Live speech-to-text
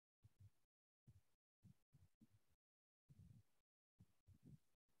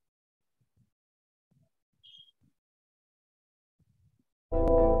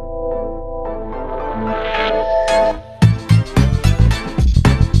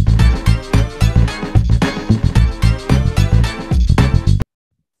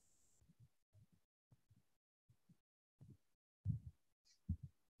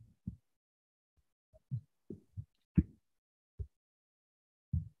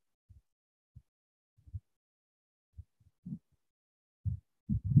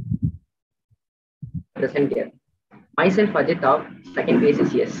present here. Myself, Ajit of second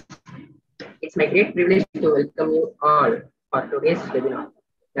basis, yes. It's my great privilege to welcome you all for today's webinar,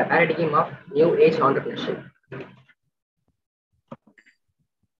 the paradigm of new age entrepreneurship.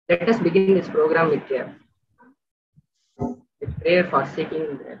 Let us begin this program with prayer for seeking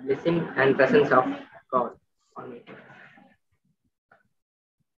the blessing and presence of God on me.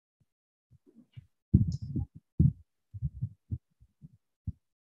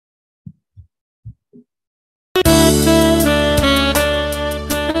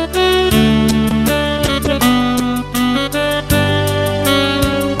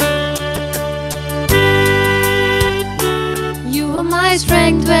 You are my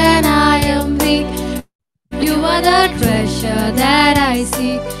strength when I am weak. You are the treasure that I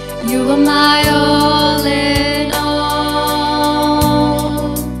seek. You are my all in all.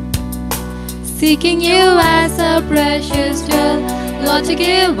 Seeking you as a precious jewel, Lord, to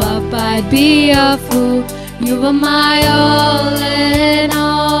give up I'd be a fool. You are my all in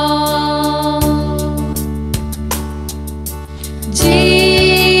all.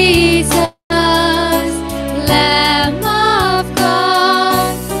 Jesus, Lamb of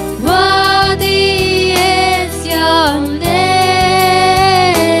God, worthy is your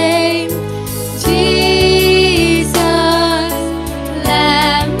name. Jesus,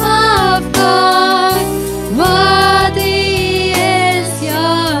 Lamb of God, worthy is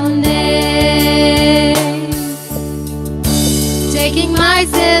your name. Taking my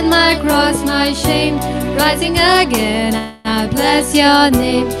sin, my cross, my shame, rising again, I bless your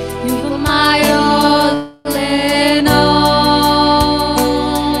name. You are my all in all.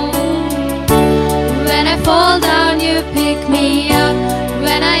 When I fall down, you pick me up.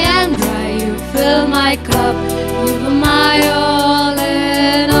 When I am dry, you fill my cup. You are my all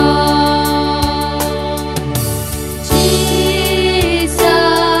in all. Jesus,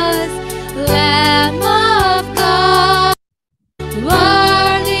 Lamb of God,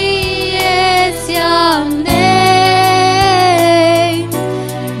 worthy is your name.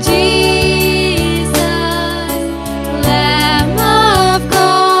 Jesus, Lamb of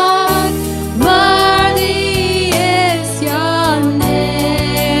God, worthy is your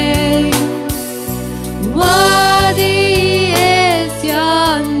name. Worthy is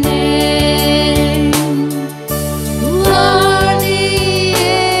your name. Worthy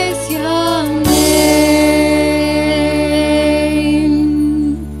is your name.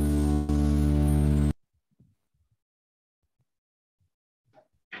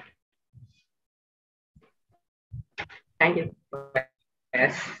 Thank you.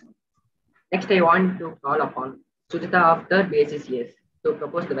 Yes. Next, I want to call upon Sujita of third basis, yes, to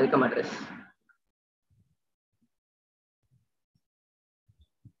propose the welcome address.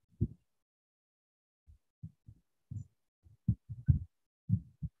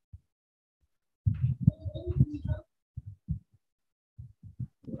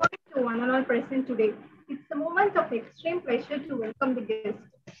 To one and all present today. It's a moment of extreme pleasure to welcome the guests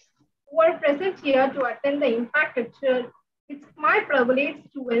who are present here to attend the Impact Lecture. It's my privilege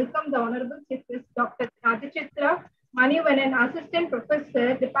to welcome the Honorable Chief Guest, Dr. Rajachitra Manivanan, Assistant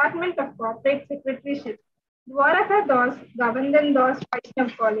Professor, Department of Corporate Secretaryship, Dwaraka Das, Govardhan Das,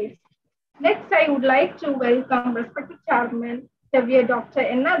 Vaishnav College. Next, I would like to welcome respected Chairman, Xavier Dr.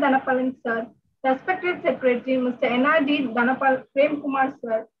 N.R. Dhanapalan Sir, respected Secretary, Mr. N.R.D. Dhanapal Prem Kumar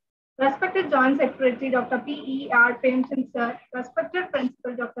Sir, respected Joint Secretary, Dr. P.E.R. Premchand Sir, respected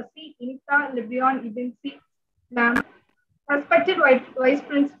Principal, Dr. C. Inita Librion Ibn C. Ma'am, respected Vice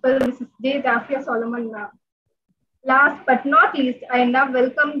Principal, Mrs. J. Dafia Solomon Ma'am. Last but not least, I now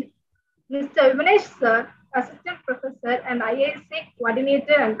welcome Mr. Vinesh Sir, Assistant Professor and IAC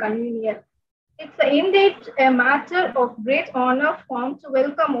Coordinator and Convener. It's indeed a matter of great honor for me to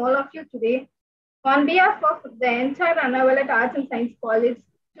welcome all of you today on behalf of the entire Annavallet Arts and Science College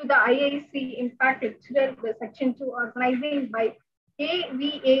to the IIC Impact Lecture, the Section 2 organizing by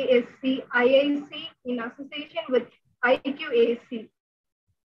AVASC IIC in association with IQAC.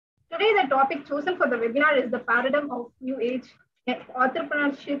 Today, the topic chosen for the webinar is the paradigm of new age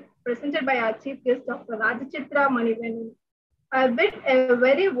entrepreneurship, presented by our chief guest, Dr. Rajachitra Manivanan. I bid a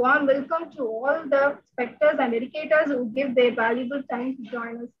very warm welcome to all the spectators and educators who give their valuable time to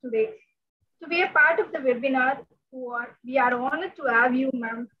join us today. To be a part of the webinar, we are honored to have you,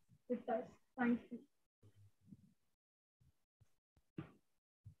 ma'am, with us. Thank you.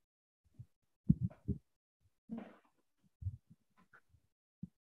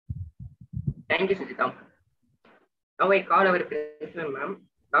 Thank you, Sujita. Now I call our principal, ma'am,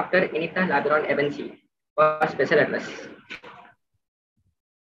 Dr. Inita Labron Ebansi, for a special address.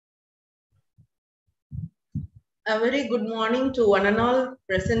 A very good morning to one and all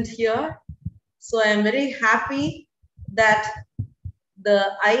present here. So I am very happy that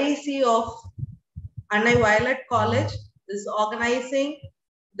the IAC of Annai Violet College is organizing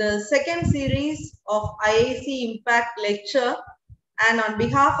the second series of IAC Impact Lecture, and on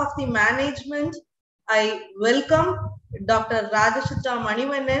behalf of the management, I welcome Dr. Rajashitra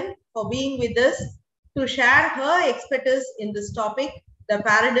Manivannan for being with us to share her expertise in this topic, the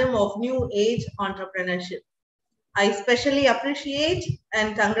paradigm of new age entrepreneurship. I especially appreciate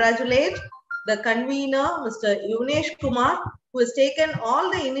and congratulate the convener, Mr. Yunesh Kumar, who has taken all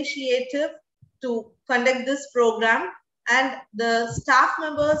the initiative to conduct this program, and the staff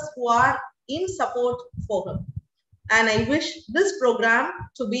members who are in support for him. And I wish this program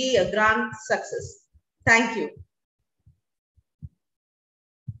to be a grand success. Thank you.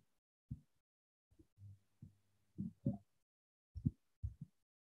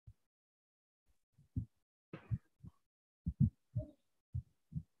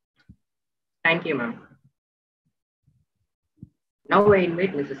 Thank you, ma'am. Now I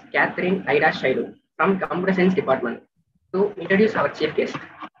invite Mrs. Catherine Ida Shailu from Computer Science Department to introduce our chief guest.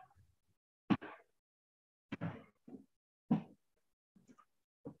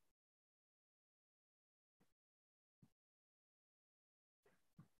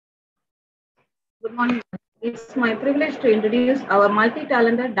 Good morning. It's my privilege to introduce our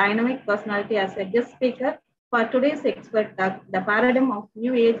multi-talented dynamic personality as a guest speaker for today's expert talk, the paradigm of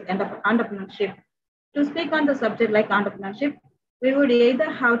new age and entrepreneurship. To speak on the subject like entrepreneurship, we would either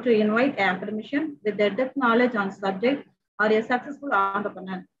have to invite an academician with their depth knowledge on subject or a successful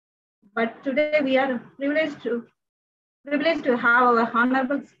entrepreneur. But today we are privileged to have our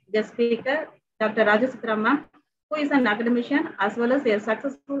honorable guest speaker, Dr. Rajashitra ma'am, who is an academician as well as a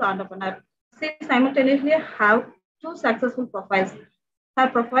successful entrepreneur. She simultaneously have two successful profiles. Her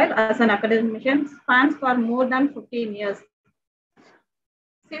profile as an academician spans for more than 15 years.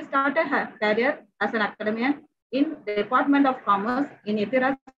 She started her career as an academician in the Department of Commerce in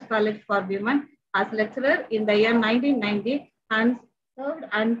Ethiraj College for Women as lecturer in the year 1990 and served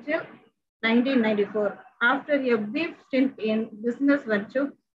until 1994. After a brief stint in business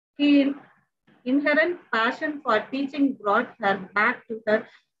venture, her inherent passion for teaching brought her back to her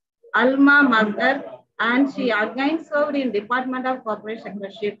alma mater, and she again served in Department of Corporate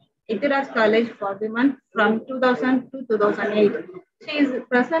Secretary, Ethiraj College for Women from 2000 to 2008. She is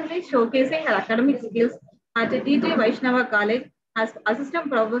presently showcasing her academic skills at TJ Vaishnava College as Assistant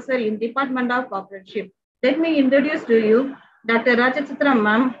Professor in Department of Corporateship. Let me introduce to you Dr. Rajachitra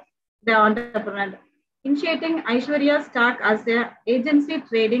ma'am, the entrepreneur. Initiating Aishwarya Stock as an agency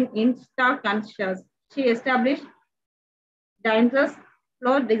trading in stock and shares. She established Dangerous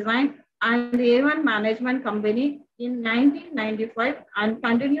Floor Design and Event Management Company in 1995 and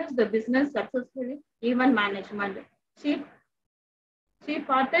continues the business successfully event management. She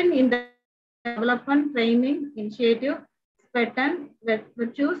participated in the development training initiative Spartan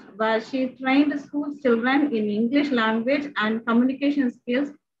Virtues, where she trained school children in English language and communication skills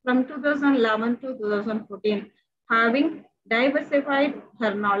from 2011 to 2014. Having diversified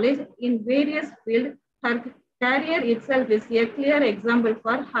her knowledge in various fields, her career itself is a clear example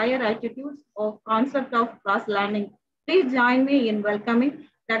for higher attitudes of concept of cross-learning. Please join me in welcoming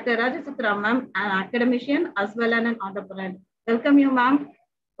Dr. Rajachitra ma'am, an academician as well as an entrepreneur. Welcome you, ma'am.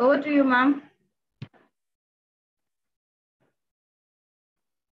 Over to you, ma'am.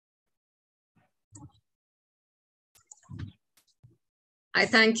 I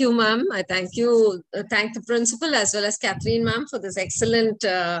thank you, ma'am. I thank you. Thank the principal as well as Catherine, ma'am, for this excellent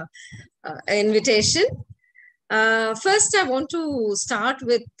invitation. First, I want to start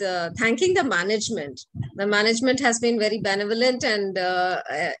with thanking the management. The management has been very benevolent, and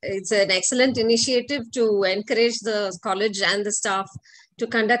it's an excellent initiative to encourage the college and the staff to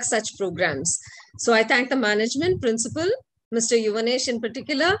conduct such programs. So I thank the management, principal, Mr. Yuvanesh in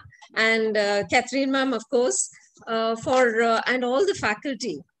particular, and Catherine ma'am, of course, and all the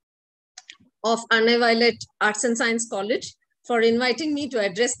faculty of Annai Violet Arts and Science College for inviting me to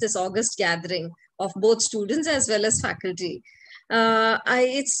address this August gathering of both students as well as faculty. I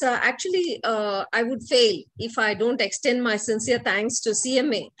would fail if I don't extend my sincere thanks to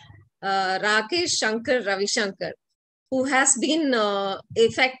CMA, Rakesh Shankar Ravi Shankar, who has been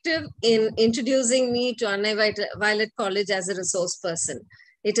effective in introducing me to Annai Violet College as a resource person.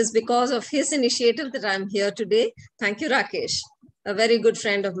 It is because of his initiative that I'm here today. Thank you, Rakesh, a very good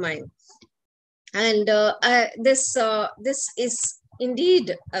friend of mine. And this is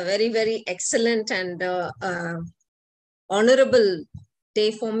indeed a very, very excellent and honorable day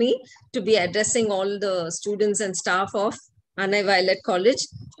for me to be addressing all the students and staff of Annai Violet College.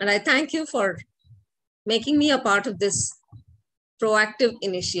 And I thank you for making me a part of this proactive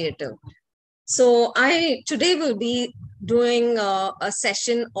initiative. So I today will be doing a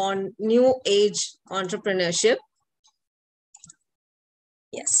session on new age entrepreneurship.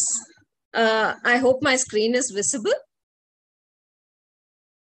 Yes. I hope my screen is visible.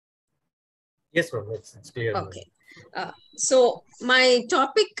 Yes, ma'am. It's clear. Okay. So my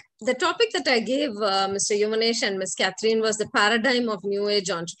topic, the topic that I gave Mr. Yumanesh and Ms. Catherine was the paradigm of new age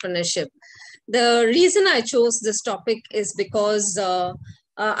entrepreneurship. The reason I chose this topic is because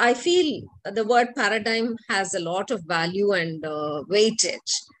I feel the word paradigm has a lot of value and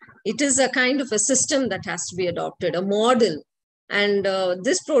weightage. It is a kind of a system that has to be adopted, a model. And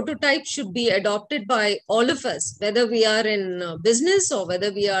this prototype should be adopted by all of us, whether we are in business or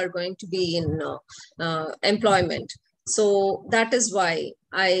whether we are going to be in employment. So that is why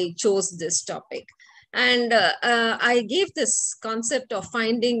I chose this topic. And I gave this concept of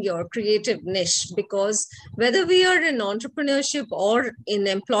finding your creative niche, because whether we are in entrepreneurship or in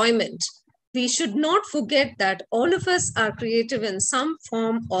employment, we should not forget that all of us are creative in some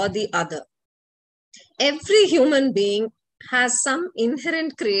form or the other. Every human being has some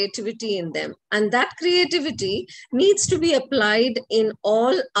inherent creativity in them, and that creativity needs to be applied in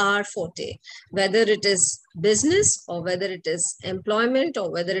all our forte, whether it is business or whether it is employment or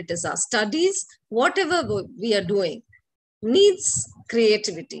whether it is our studies. Whatever we are doing needs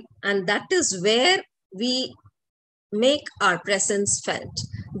creativity, and that is where we make our presence felt.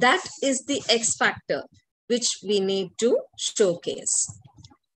 That is the X factor which we need to showcase.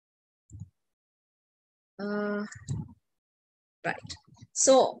 Right.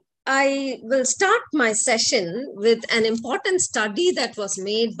 So I will start my session with an important study that was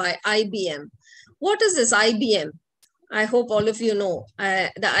made by IBM. What is this IBM? I hope all of you know.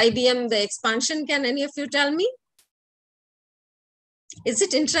 The IBM, the expansion, can any of you tell me? Is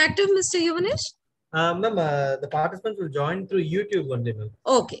it interactive, Mr. Yuvanesh? Ma'am, the participants will join through YouTube only, ma'am.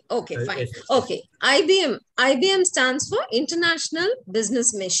 Okay, fine. Yes. Okay, IBM stands for International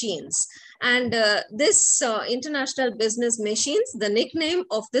Business Machines. And this International Business Machines, the nickname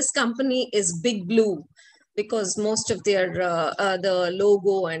of this company is Big Blue, because most of their the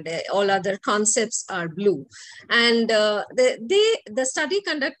logo and all other concepts are blue. And the study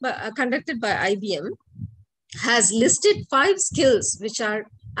conducted by IBM has listed 5 skills which are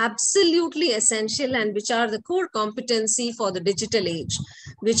absolutely essential and which are the core competency for the digital age,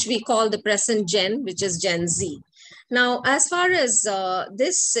 which we call the present gen, which is Gen Z. Now, as far as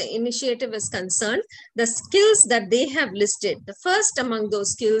this initiative is concerned, the skills that they have listed, the first among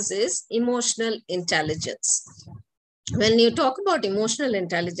those skills is emotional intelligence. When you talk about emotional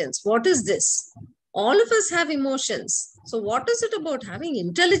intelligence, what is this? All of us have emotions. So what is it about having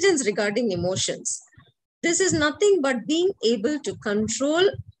intelligence regarding emotions? This is nothing but being able to control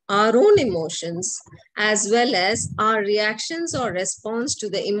our own emotions as well as our reactions or response to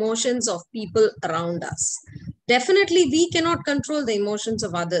the emotions of people around us. Definitely, we cannot control the emotions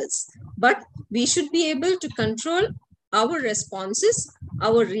of others, but we should be able to control our responses,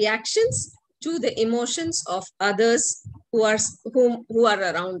 our reactions to the emotions of others who are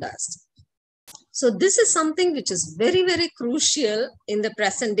around us. So this is something which is very, very crucial in the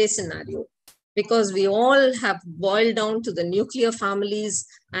present day scenario, because we all have boiled down to the nuclear families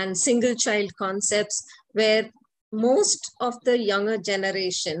and single child concepts, where most of the younger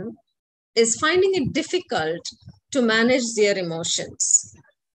generation is finding it difficult to manage their emotions.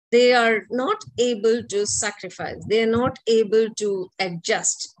 They are not able to sacrifice. They are not able to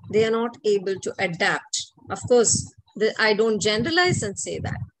adjust. They are not able to adapt. Of course, I don't generalize and say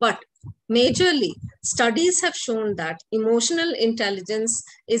that, but majorly, studies have shown that emotional intelligence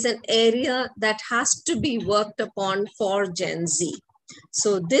is an area that has to be worked upon for Gen Z.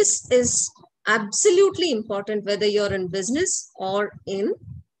 So this is absolutely important, whether you're in business or in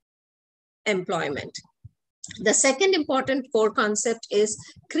employment. The second important core concept is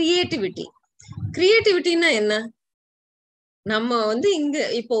creativity. Creativity na enna? நம்ம வந்து இங்க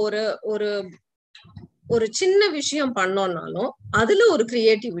இப்போ ஒரு சின்ன விஷயம் பண்ணோம்னாலும் அதுல ஒரு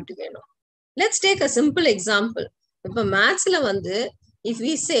creativity வேணும். Let's take a simple example. இப்போ மேத்ஸ்ல வந்து if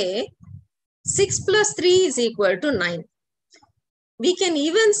we say 6 plus 3 is equal to 9, we can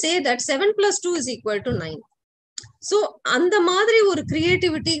even say that 7 plus 2 is equal to 9. So அந்த மாதிரி ஒரு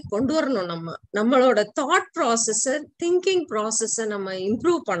கிரியேட்டிவிட்டி கொண்டு வரணும். நம்மளோட தாட் ப்ராசஸ, திங்கிங் ப்ராசஸ நம்ம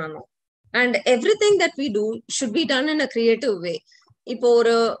இம்ப்ரூவ் பண்ணணும். And everything that we do should be done in a creative way. இப்போ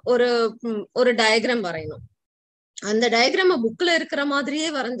ஒரு டயக்ராம் வரையணும். அந்த டயக்ராம புக்ல இருக்கிற மாதிரியே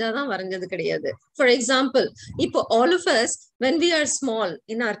வரைஞ்சாதான் வரைஞ்சது கிடையாது. ஃபார் எக்ஸாம்பிள், இப்போ all of us when we are small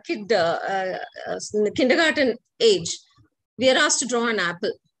in our kindergarten age, we are asked to draw an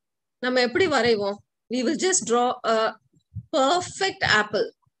apple. நம்ம எப்படி வரைவோம்? We will just draw a perfect apple.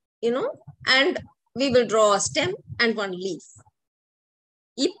 and we will draw a stem and one leaf.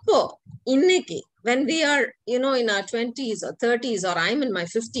 Ippo, inneke, when we are, in our 20s or 30s, or I'm in my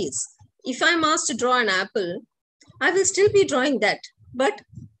 50s, if I'm asked to draw an apple, I will still be drawing that. But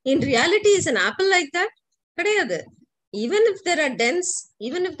in reality, is an apple like that? Even if there are dents,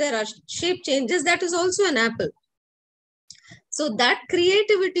 even if there are shape changes, that is also an apple. So that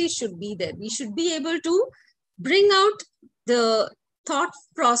creativity should be there. We should be able to bring out the thought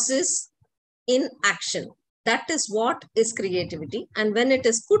process in action. That is what is creativity. And when it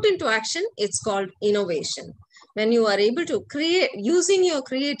is put into action, it's called innovation. When you are able to create, using your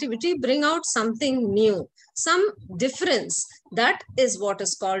creativity, bring out something new, some difference, that is what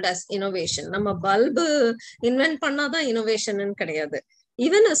is called as innovation. Nama bulb invent pannada innovation in kadiyadu.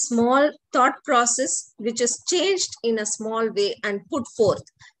 Even a small thought process which is changed in a small way and put forth,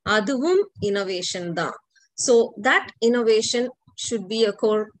 aduvum innovation da. So that innovation should be a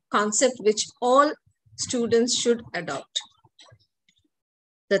core concept which all students should adopt.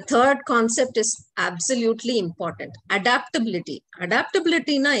 The third concept is absolutely important. Adaptability.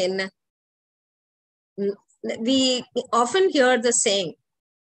 Adaptability na enna? We often hear the saying,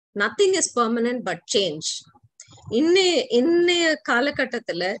 nothing is permanent but change. Inne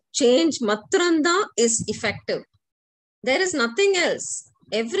kalakattathala change matranda is effective. There is nothing else.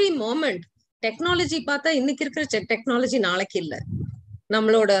 Every moment, technology paatha இன்னைக்கு இருக்கிற technology நாளைக்கு இல்ல.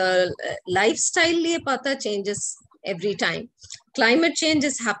 நம்மளோட lifestyle paatha changes every time. Climate change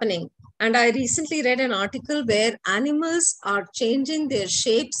is happening. And I recently read an article where animals are changing their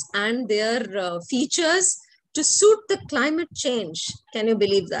shapes and their features to suit the climate change. Can you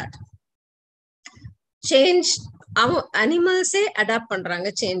believe that? Change, our animals adapt பண்றாங்க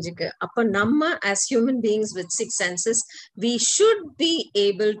change-க்கு. அப்ப நம்ம as human beings with 6 senses, we should be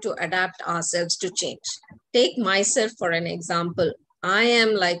able to adapt ourselves to change. Take myself for an example. I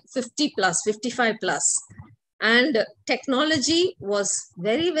am like 50 plus, 55 plus. And technology was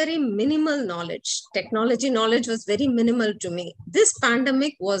very, very minimal knowledge. Technology knowledge was very minimal to me. This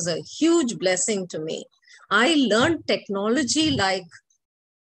pandemic was a huge blessing to me. I learned technology like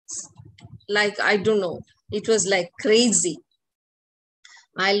I don't know, it was like crazy.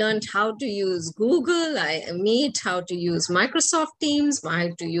 I learned how to use Google, Meet, how to use Microsoft Teams, how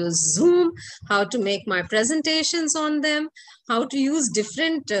to use Zoom, how to make my presentations on them, how to use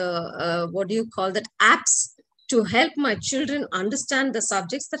different, what do you call that, apps to help my children understand the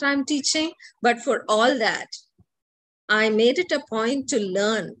subjects that I'm teaching. But for all that, I made it a point to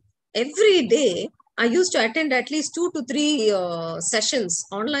learn every day. I used to attend at least 2 to 3 sessions,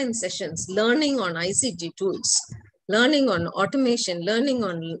 online sessions, learning on ICT tools, learning on automation, learning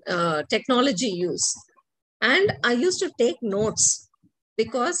on technology use. And I used to take notes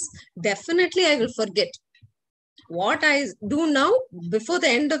because definitely I will forget. What I do now, before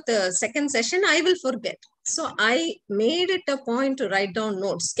the end of the second session, I will forget. So I made it a point to write down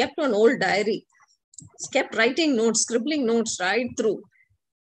notes, kept an old diary, kept writing notes, scribbling notes right through.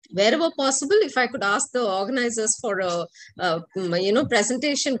 Wherever possible, if I could ask the organizers for a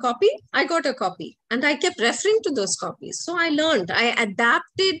presentation copy, I got a copy and I kept referring to those copies. So I learned, I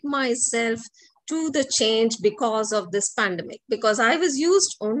adapted myself to the change because of this pandemic, because I was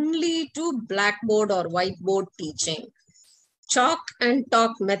used only to blackboard or whiteboard teaching. Chalk and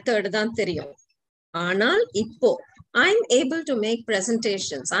talk method dhan theriyum. Anal ippo I'm able to make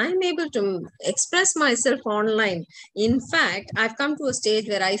presentations. I'm able to express myself online. In fact, I've come to a stage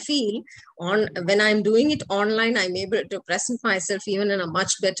where I feel when I'm doing it online, I'm able to present myself even in a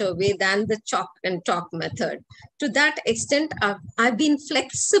much better way than the chalk and talk method. To that extent, I've been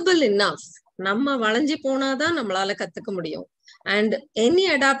flexible enough. Namma valanji ponada nammalaala kathukka mudiyum. And any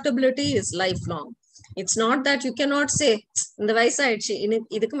adaptability is lifelong. It's not that you cannot say, இந்த வயசாயிடுச்சு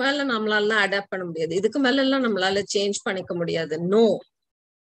இதுக்கு மேல நம்மளால adapt பண்ண முடியாது, இதுக்கு மேல எல்லாம் நம்மளால சேஞ்ச் பண்ணிக்க முடியாது. No,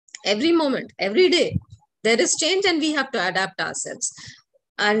 every moment, every day there is change and we have to adapt ourselves.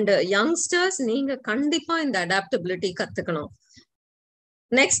 And youngsters, நீங்க கண்டிப்பா இந்த adaptability கத்துக்கணும்.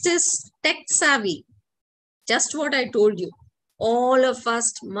 Next is tech savvy. Just what I told you. All of us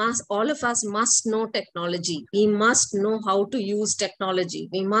must know technology. We must know how to use technology.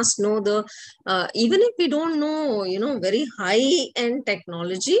 We must know even if we don't know, very high-end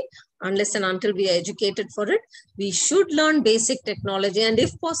technology, unless and until we are educated for it, we should learn basic technology. And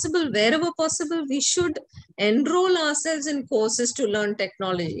if possible, wherever possible, we should enroll ourselves in courses to learn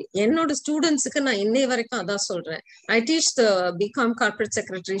technology. Ennoda students ku na innai varaikkum adha solren. I teach the BCom Corporate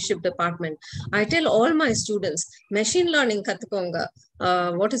Secretaryship department. I tell all my students, machine learning kathukonga,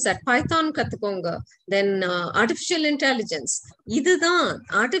 what is that, Python kathukonga, then artificial intelligence. Idhu dhaan,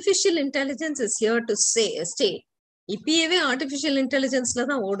 artificial intelligence is here to stay. இப்பவே artificial intelligenceல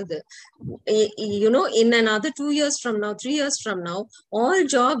தான் ஓடுது. In another 2 years from now, 3 years from now, all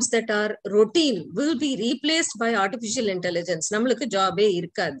jobs that are routine will be replaced by artificial intelligence. நம்மளுக்கு ஜாபே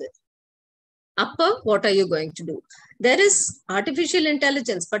இருக்காது. அப்போ what are you going to do? There is artificial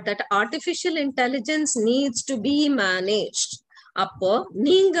intelligence, but that artificial intelligence needs to be managed. அப்போ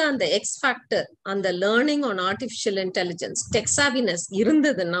நீங்க அந்த X factor, அந்த learning on artificial intelligence, tech சாவினஸ்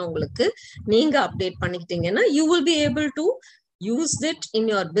இருந்ததுன்னா உங்களுக்கு நீங்க update பண்ணிக்கிட்டீங்கன்னா you will be able to use it in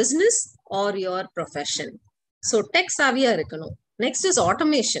your business R your profession. So tech சாவியா இருக்கணும். Next is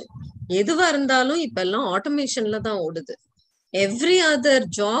automation. எதுவா இருந்தாலும் இப்ப எல்லாம் ஆட்டோமேஷன்ல தான் ஓடுது. Every other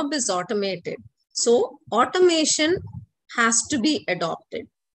job is automated. So automation has to be adopted.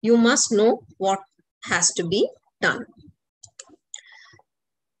 You must know what has to be done.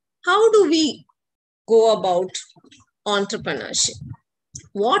 How do we go about entrepreneurship?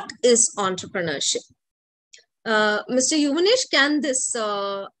 What is entrepreneurship? Mr. Yuvanesh, can this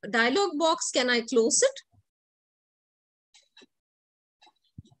dialog box, can I close it?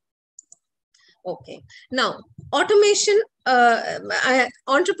 Okay. Now, automation,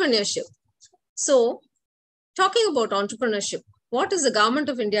 entrepreneurship. So, talking about entrepreneurship, what is the government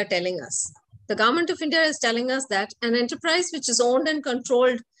of India telling us? The government of India is telling us that an enterprise which is owned and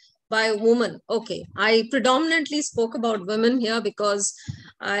controlled by a woman. Okay, I predominantly spoke about women here because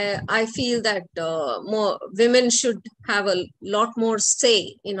I feel that more women should have a lot more say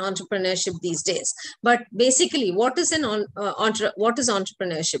in entrepreneurship these days. But basically, what is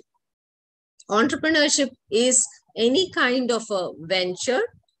entrepreneurship? Entrepreneurship is any kind of a venture,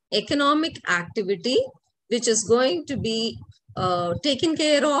 economic activity, which is going to be taken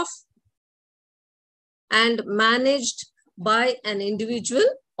care of and managed by an individual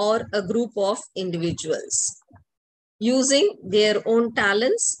or a group of individuals using their own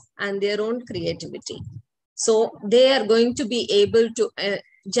talents and their own creativity. So they are going to be able to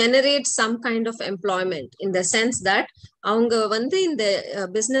generate some kind of employment in the sense that அவங்க வந்து இந்த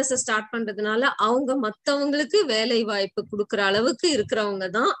business start பண்றதுனால அவங்க மத்தவங்களுக்கு வேலை வாய்ப்பு கொடுக்குற அளவுக்கு இருக்கிறவங்க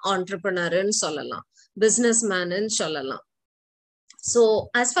தான் ஆண்டர்பிரனர்னு சொல்லலாம், பிசினஸ் மேன்னு சொல்லலாம். So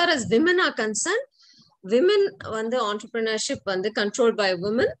as far as women are concerned, women வந்து entrepreneurship வந்து controlled by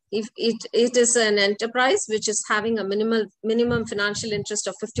women. If it is an enterprise which is having a minimum financial interest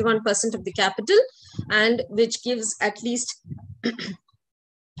of 51% of the capital and which gives at least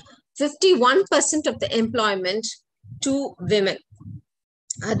 51% of the employment to women.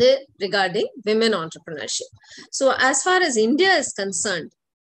 Other regarding women entrepreneurship. So as far as India is concerned,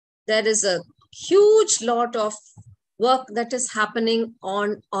 there is a huge lot of work that is happening on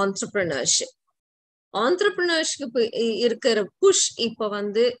entrepreneurship. Entrepreneurship irukra push ipo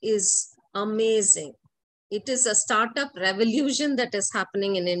vandu is amazing. It is a startup revolution that is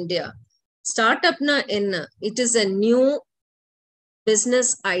happening in India. Startup na enna? It is a new business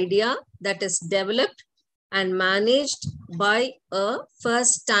idea that is developed and managed by a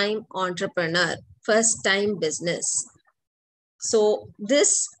first-time entrepreneur, first-time business. So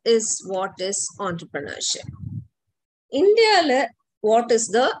this is what is entrepreneurship. India, what is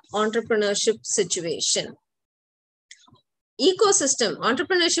the entrepreneurship situation? Ecosystem,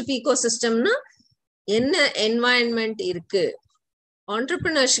 entrepreneurship ecosystem na enna environment irukku?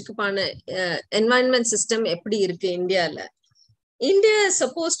 Entrepreneurship environment system eppadi irukku India la? India is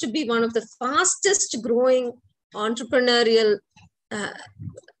supposed to be one of the fastest growing entrepreneurial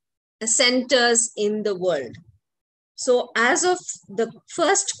centers in the world. So as of the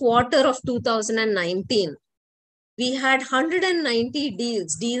first quarter of 2019, we had 190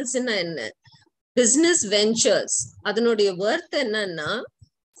 deals in business ventures. Adanodiya worth enna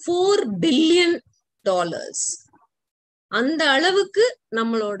 $4 billion. அந்த அளவுக்கு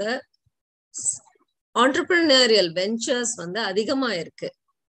நம்மளோட entrepreneurial ventures வந்து அதிகமா இருக்கு.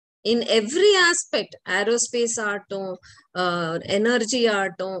 In every aspect, aerospace ஆகட்டும், energy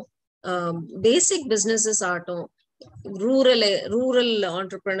ஆகட்டும், basic businesses ஆகட்டும், rural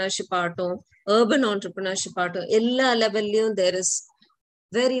entrepreneurship ஆகட்டும், urban entrepreneurship ஆகட்டும், எல்லா லெவல்லையும் there is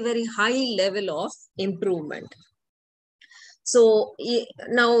very, very high level of improvement. So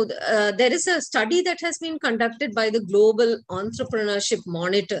now there is a study that has been conducted by the Global Entrepreneurship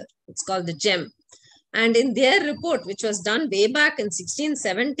Monitor. It's called the GEM. And in their report, which was done way back in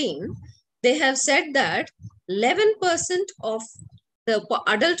 1617, they have said that 11% of the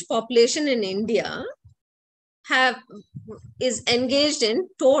adult population in India is engaged in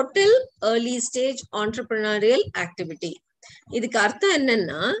total early stage entrepreneurial activity. Idhukku artham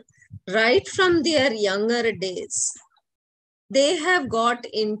enna, right from their younger days, they have got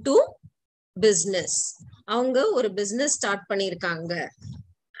into business. Avanga or business start பண்ணிருக்காங்க.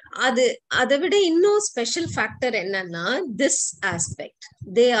 அதை விட இன்னும் special factor என்னன்னா this aspect.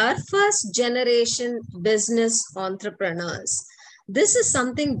 They are first generation business entrepreneurs. This is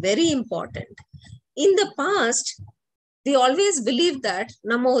something very important. In the past, we always believe that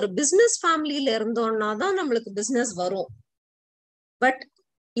நம்ம ஒரு business familyல இருந்தோம்னா தான் நம்மளுக்கு business வரும். But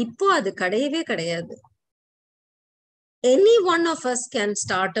இப்போ அது கிடையவே கிடையாது. Any one of us can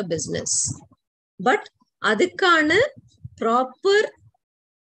start a business. But அதுக்கான proper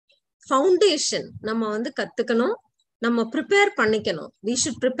foundation நம்ம வந்து கத்துக்கணும், நம்ம prepare பண்ணிக்கணும். We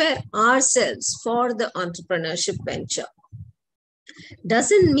should prepare ourselves for the entrepreneurship venture.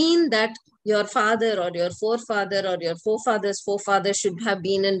 Doesn't mean that your father or your forefather or your forefather should have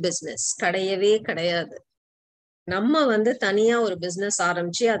been in business. கிடையவே கிடையாது. நம்ம வந்து தனியா ஒரு business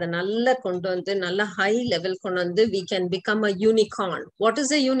ஆரம்பிச்சு அதை நல்லா கொண்டு வந்து நல்ல high level கொண்டு வந்து we can become a unicorn. What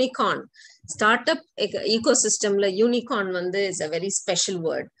is a unicorn? Startup ecosystem la unicorn வந்து is a very special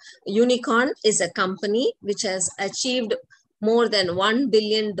word. Unicorn is a company which has achieved more than $1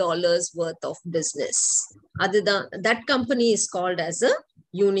 billion worth of business. That company is called as a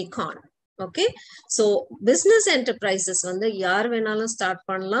unicorn. Okay, so business enterprises வந்து யார் வேணாலும் start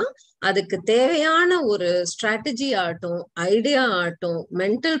பண்ணலாம். அதுக்கு தேவையான ஒரு strategy ஆகட்டும், idea ஆகட்டும்,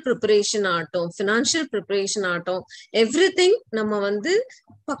 mental preparation ஆகட்டும், ஃபினான்ஷியல் ப்ரிப்பரேஷன் ஆகட்டும், எவ்ரிதிங் நம்ம வந்து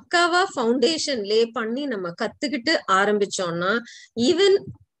பக்காவா ஃபவுண்டேஷன் லே பண்ணி நம்ம கத்துக்கிட்டு ஆரம்பிச்சோம்னா, even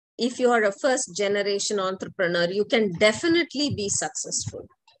if you are a first generation entrepreneur, you can definitely be successful.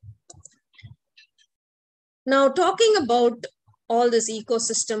 Now, talking about all this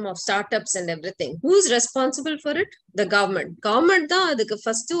ecosystem of startups and everything, who is responsible for it? The government. Government da adukku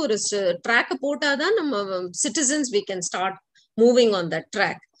first or track pota da நம்ம citizens we can start moving on that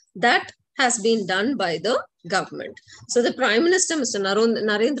track. That has been done by the government. So the Prime Minister, Mr.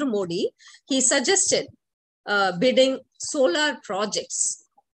 Narendra Modi, he suggested bidding solar projects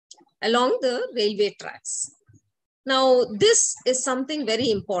along the railway tracks. Now, this is something very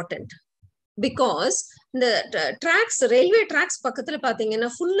important because the tracks, railway tracks பக்கத்துல பாத்தீங்கன்னா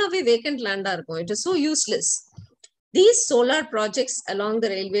full-ஆவே vacant land இருக்கும். It is so useless. These solar projects along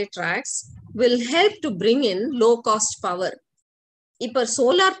the railway tracks will help to bring in low-cost power. இப்ப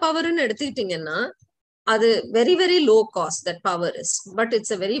solar power ன்னு எடுத்துக்கிட்டீங்கன்னா அது very, very low cost that power is. But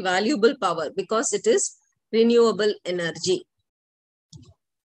it's a very valuable power because it is renewable energy.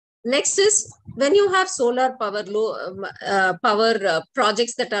 Next is when you have solar power,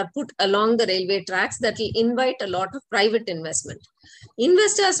 projects that are put along the railway tracks, that will invite a lot of private investment.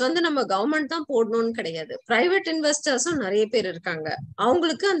 Investors வந்து நம்ம government தான் போடணும்னு கிடையாது. Private investors நிறைய பேர் இருக்காங்க.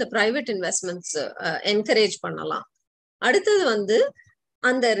 அவங்களுக்கு அந்த private investments encourage பண்ணலாம். அடுத்தது வந்து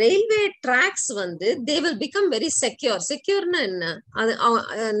அந்த railway tracks வந்து they will become very secure. Secureனா என்ன? அது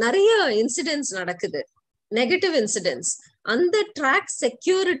நிறைய incidents நடக்குது. Negative incidents. அந்த track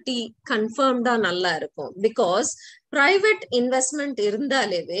security confirmed நல்லா இருக்கும் because private investment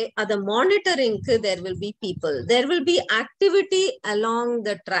இருந்தாலேவே அத monitoringக்கு there will be people, there will be activity along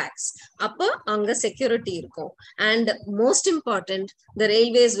the tracks. அப்ப அங்க security இருக்கும். And most important, the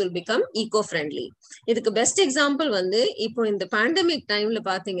railways will become eco-friendly. இதுக்கு best example வந்து இப்போ இந்த pandemic timeல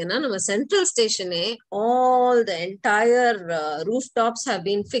பாத்தீங்கன்னா நம்ம central stationே all the entire rooftops have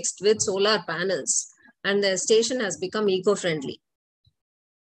been fixed with solar panels. And the station has become eco-friendly.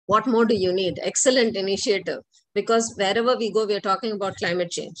 What more do you need? Excellent initiative. Because wherever we go, we are talking about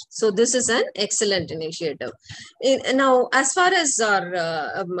climate change. So this is an excellent initiative. Now, as far as our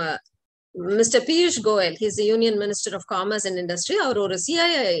Mr. Piyush Goyal, he's the Union Minister of Commerce and Industry, our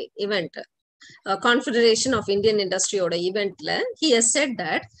CII event, Confederation of Indian Industry oda event la, he has said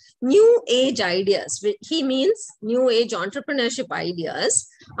that new age ideas, he means new age entrepreneurship ideas,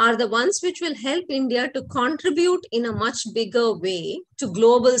 are the ones which will help India to contribute in a much bigger way to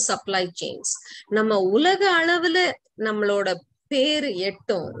global supply chains. Nama ulaga alavula nammaloda பேர்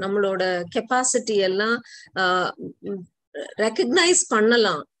எட்டும், நம்மளோட capacity எல்லாம் recognize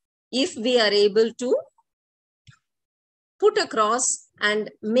பண்ணலாம் if we are able to put across and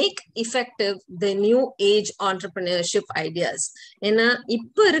make effective the new age entrepreneurship ideas. ஏன்னா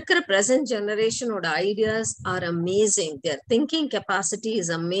இப்ப இருக்கிற present generation ஓட ideas are amazing. Their thinking capacity is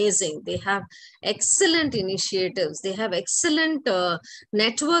amazing. They have excellent initiatives. They have excellent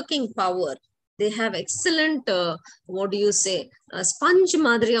networking power. They have excellent, what do you say, sponge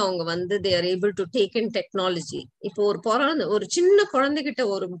மாதிரி அவங்க வந்து they are able to take in technology. இப்போ ஒரு சின்ன குழந்தைகிட்ட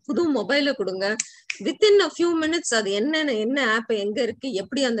ஒரு புது மொபைலை கொடுங்க, within a few minutes அது என்ன ஆப் எங்க இருக்கு,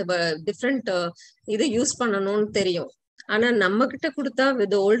 எப்படி அந்த டிஃப்ரெண்ட் இதை யூஸ் பண்ணணும்னு தெரியும். ஆனா நம்ம கிட்ட கொடுத்தா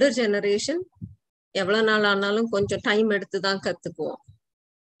with the older generation எவ்வளவு நாள் ஆனாலும் கொஞ்சம் டைம் எடுத்து தான் கத்துக்குவோம்.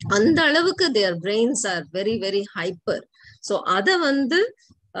 அந்த அளவுக்கு their brains are very, very hyper. So அத வந்து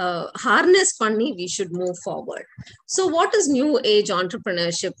harness panni, we should move forward. So what is new age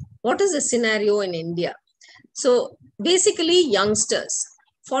entrepreneurship? What is the scenario in India? So basically youngsters,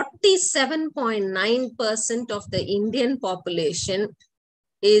 47.9% of the Indian population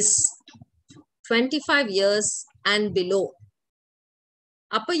is 25 years and below.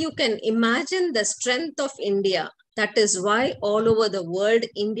 Upper, you can imagine the strength of India. That is why all over the world,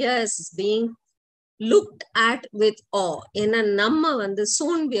 India is being looked at with awe. In a number, and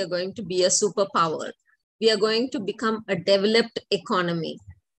soon we are going to be a superpower. We are going to become a developed economy.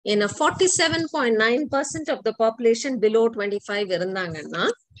 In a 47.9% of the population below 25,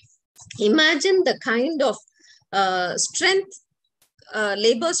 imagine the kind of strength,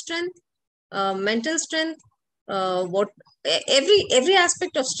 labor strength, mental strength, every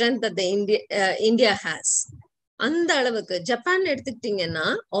aspect of strength that the India has. அந்த அளவுக்கு Japan எடுத்துக்கிட்டீங்கன்னா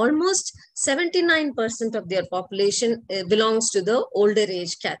almost 79% of their population belongs to the older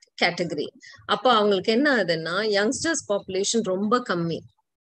age category. அப்போ அவங்களுக்கு என்ன ஆகுதுன்னா youngsters population ரொம்ப கம்மி.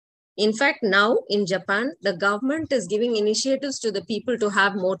 In fact, now in Japan, the government is giving initiatives to the people to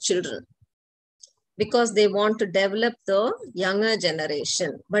have more children because they want to develop the younger generation.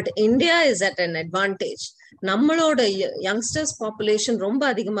 But India is at an advantage. நம்மளோட youngsters population ரொம்ப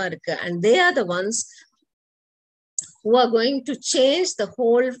அதிகமா இருக்கு, and they are the ones who are going to change the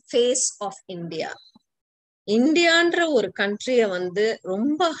whole face of India. இந்தியான்ற ஒரு கண்ட்ரியை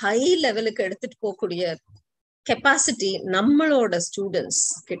ரொம்ப high லெவலுக்கு எடுத்துட்டு போகக்கூடிய capacity நம்மளோட ஸ்டூடெண்ட்ஸ்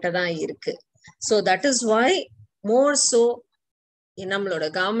கிட்டதான் இருக்கு. So that is why more so நம்மளோட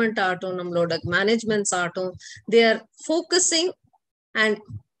கவர்மெண்ட் ஆகட்டும், நம்மளோட மேனேஜ்மெண்ட்ஸ் ஆகட்டும், they are focusing and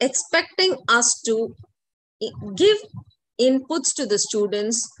expecting us to give inputs to the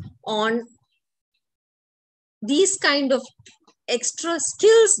students on these kind of extra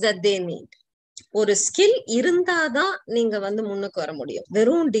skills that they need. ஒரு skill இருந்தாதான் நீங்க முன்னுக்கு வர முடியும்.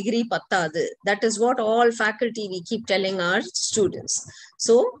 வெறும் டிகிரி பத்தாது. That is what all faculty we keep telling our students.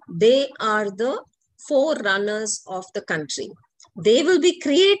 So they are the forerunners of the country. They will be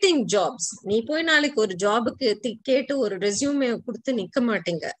creating jobs. நீ போய் நாளைக்கு ஒரு ஜாபுக்கு கேட்டு ஒரு ரெஸ்யூமே கொடுத்து நிக்க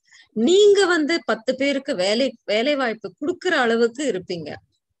மாட்டீங்க. நீங்க 10 பேருக்கு வேலை வாய்ப்பு கொடுக்கிற அளவுக்கு இருப்பீங்க.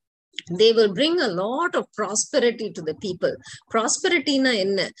 They will bring a lot of prosperity to the people. Prosperity na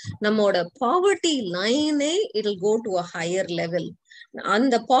enna? Namoda poverty line, it will go to a higher level. And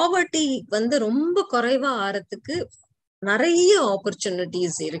the poverty romba koraiva ஆறதுக்கு நிறைய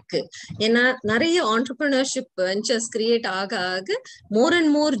opportunities இருக்கு. ஏன்னா நிறைய entrepreneurship ventures create ஆக more and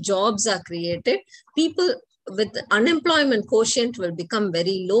more jobs are created. People with unemployment quotient will become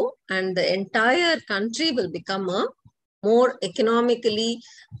very low, and the entire country will become a more economically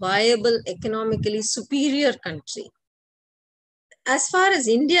viable, economically superior country. As far as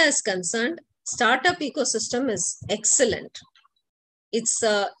India is concerned, startup ecosystem is excellent.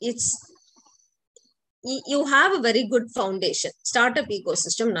 You have a very good foundation. Startup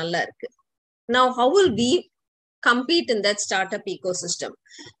ecosystem nalla irukku. Now, how will we compete in that startup ecosystem?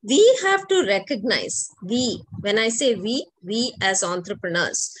 We have to recognize, when I say we as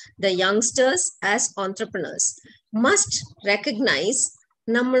entrepreneurs, the youngsters as entrepreneurs, must recognize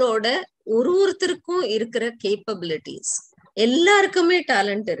நம்மளோட ஒருத்தருக்கும் இருக்கிற capabilities. எல்லாருக்குமே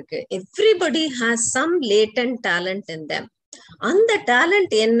talent இருக்கு. Everybody has some latent talent in them. அந்த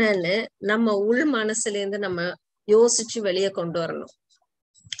talent என்னன்னு நம்ம உள் மனசுல இருந்து நம்ம யோசிச்சு வெளியே கொண்டு வரணும்.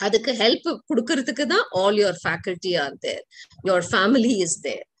 அதுக்கு ஹெல்ப் கொடுக்கறதுக்கு தான் all your faculty are there. Your family is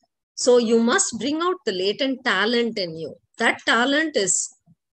there. So you must bring out the latent talent in you. That talent is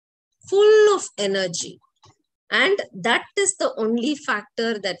full of energy. And that is the only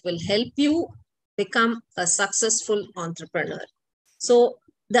factor that will help you become a successful entrepreneur. So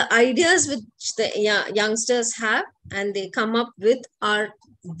the ideas which the youngsters have and they come up with are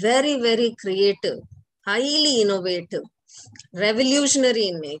very, very creative, highly innovative, revolutionary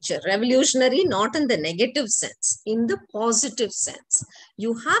in nature. Revolutionary not in the negative sense, in the positive sense.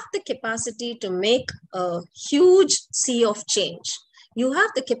 You have the capacity to make a huge sea of change. You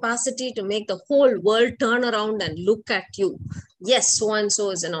have the capacity to make the whole world turn around and look at you. Yes, so-and-so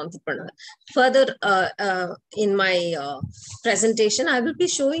is an entrepreneur. Further, in my presentation, I will be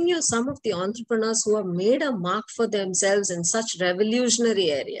showing you some of the entrepreneurs who have made a mark for themselves in such revolutionary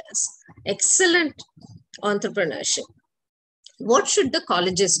areas. Excellent entrepreneurship. What should the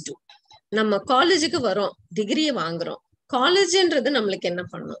colleges do? நம்ம காலேஜுக்கு வரோம், டிகிரியை வாங்குறோம். காலேஜ்ன்றது நம்மளுக்கு என்ன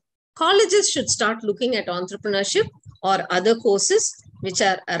பண்ணும்? Colleges should start looking at entrepreneurship or other courses which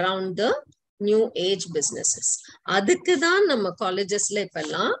are around the new age businesses. அதுக்கு தான் நம்ம collegesல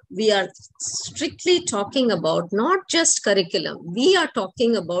இப்பெல்லாம் we are strictly talking about not just curriculum. We are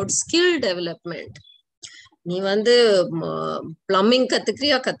talking about skill development. நீ வந்து plumbing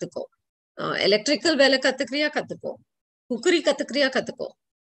கத்துக்கிறியா கத்துக்கோ, electrical வேலை கத்துக்கிறியா கத்துக்கோ, cookery கத்துக்கிறியா கத்துக்கோ,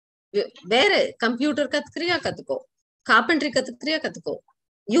 வேற கம்ப்யூட்டர் கத்துக்கிறியா கத்துக்கோ, carpentry கத்துக்கிறியா கத்துக்கோ.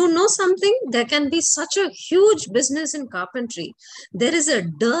 You know something? There can be such a huge business in carpentry. There is a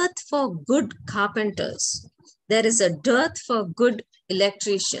dearth for good carpenters. There is a dearth for good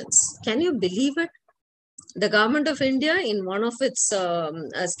electricians. Can you believe it? The government of India, in one of its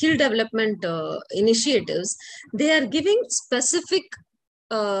skill development initiatives, they are giving specific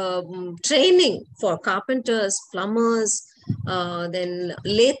training for carpenters, plumbers, then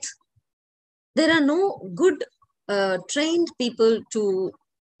lathe. There are no good trained people to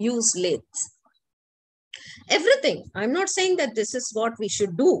use lathes. Everything. I'm not saying that this is what we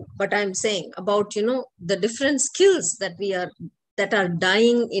should do, but I'm saying about, you know, the different skills that are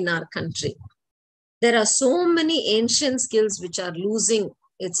dying in our country. There are so many ancient skills which are losing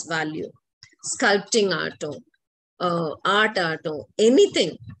its value. Sculpting art, art,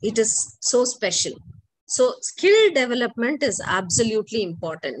 anything. It is so special. So skill development is absolutely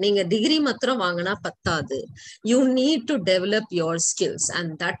important. Neenga degree matram vaangana pattadu. You need to develop your skills,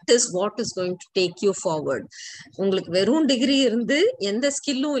 and that is what is going to take you forward. Ungalku verum degree irundhu endha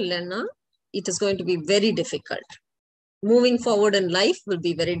skill-um illana, it is going to be very difficult. Moving forward in life will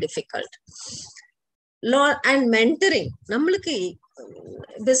be very difficult. Law and mentoring. Nammalukku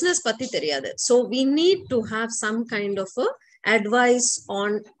business patti theriyadu. So we need to have some kind of a advice on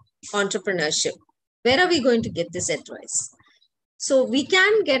entrepreneurship. Where are we going to get this advice? So we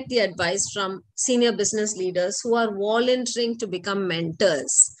can get the advice from senior business leaders who are volunteering to become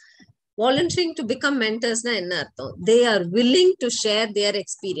mentors. Volunteering to become mentors na enna artham? They are willing to share their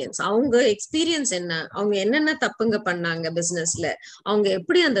experience. Avanga experience enna, avanga enna thappunga pannanga business la, avanga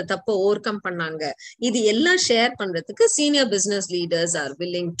eppadi andha thappa overcome pannanga, idu ella share pandradhukku senior business leaders are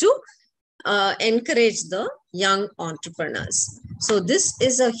willing to encourage the young entrepreneurs. So this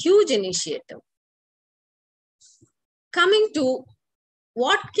is a huge initiative. Coming to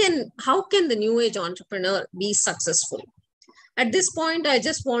how can the new age entrepreneur be successful? At this point, I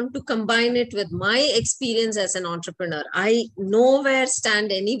just want to combine it with my experience as an entrepreneur. I nowhere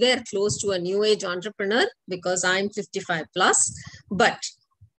stand anywhere close to a new age entrepreneur because I'm 55 plus. But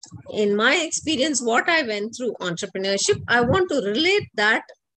in my experience, what I went through entrepreneurship, I want to relate that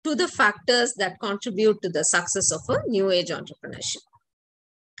to the factors that contribute to the success of a new age entrepreneurship.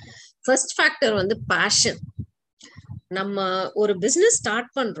 First factor on the passion. நம்ம ஒரு business start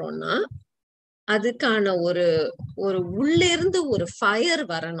பண்றோம்னா அதுக்கான ஒரு உள்ள இருந்து ஒரு fire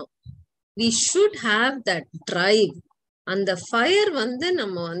வரணும். we should have that drive. அந்த ஃபயர் வந்து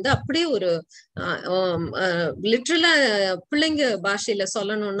நம்ம வந்து அப்படியே ஒரு லிட்டரலா பிள்ளைங்க பாஷையில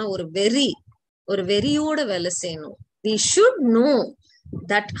சொல்லணும்னா ஒரு வெறியோட வேலை செய்யணும். we should know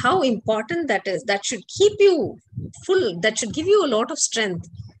that how important that is. That should keep you full. That should give you a lot of strength.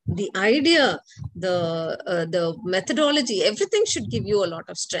 The idea, the methodology, everything should give you a lot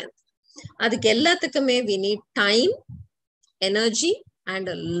of strength. Adukku ellathukkume we need time, energy, and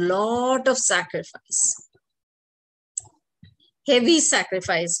a lot of sacrifice. Heavy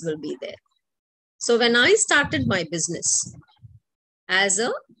sacrifice will be there. So when I started my business as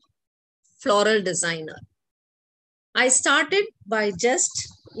a floral designer, I started by just,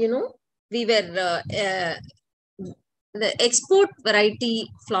 you know, we were the export variety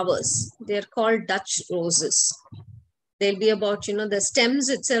flowers. They're called Dutch roses. They'll be about, you know, the stems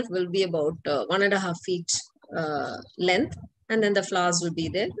itself will be about 1.5 feet length, and then the flowers will be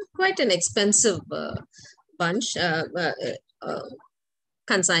there. Quite an expensive bunch,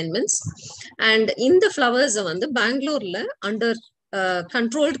 consignments. And in the flowers, Bangalore, under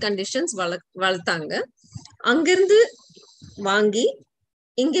controlled conditions, வளர்த்தாங்க. அங்கிருந்து வாங்கி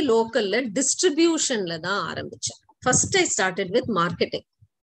இங்க லோக்கல்ல டிஸ்ட்ரிபியூஷன்ல தான் ஆரம்பிச்சேன். First I started with marketing.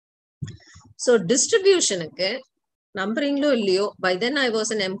 So distributionக்கு நம்புறீங்களோ இல்லையோ, by then I was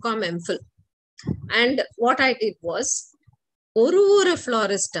an MCom MPhil. And what I did was, ஒரு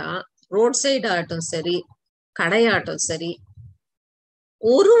ஃப்ளாரிஸ்டா road side ஆகட்டும் சரி, கடையாட்டும் சரி,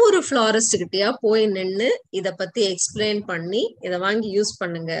 ஒரு ஃப்ளாரிஸ்ட் கிட்டயா போய் நின்று இதை பத்தி எக்ஸ்பிளைன் பண்ணி இதை வாங்கி யூஸ்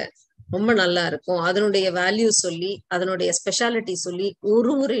பண்ணுங்க, ரொம்ப நல்லா இருக்கும், அதனுடைய வேல்யூ சொல்லி அதனுடைய ஸ்பெஷாலிட்டி சொல்லி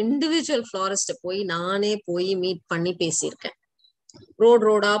ஒரு இண்டிவிஜுவல் ஃப்ளாரிஸ்ட நானே போய் மீட் பண்ணி பேசியிருக்கேன்.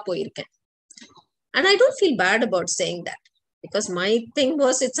 ரோடா போயிருக்கேன். And I don't feel bad about saying that, because my thing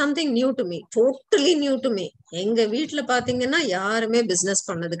was, it's something new to me, totally new to me. எங்க வீட்டுல பாத்தீங்கன்னா யாருமே பிசினஸ்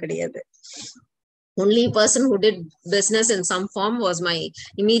பண்ணது கிடையாது. Only person who did business in some form was my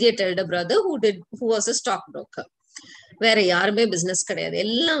immediate elder brother who was a stockbroker. வேற யாருமே business கிடையாது.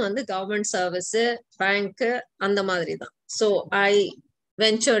 எல்லாம் கவர்மெண்ட் சர்வீஸ், பேங்க் அந்த மாதிரி தான். So I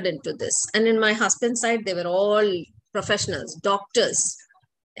ventured into this. And in my husband's side, they were all professionals, doctors,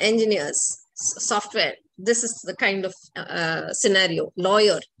 engineers, software. This is the kind of scenario,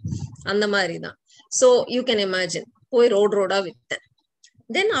 lawyer, அந்த மாதிரி தான். So you can imagine, போய் ரோடா விட்டேன்.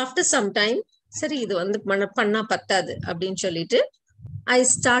 Then after some time, சரி இது வந்து பண்ணா பத்தாது அப்படின்னு சொல்லிட்டு I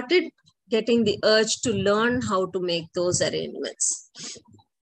started getting the urge to learn how to make those arrangements.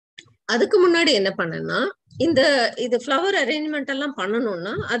 அதுக்கு முன்னாடி என்ன பண்ணேன்னா, இது ஃப்ளவர் அரேஞ்ச்மெண்ட் எல்லாம்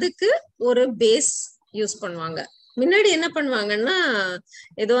பண்ணணும்னா அதுக்கு ஒரு பேஸ் யூஸ் பண்ணுவாங்க. முன்னாடி என்ன பண்ணுவாங்கன்னா,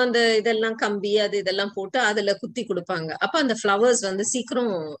 ஏதோ அந்த இதெல்லாம் கம்பி அது இதெல்லாம் போட்டு அதுல குத்தி கொடுப்பாங்க. அப்ப அந்த ஃப்ளவர்ஸ் வந்து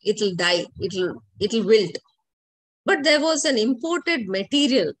சீக்கிரம் it will tie, it will wilt. But there was an imported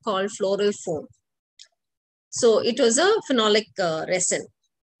material called floral foam. So it was a phenolic resin.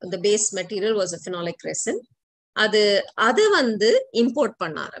 The base material was a phenolic resin. அது வந்து இம்போர்ட்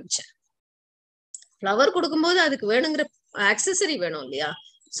பண்ண ஆரம்பிச்சேன். ஃப்ளவர் கொடுக்கும்போது அதுக்கு வேணுங்கிற accessory வேணும் இல்லையா?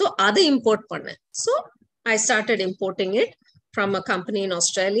 So அதை இம்போர்ட் பண்ணேன். So I started importing it from a company in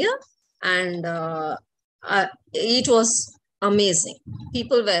Australia, and it was amazing.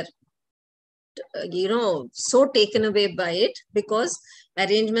 People were, so taken away by it because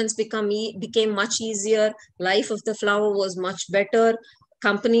arrangements became much easier. Life of the flower was much better.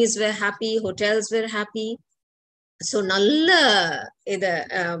 Companies were happy, hotels were happy. So nalla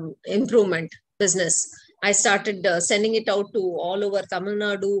improvement business. I started sending it out to all over Tamil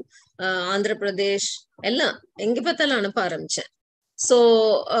Nadu, Andhra Pradesh, எல்லாம் எங்க பார்த்தாலும் அனுப்ப ஆரம்பிச்சேன். So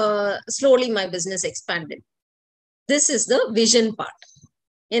slowly my business expanded. This is the vision part.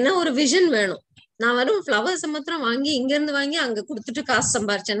 ஏன்னா ஒரு vision வேணும். நான் வரும் ஃப்ளவர்ஸ் மாத்திரம் வாங்கி இங்க இருந்து வாங்கி அங்க கொடுத்துட்டு காசு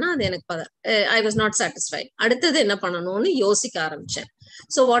சம்பாரிச்சேன்னா அது எனக்கு I was not satisfied. அடுத்தது என்ன பண்ணணும்னு யோசிக்க ஆரம்பிச்சேன்.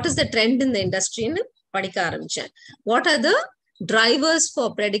 So what is the trend in the industry ன்னு படிக்க ஆரம்பிச்சேன். What are the drivers for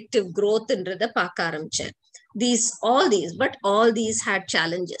predictive growth என்றத பார்க்க ஆரம்பிச்சேன். All these had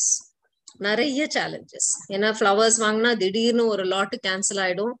challenges. நிறைய challenges. ஏன்னா ஃப்ளவர்ஸ் வாங்கினா திடீர்னு ஒரு லாட் கேன்சல்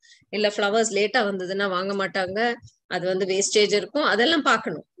ஆயிடும், இல்ல ஃப்ளவர்ஸ் லேட்டா வந்ததுன்னா வாங்க மாட்டாங்க, அது வந்து வேஸ்டேஜ் இருக்கும், அதெல்லாம்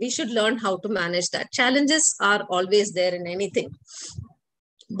பார்க்கணும். We should learn how to manage that. Challenges are always there in anything.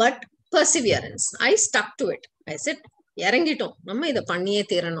 But perseverance. I stuck to it. I said, இறங்கிட்டோம், நம்ம இதை பண்ணியே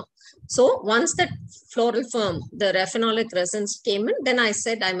தீரணும். So once that floral foam, the phenolic resins came in, then I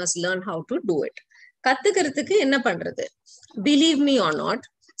said I must learn how to do it. கத்துக்கிறதுக்கு என்ன பண்றது? Believe me or not,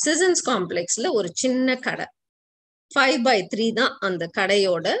 Seasons Complexல ஒரு சின்ன கடை, 5x3 தான் அந்த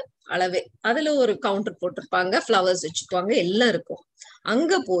கடையோட அளவே. அதுல ஒரு கவுண்டர் போட்டிருப்பாங்க, ஃப்ளவர்ஸ் வச்சுக்குவாங்க, எல்லாம் இருக்கும்.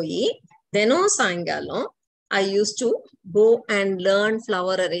 அங்க போய் தினம் சாயங்காலம் I used to go and learn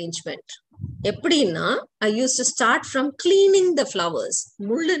flower arrangement. எப்படின்னா, I used to start from cleaning the flowers.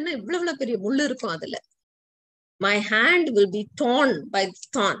 முள்ளுன்னா இவ்வளவு பெரிய முள்ளு இருக்கும் அதுல. My hand will be torn by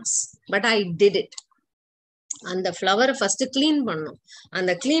thorns, but I did it. அந்த ஃப்ளவரை ஃபர்ஸ்ட் கிளீன் பண்ணணும்,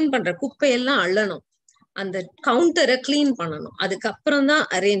 அந்த கிளீன் பண்ற குப்பையெல்லாம் அள்ளணும், அந்த கவுண்டரை கிளீன் பண்ணணும், அதுக்கப்புறம் தான்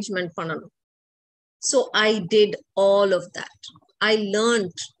அரேஞ்ச்மெண்ட் பண்ணணும். So I did all of that. I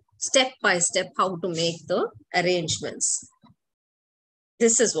learned step by step how to make the arrangements.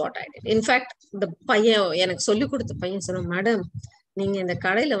 This is what I did. In fact, the பையன் எனக்கு சொல்லி கொடுத்த பையன் சொன்ன, மேடம் நீங்க இந்த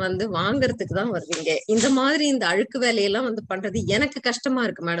கடையில வந்து வாங்குறதுக்கு தான் வருவீங்க, இந்த மாதிரி இந்த அழுக்கு வேலையெல்லாம் வந்து பண்றது எனக்கு கஷ்டமா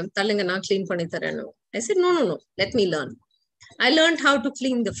இருக்கு மேடம், தள்ளுங்க நான் கிளீன் பண்ணி தரேன்னு. I said, no, let me learn. I learned how to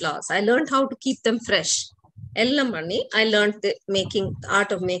clean the flowers. I learned how to keep them fresh. எல்லாம் பண்ணி I learned the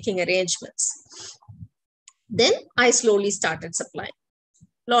art of making arrangements. Then I slowly started supplying.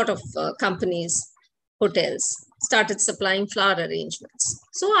 Lot of companies, hotels started supplying flower arrangements.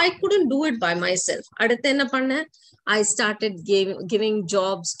 So I couldn't do it by myself. அடுத்து என்ன பண்ணேன்? I started giving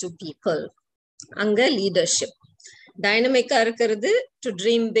jobs to people. அங்க leadership. Dynamic இருக்கிறது, to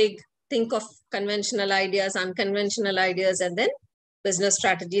dream big, think of conventional ideas, unconventional ideas, and then business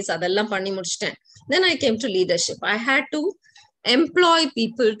strategies. அதெல்லாம் பண்ணி முடிச்சிட்டேன். Then I came to leadership. I had to employ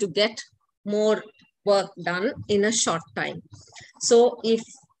people to get more work done in a short time. So if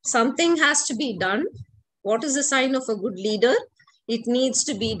something has to be done, what is the sign of a good leader? It needs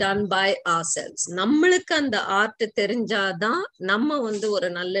to be done by ourselves. நம்மளுக்கு அந்த art தெரிஞ்சாதான் நம்ம வந்து ஒரு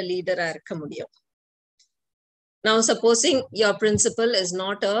நல்ல லீடரா இருக்க முடியும். Now supposing your principal is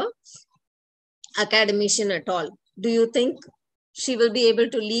not a academician at all, do you think she will be able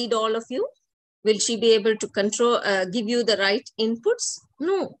to lead all of you? Will she be able to control, give you the right inputs?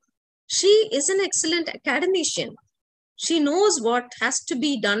 No. She is an excellent academician. She knows what has to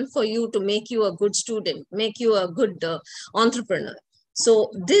be done for you to make you a good student, make you a good entrepreneur. So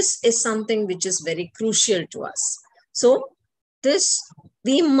this is something which is very crucial to us. So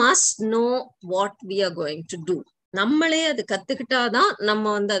we must know what we are going to do. நம்மளே அது கத்துக்கிட்டாதான்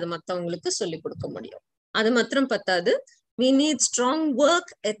நம்ம வந்து அது மத்தவங்களுக்கு சொல்லி கொடுக்க முடியும். அது மாத்திரம் பத்தாது, We need strong work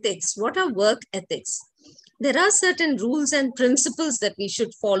ethics. What are work ethics? There are certain rules and principles that we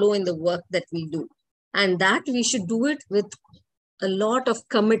should follow in the work that we do. And that we should do it with a lot of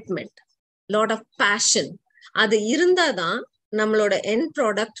commitment, lot of passion. அது இருந்தாதான் நம்மளோட end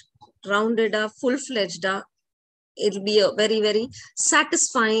product rounded, full-fledged, it'll be a very, very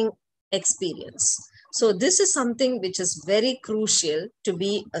satisfying experience. So this is something which is very crucial to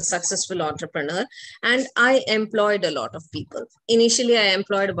be a successful entrepreneur. And I employed a lot of people. Initially, I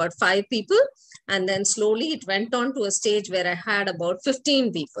employed about 5 people. And then slowly it went on to a stage where I had about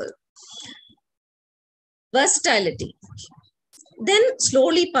 15 people. Versatility. Then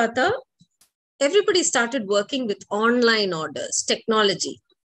slowly, Pata, everybody started working with online orders, technology,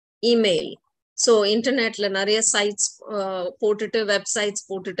 email. So internet la nariya sites போட்டுட்டு websites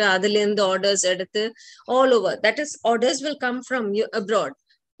போட்டுட்டு அதுல இருந்து orders எடுத்து all over. That is, orders will come from abroad,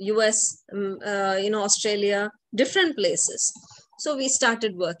 US, Australia, different places. So we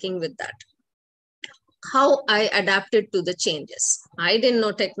started working with that. How I adapted to the changes. I didn't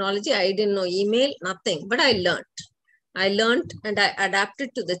know technology, I didn't know email, nothing, but I learned and I adapted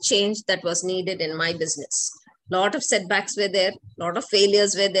to the change that was needed in my business. Lot of setbacks were there, lot of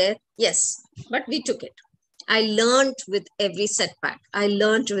failures were there, yes, but we took it. I learned with every setback, I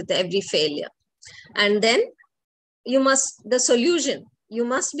learned with every failure. And then the solution, you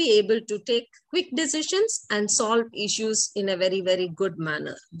must be able to take quick decisions and solve issues in a very, very good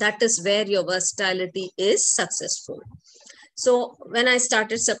manner. That is where your versatility is successful. So when I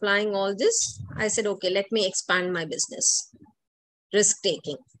started supplying all this, I said, okay, let me expand my business. Risk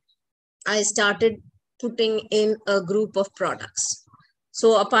taking. I started putting in a group of products. So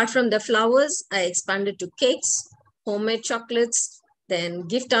apart from the flowers, I expanded to cakes, homemade chocolates, then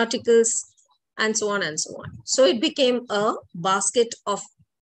gift articles, and so on and so on. So it became a basket of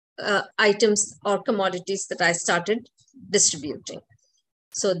items or commodities that I started distributing.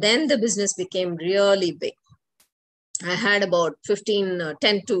 So then the business became really big. I had about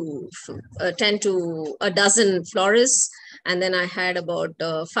 10 to a dozen florists. And then I had about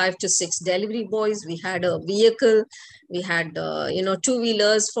 5 to 6 delivery boys. We had a vehicle. We had,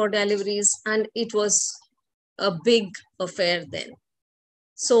 2-wheelers for deliveries. And it was a big affair then.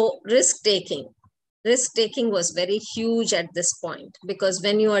 So risk-taking was very huge at this point, because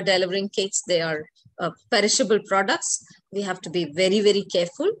when you are delivering cakes, they are perishable products. We have to be very, very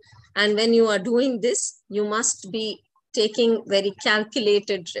careful. And when you are doing this, you must be taking very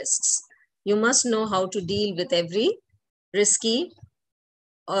calculated risks. You must know how to deal with every risky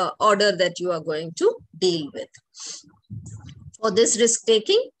order that you are going to deal with. For this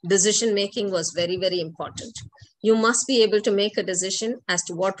risk-taking, decision-making was very, very important. You must be able to make a decision as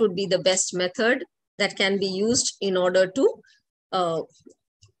to what would be the best method that can be used in order to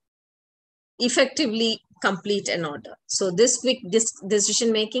effectively complete an order. So this quick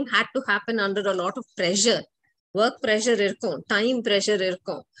decision-making had to happen under a lot of pressure. Work pressure இருக்கும், time pressure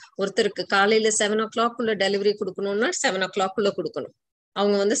இருக்கும். ஒருத்தருக்கு காலையில 7 o'clock உள்ள delivery கொடுக்கணும்னா 7 o'clock உள்ள கொடுக்கணும்.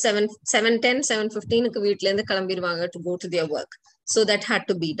 அவங்க வந்து 7:10, 7:15 வீட்ல இருந்து கிளம்பிடுவாங்க to go to their work. So that had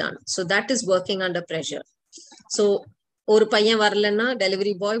to be done. So that is working under pressure. So ஒரு பையன் வரலன்னா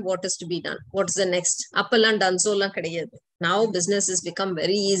delivery boy, what is to be done? What is the next? அப்பெல்லாம் danzoலாம் கிடையாது. Now business has become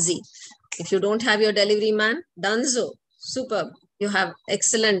very easy. If you don't have your delivery man, danzo, superb. You have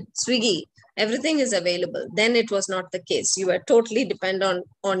excellent Swiggy. Everything is available. Then it was not the case. You were totally dependent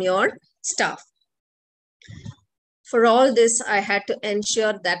on your staff. For all this, I had to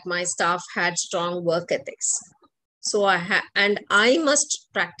ensure that my staff had strong work ethics. So I must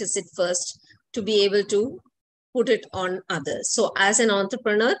practice it first to be able to put it on others. So as an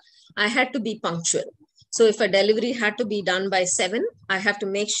entrepreneur, I had to be punctual. So if a delivery had to be done by 7, I have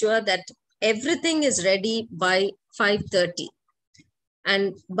to make sure that everything is ready by 5:30. And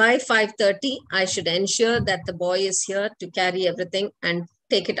by 5:30, I should ensure that the boy is here to carry everything and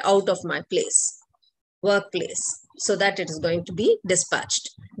take it out of my workplace, so that it is going to be dispatched.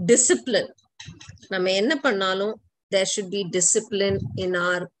 Discipline. There should be discipline in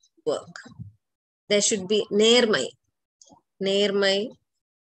our work. There should be நேர்மை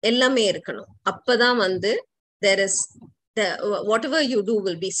எல்லாமே இருக்கணும். அப்பதான் வந்து there is whatever you do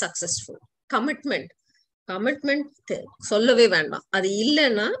will be successful. Commitment சொல்லவே வேண்டாம். அது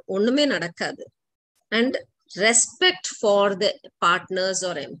இல்லைன்னா ஒண்ணுமே நடக்காது. And respect for the partners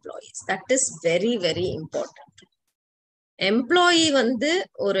or employees. That is very, very important. Employee வந்து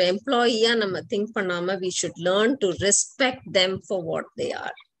ஒரு எம்ப்ளாயியா நம்ம திங்க் பண்ணாம we should learn to respect them for what they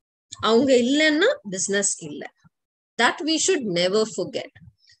are. அவங்க இல்லைன்னா business இல்லை. That we should never forget.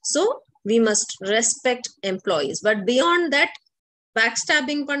 So we must respect employees. But beyond that,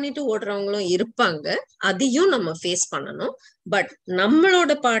 பேக்ஸ்டாபிங் பண்ணிட்டு ஓடுறவங்களும் இருப்பாங்க. அதையும் நம்ம ஃபேஸ் பண்ணணும். பட்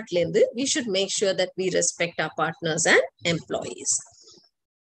நம்மளோட பார்ட்ல இருந்து we should make sure that we respect our partners and employees.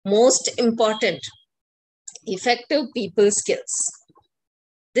 Most important, effective people skills.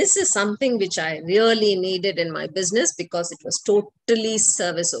 This is something which I really needed in my business because it was totally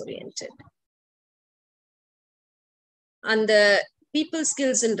service oriented. And the people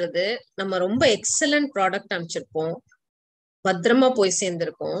skills ன்றது நம்ம ரொம்ப excellent product அமைச்சிருப்போம், பத்திரமா போய்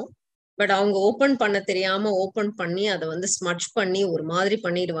சேர்ந்திருக்கோம். But அவங்க open பண்ண தெரியாம open பண்ணி அதை வந்து ஸ்மட்ச் பண்ணி ஒரு மாதிரி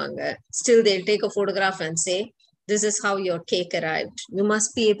பண்ணிடுவாங்க. Still they'll take a photograph and say, this is how your cake arrived. You must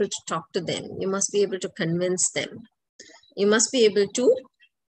be able to talk to them. You must be able to convince them. You must be able to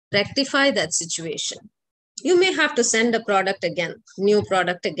rectify that situation. You may have to send a product again, new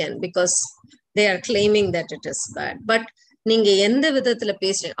product again, because they are claiming that it is bad. But நீங்க எந்த விதத்துல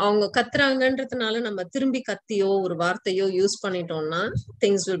பேசுறீங்க, அவங்க கத்துறாங்கன்றதுனால நம்ம திரும்பி கத்தியோ ஒரு வார்த்தையோ use பண்ணிட்டோம்னா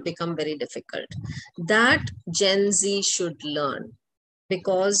things will become very difficult. That Gen Z should learn,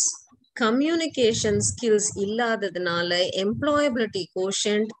 because communication skills இல்லாததுனால employability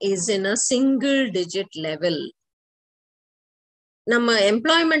quotient is in a single digit level. நம்ம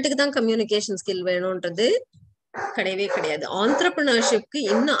எம்ப்ளாய்மெண்ட்டுக்கு தான் கம்யூனிகேஷன் ஸ்கில் வேணும்ன்றது கிடையவே கிடையாது. ஆண்டர்பிரினர்ஷிப்க்கு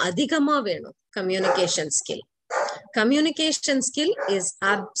இன்னும் அதிகமா வேணும் communication skill. Communication skill is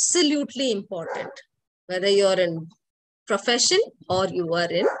absolutely important, whether you're in profession or you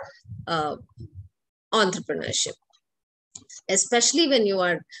are in entrepreneurship. Especially when you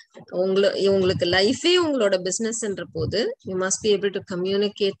are உங்களுக்கு லைஃபே உங்களோட பிசினஸ்ன்ற போது you must be able to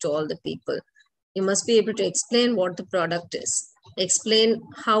communicate to all the people. You must be able to explain what the product is, explain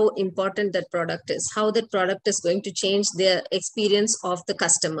how important that product is, how that product is going to change the experience of the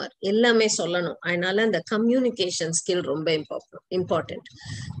customer. எல்லாமே சொல்லணும். அதனால the communication skill ரொம்ப important.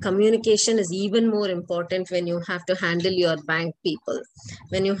 Communication is even more important when you have to handle your bank people,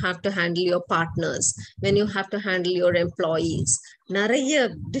 when you have to handle your partners, when you have to handle your employees. நிறைய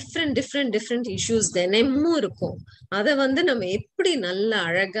different issues தினமும் இருக்கும். அதை வந்து நம்ம எப்படி நல்ல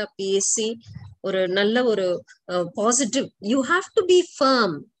அழகா பேசி ஒரு நல்ல ஒரு positive, you have to be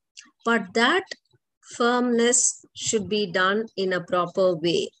firm, but that firmness should be done in a proper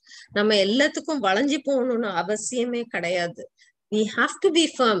way. நம்ம எல்லாத்துக்கும் வளைஞ்சு போகணும்னு அவசியமே கிடையாது. We have to be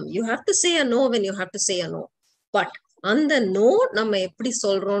firm. You have to say a no when you have to say a no. But அந்த no நம்ம எப்படி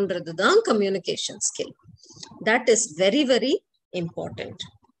சொல்றோம்ன்றது தான் communication skill. That is very, very important.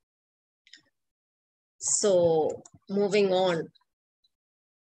 So moving on,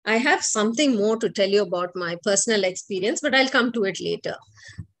 I have something more to tell you about my personal experience, but I'll come to it later.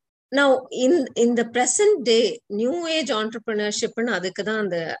 Now, in the present day, new age entrepreneurship,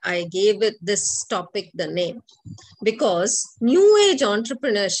 I gave it this topic the name, because new age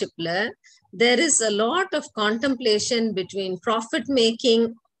entrepreneurship, there is a lot of contemplation between profit making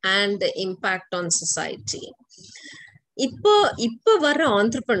and the impact on society. இப்போ வர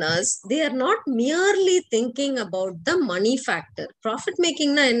entrepreneurs, they are not merely thinking about the money factor. Profit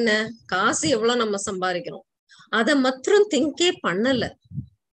making na enna, காசு எவ்வளவு நம்ம சம்பாதிக்கிறோம் அதை மாத்திரம் திங்கே பண்ணல.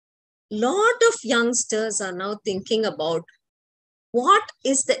 Lot of youngsters are now thinking about what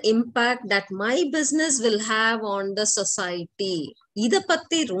is the impact that my business will have on the society. இத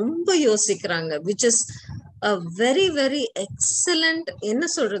பத்தி ரொம்ப யோசிக்கிறாங்க, which is a very, very excellent, என்ன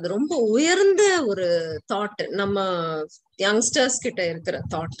சொல்றது, ரொம்ப உயர்ந்த ஒரு தாட். நம்ம யங்ஸ்டர்ஸ் கிட்ட இருக்கிற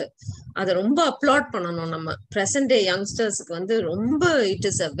தாட் அதை ரொம்ப அப்ளாட் பண்ணணும். நம்ம பிரசன்ட் டே யங்ஸ்டர்ஸ்க்கு வந்து ரொம்ப it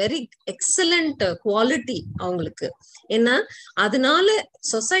is a very excellent quality அவங்களுக்கு. ஏன்னா அதனால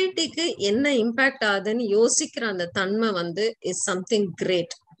சொசைட்டிக்கு என்ன இம்பாக்ட் ஆகுதுன்னு யோசிக்கிற அந்த தன்மை வந்து is something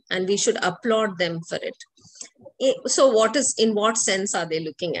great, and we should applaud them for it. So in what sense are they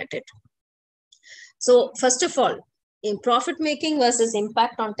looking at it? So first of all, in profit making versus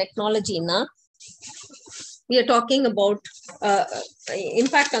impact on technology, we are talking about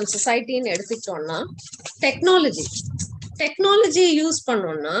impact on society in education. Technology use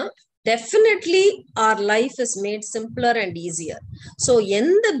pannona, definitely our life is made simpler and easier. So in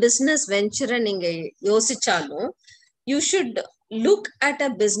the business venture ninga yosichalum, you should look at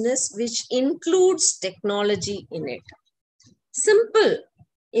a business which includes technology in it. Simple.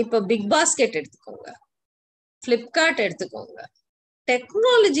 இப்போ big basket எடுத்துக்கோங்க, Flipkart எடுத்துக்கோங்க,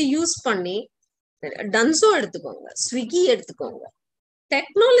 technology use பண்ணி, டன்சோ எடுத்துக்கோங்க, Swiggy எடுத்துக்கோங்க,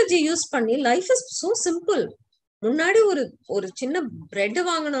 technology use பண்ணி life is so simple. முன்னாடி ஒரு சின்ன பிரெட்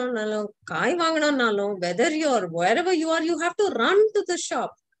வாங்கணும்னாலும் காய் வாங்கணும்னாலும் weather you are wherever you are, you have to run to the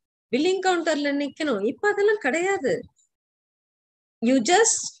shop, billing கவுண்டர்ல நிக்கணும். இப்ப அதெல்லாம் கிடையாது. You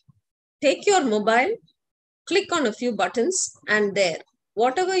just take your mobile, click on a few buttons, and there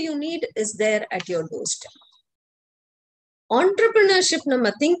whatever you need is there at your doorstep. entrepreneurship நம்ம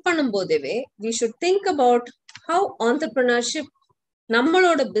think பண்ணும்போதே we should think about how entrepreneurship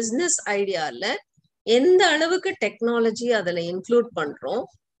நம்மளோட business ஐடியால எந்த அளவுக்கு டெக்னாலஜி அதுல இன்க்ளூட் பண்றோம்,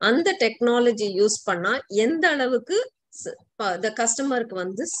 அந்த technology use பண்ணா எந்த அளவுக்கு the கஸ்டமருக்கு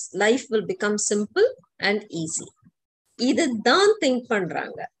வந்து life will become simple and easy. இதுதான் திங்க்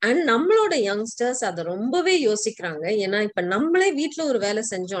பண்றாங்க. அண்ட் நம்மளோட யங்ஸ்டர்ஸ் அதை ரொம்பவே யோசிக்கிறாங்க. ஏன்னா இப்ப நம்மளே வீட்டுல ஒரு வேலை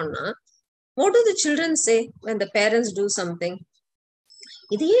செஞ்சோம்னா what do the children say when the parents do something?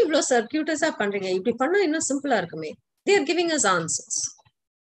 இதையே இவ்வளவு சர்க்கியூட்டஸா பண்றீங்க, இப்படி பண்ணா இன்னும் சிம்பிளா இருக்குமே. They are giving us answers.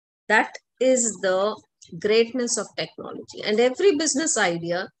 That is the greatness of technology. And every business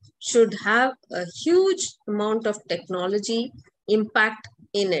idea should have a huge amount of technology impact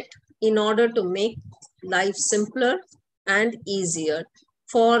in it in order to make life simpler and easier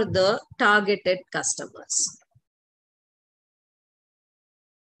for the targeted customers.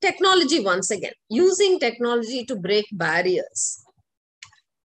 Technology, once again, using technology to break barriers.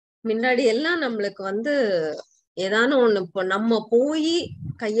 முன்னாடி எல்லாம் நம்மளுக்கு வந்து ஏதான ஒண்ணு இப்போ நம்ம போய்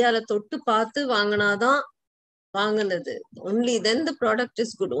கையால தொட்டு பார்த்து வாங்கினாதான் வாங்கினது. only then the product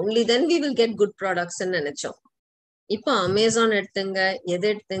is good, only then we will get good products ன்னு நினைச்சோம். இப்போ அமேசான் எடுத்துங்க, எது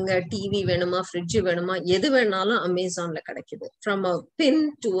எடுத்துங்க, டிவி வேணுமா, ஃப்ரிட்ஜ் வேணுமா, எது வேணாலும் அமேசான்ல கிடைக்குது. From a pin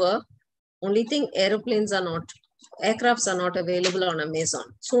to a only thing, aircrafts are not available on Amazon.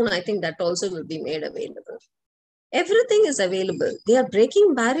 Soon I think that also will be made available. Everything is available. They are breaking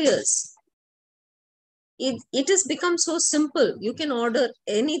barriers. It has become so simple. You can order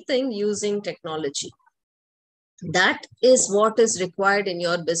anything using technology. That is what is required in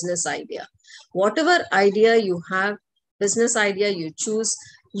your business idea. Whatever idea you have, business idea you choose,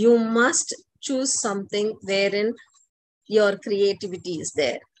 you must choose something wherein your creativity is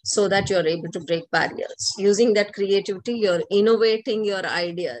there so that you're able to break barriers. Using that creativity, you're innovating your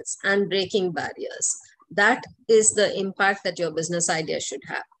ideas and breaking barriers. That is the impact that your business idea should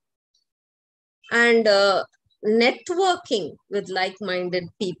have. And networking with like-minded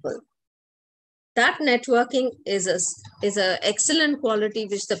people. That networking is a excellent quality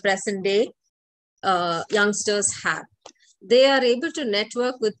which the present day youngsters have. They are able to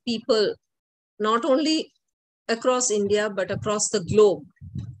network with people not only across India but across the globe.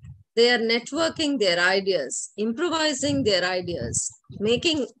 They are networking their ideas, improvising their ideas,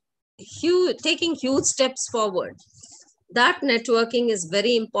 taking huge steps forward. That networking is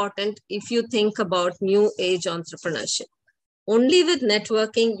very important if you think about new age entrepreneurship. Only with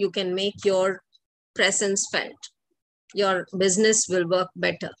networking you can make your presence felt. Your business will work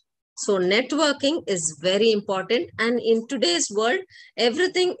better. So networking is very important. And in today's world,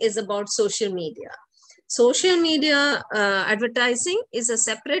 everything is about social media. Social media advertising is a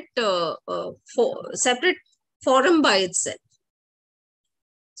separate forum by itself.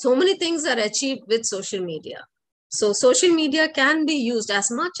 So many things are achieved with social media. So social media can be used as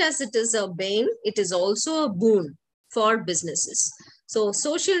much as it is a bane, it is also a boon for businesses. So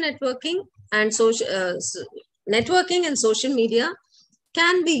social networking and networking and social media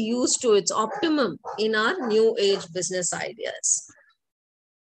can be used to its optimum in our new age business ideas.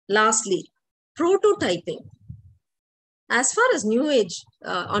 Lastly, prototyping. As far as new age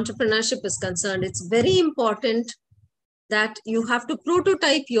entrepreneurship is concerned, it's very important that you have to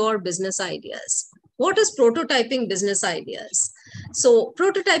prototype your business ideas. What is prototyping business ideas? So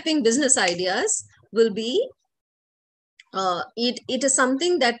prototyping business ideas will be, it is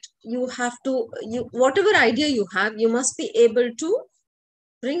something that you have to, whatever idea you have, you must be able to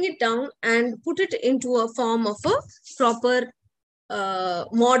bring it down and put it into a form of a proper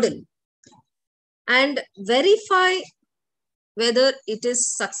model and verify whether it is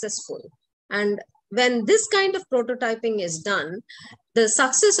successful. And when this kind of prototyping is done, the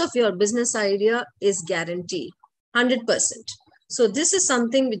success of your business idea is guaranteed 100%. So this is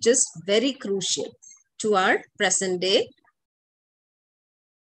something which is very crucial to our present day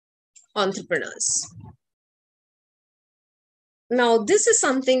entrepreneurs. Now, this is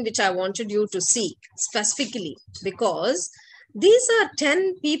something which I wanted you to see specifically because these are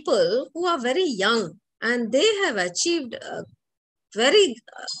 10 people who are very young and they have achieved a very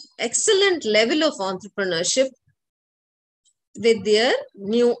excellent level of entrepreneurship with their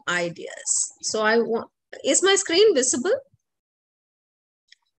new ideas. So is my screen visible?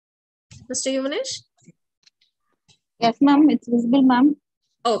 Mr. Yumanesh? Yes, ma'am, it's visible, ma'am.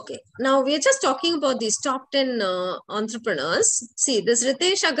 Okay, now we're just talking about these top 10 entrepreneurs. See, this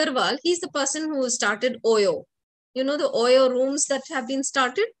Ritesh Agarwal, he's the person who started OYO. You know the OYO rooms that have been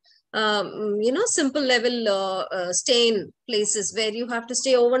started? simple level stay-in places where you have to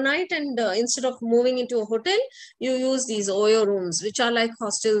stay overnight, and instead of moving into a hotel, you use these Oyo rooms, which are like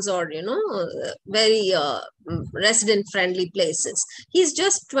hostels or, very resident-friendly places. He's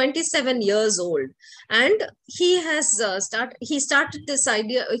just 27 years old, and he has started this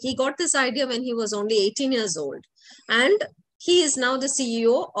idea. He got this idea when he was only 18 years old, and he is now the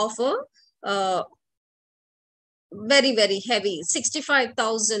CEO of a very, very heavy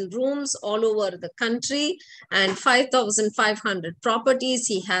 65,000 rooms all over the country and 5,500 properties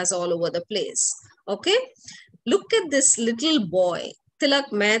he has all over the place. Okay, look at this little boy,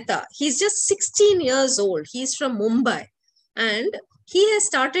 Tilak Mehta. He's just 16 years old. He's from Mumbai, and he has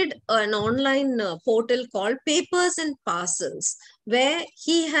started an online portal called Papers and Parcels, where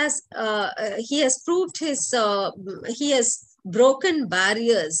he has proved he has broken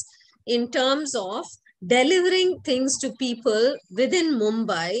barriers in terms of delivering things to people within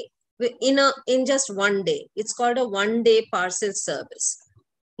Mumbai in just one day. It's called a one-day parcel service.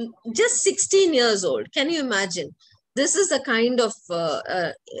 Just 16 years old. Can you imagine? This is the kind of,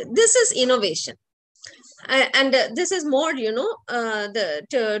 this is innovation. And this is more, to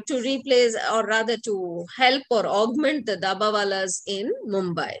replace, or rather to help or augment the dabawalas in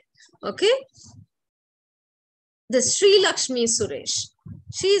Mumbai. Okay. The Sri Lakshmi Suresh.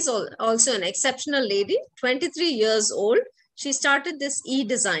 She is also an exceptional lady, 23 years old. She started this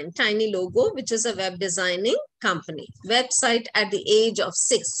e-design, Tiny Logo, which is a web designing company. Website at the age of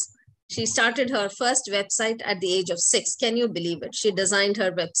 6. She started her first website at the age of 6. Can you believe it? She designed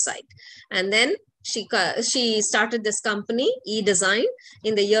her website. And then she started this company, e-design,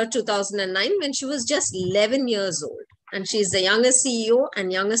 in the year 2009 when she was just 11 years old. And she's the youngest CEO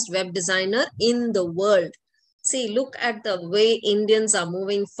and youngest web designer in the world. See, look at the way Indians are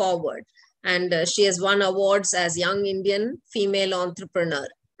moving forward. And she has won awards as Young Indian Female Entrepreneur.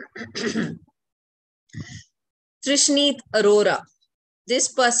 Trishneet Arora. This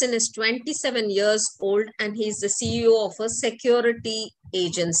person is 27 years old and he's the CEO of a security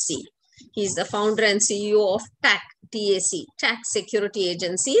agency. He's the founder and CEO of TAC Security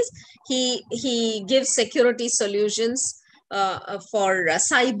Agencies. He gives security solutions for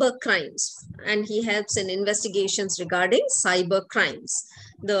cyber crimes, and he helps in investigations regarding cyber crimes.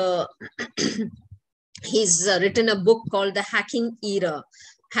 He's written a book called The Hacking Era.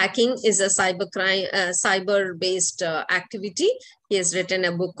 Hacking is a cyber-based activity. He has written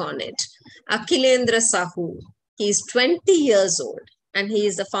a book on it. Akhilendra Sahu. He's 20 years old, and he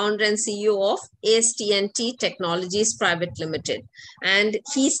is the founder and CEO of AST&T Technologies Private Limited. And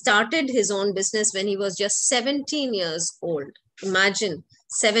he started his own business when he was just 17 years old. Imagine,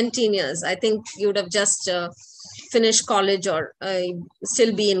 17 years. I think you would have just finished college or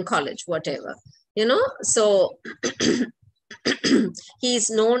still be in college, whatever. So he is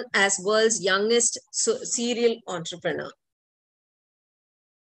known as world's youngest serial entrepreneur.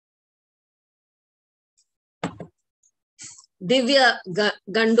 Divya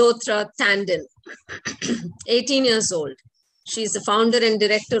Gandotra Tandon, 18 years old. She's the founder and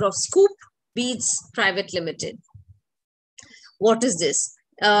director of Scoop Beats Private Limited. What is this?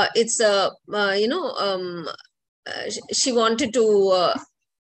 It's a, she wanted to,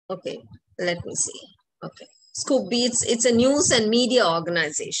 okay, let me see. Okay. Scoop Beats, it's a news and media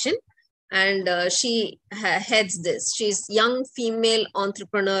organization, and she heads this. She's young female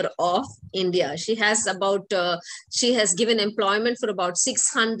entrepreneur of India. She has she has given employment for about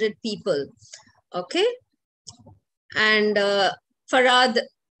 600 people. Okay. And Farad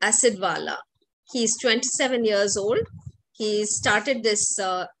Asidwala, he's 27 years old. He started this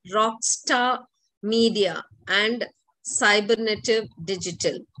Rockstar Media and Cybernative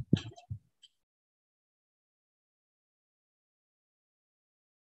Digital.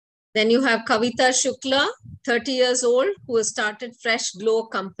 Then you have Kavita Shukla, 30 years old, who has started Fresh Glow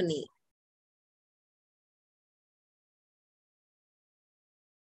Company.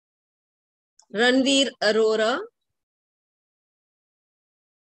 Ranveer Arora.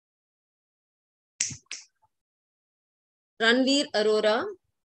 Ranveer Arora.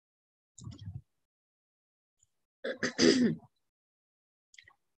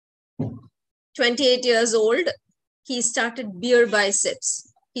 28 years old. He started Beer Biceps.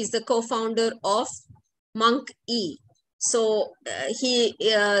 He's the co-founder of Monk E. So he's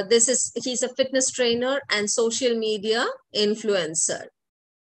a fitness trainer and social media influencer.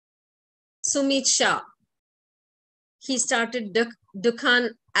 Sumit Shah. He started Dukhan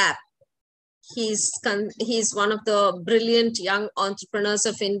app. He's one of the brilliant young entrepreneurs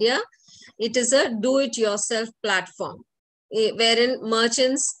of India. It is a do-it-yourself platform wherein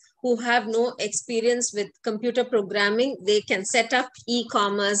merchants who have no experience with computer programming, they can set up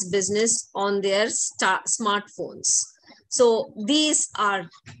e-commerce business on their smartphones. So these are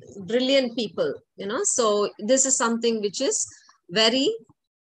brilliant people, you know. So this is something which is very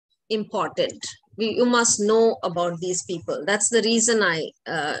important. You must know about these people. That's the reason I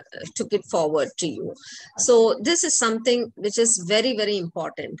took it forward to you. So this is something which is very, very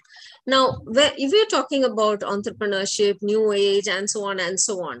important. Now, if you're talking about entrepreneurship, new age, and so on and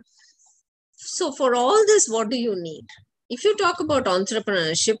so on. So for all this, what do you need? If you talk about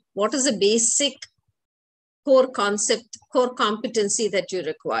entrepreneurship, what is the basic core concept, core competency that you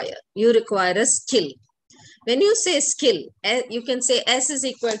require? You require a skill. When you say skill, you can say S is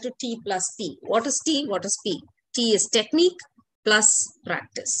equal to T plus P. What is T? What is P? T is technique plus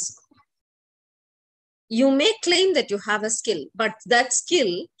practice. You may claim that you have a skill, but that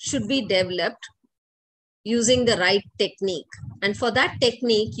skill should be developed using the right technique. And for that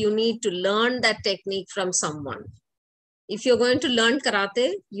technique, you need to learn that technique from someone. If you're going to learn karate,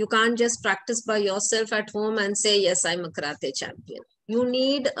 you can't just practice by yourself at home and say, yes, I'm a karate champion. You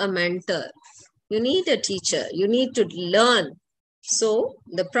need a mentor. You need a teacher. You need to learn. So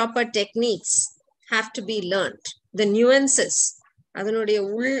the proper techniques have to be learned. The nuances, அதனுடைய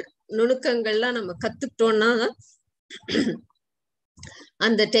உள் நுணுக்கங்கள்லாம் நம்ம கத்துக்கிட்டோம்னா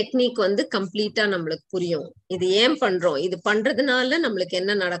அந்த technique வந்து கம்ப்ளீட்டா நம்மளுக்கு புரியும். இது ஏன் பண்றோம், இது பண்றதுனால நம்மளுக்கு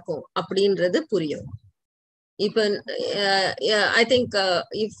என்ன நடக்கும் அப்படின்றது புரியும். இப்ப I think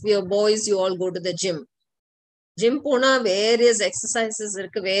if your boys, you all go to the gym. Gym போனா வேரியஸ் எக்ஸசைசஸ்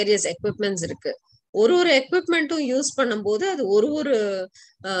இருக்கு, வேரியஸ் எக்யூப்மெண்ட்ஸ் இருக்கு. ஒரு எக்யூப்மெண்ட்டும் யூஸ் பண்ணும்போது அது ஒரு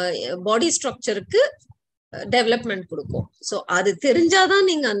பாடி ஸ்ட்ரக்சருக்கு டெவலப்மெண்ட் கொடுக்கும். ஸோ அது தெரிஞ்சாதான்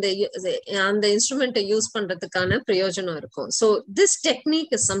நீங்க அந்த இன்ஸ்ட்ருமெண்ட்டை யூஸ் பண்றதுக்கான பிரயோஜனம் இருக்கும். So this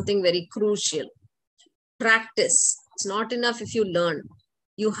technique is something very crucial. Practice. It's not enough if you learn.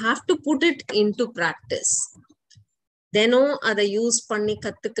 You have to put it in to practice. தினம் அதை யூஸ் பண்ணி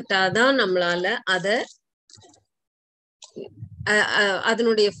கத்துக்கிட்டாதான் நம்மளால அதை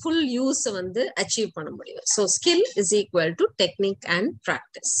அதனுடைய ஃபுல் யூஸ் வந்து அச்சீவ் பண்ண முடியும். So skill is equal to technique and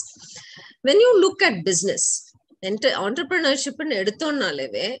practice. When you look at business, ஆண்டர்பிரினர்ஷிப்னு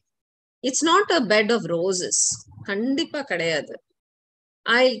எடுத்தோம்னாலேவே it's not a bed of roses. கண்டிப்பா கிடையாது.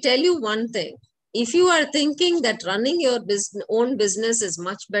 I tell you one thing. If you are thinking that running your own business is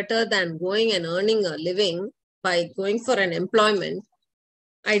much better than going and earning a living by going for an employment,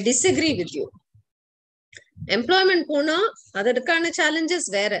 I disagree with you. Employment போனா அதற்கான challenges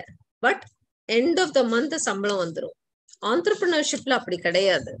வேற, but end of the month சம்பளம் வந்துடும். ஆண்டர்பிரினர்ஷிப்ல அப்படி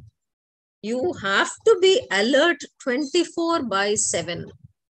கிடையாது. You have to be alert 24/7.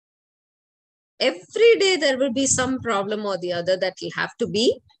 Every day there will be some problem or the other that will have to be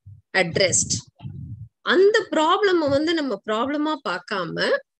addressed. அந்த problem வந்து நம்ம ப்ராப்ளமா பார்க்காம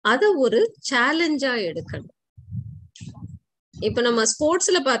அதை ஒரு சேலஞ்சா எடுக்கணும். இப்ப நம்ம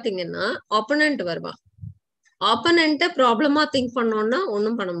ஸ்போர்ட்ஸ்ல பாத்தீங்கன்னா ஆப்போனன்ட் வருவான். ஆப்போனண்ட்டை ப்ராப்ளமா திங்க் பண்ணோம்னா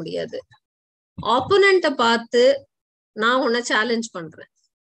ஒன்றும் பண்ண முடியாது. ஆப்போனண்ட்டை பார்த்து நான் உன்னை சேலஞ்ச் பண்றேன்,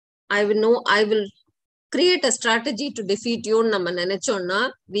 I will create a strategy to defeat யூன்னு நம்ம நினைச்சோம்னா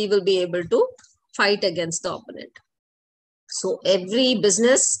we will be able to fight against the opponent. So every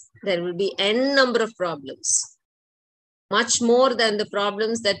business there will be n number of problems, much more than the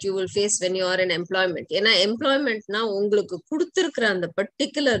problems that you will face when you are in employment. ஏன்னா எம்ப்ளாய்மெண்ட்னா உங்களுக்கு கொடுத்துருக்கிற அந்த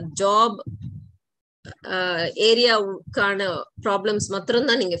particular job ஏரியாவுக்கான problems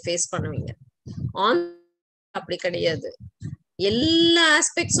மாத்திரம்தான் நீங்க face பண்ணுவீங்க. On அப்படி கிடையாது. எல்லா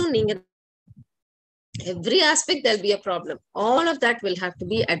ஆஸ்பெக்ட்ஸும் நீங்க, every aspect there'll be a problem. All of that will have to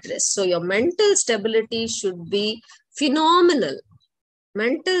be addressed. So your mental stability should be phenomenal.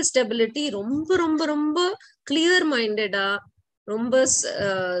 Mental stability ரொம்ப ரொம்ப ரொம்ப கிளியர் மைண்டடா, ரொம்ப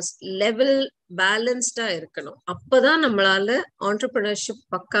லெவல் பேலன்ஸ்டா இருக்கணும். அப்பதான் நம்மளால ஆண்டர்பிரினர்ஷிப்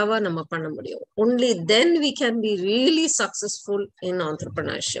பக்காவா நம்ம பண்ண முடியும். Only then we can be really successful in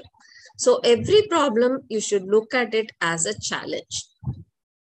entrepreneurship. So every problem you should look at it as a challenge.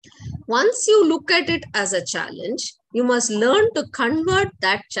 Once you look at it as a challenge, you must learn to convert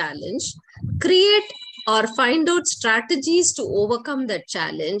that challenge, create or find out strategies to overcome that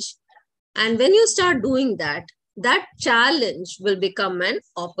challenge. And when you start doing that, that challenge will become an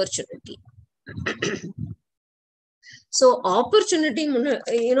opportunity. So opportunity,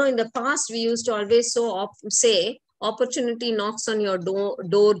 you know, in the past we used to always say opportunity knocks on your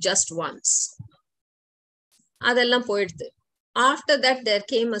door just once. Adellam poyidhu. After that, there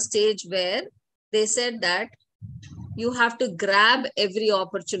came a stage where they said that you have to grab every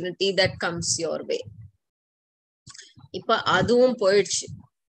opportunity that comes your way. Ipa aduvum poyiduchu.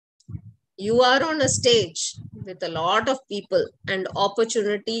 You are on a stage with a lot of people and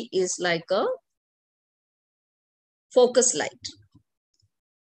opportunity is like a focus light.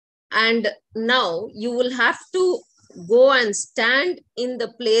 And now you will have to go and stand in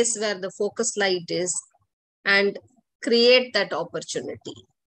the place where the focus light is and create that opportunity.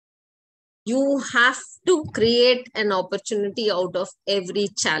 You have to create an opportunity out of every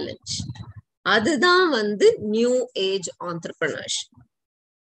challenge. அதுதான் வந்து new age entrepreneurship.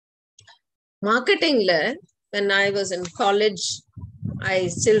 Marketingல, when I was in college, I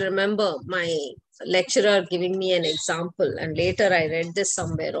still remember my lecturer giving me an example, and later I read this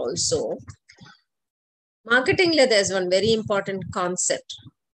somewhere also. Marketingla, there's one very important concept.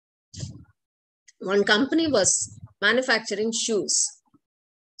 One company was manufacturing shoes.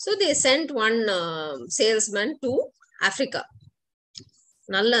 So they sent one salesman to Africa.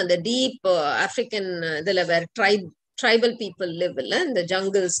 Nalla, the deep African, where tribal people live in the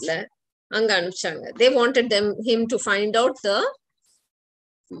jungles. They wanted him to find out the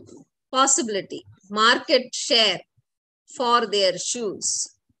possibility, market share for their shoes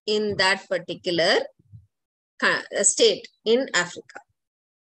in that particular state in Africa.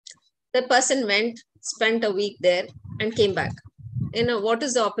 The person went, spent a week there and came back. What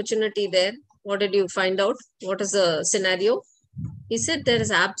is the opportunity there? What did you find out? What is the scenario? He said, there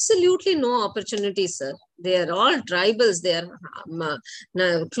is absolutely no opportunity, sir. They are all tribals. They are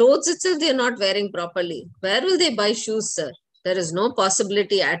clothes itself, they are not wearing properly. Where will they buy shoes, sir? There is no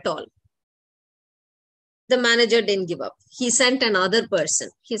possibility at all. The manager didn't give up. He sent another person.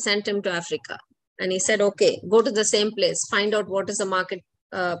 He sent him to Africa. And he said, okay, go to the same place. Find out what is the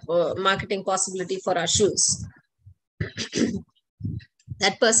marketing possibility for our shoes.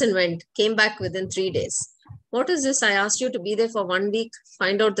 That person went, came back within 3 days. What is this? I asked you to be there for 1 week,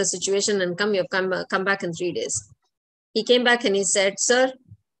 find out the situation and come. You have come back in 3 days. He came back and he said, sir,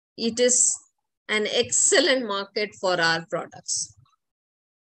 it is an excellent market for our products.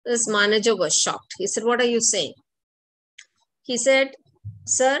 This manager was shocked. He said, what are you saying? He said,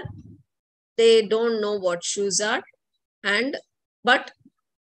 sir, they don't know what shoes are. But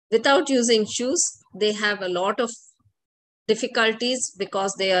without using shoes, they have a lot of difficulties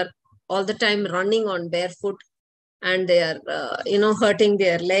because they are all the time running on barefoot and they are, hurting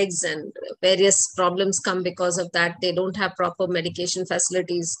their legs and various problems come because of that. They don't have proper medication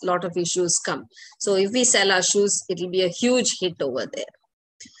facilities. A lot of issues come. So if we sell our shoes, it will be a huge hit over there.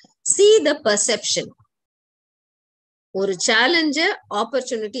 See the perception. ஒரு சேலஞ்ச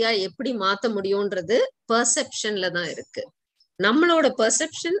ஆப்பர்ச்சுனிட்டியா எப்படி மாத்த முடியும்ன்றது பெர்செப்ஷன்ல தான் இருக்கு. நம்மளோட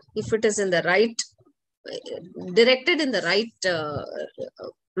perception, if it is in the right, directed in the right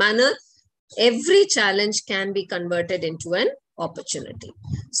manner, every challenge can be converted into an opportunity.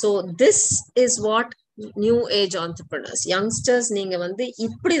 So this is what new age entrepreneurs, youngsters, நீங்க வந்து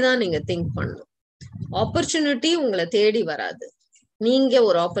இப்படிதான் நீங்க think பண்ணணும். Opportunity உங்களை தேடி வராது. நீங்க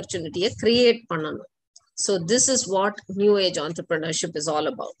ஒரு opportunity create பண்ணணும். So this is what new age entrepreneurship is all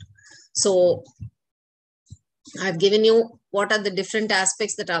about. So I've given you what are the different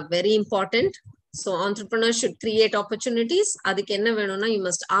aspects that are very important. So entrepreneurs should create opportunities. அதுக்கு என்ன வேணும்னா, you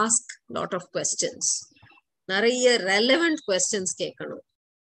must ask lot of questions. நிறைய relevant questions கேட்கணும்.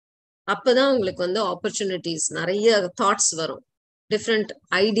 அப்பதான் உங்களுக்கு வந்து opportunities, நிறைய thoughts வரும், different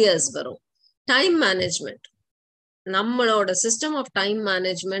ideas வரும். Time management. நம்மளோட system of time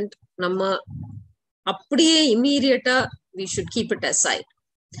management, நம்ம அப்படியே immediate we should keep it aside.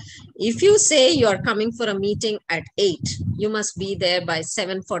 If you say you are coming for a meeting at 8, you must be there by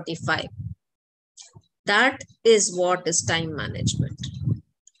 7:45. That is what is time management.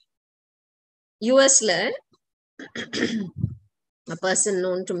 US, a person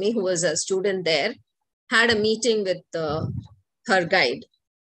known to me who was a student there had a meeting with her guide.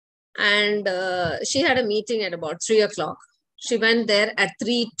 And she had a meeting at about 3 o'clock. She went there at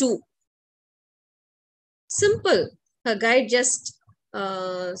 3:02. Simple. Her guide just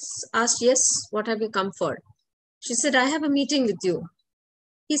asked, yes, what have you come for? She said, I have a meeting with you.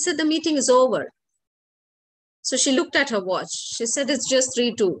 He said, the meeting is over. So she looked at her watch. She said, it's just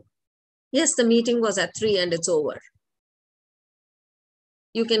 3:02. Yes, the meeting was at 3 and it's over.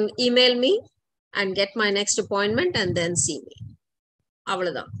 You can email me and get my next appointment and then see me.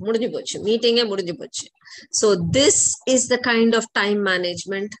 அவ்வளவுதான், முடிஞ்சு போச்சு, மீட்டிங்கே முடிஞ்சு போச்சு. So this is the kind of time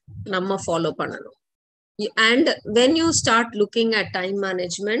management நம்ம follow பண்ணணும். And when you start looking at time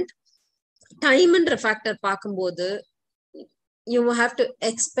management, time என்ற factor பார்க்கும்போது you have to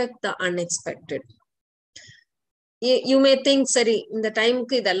expect the unexpected. You may think, சரி இந்த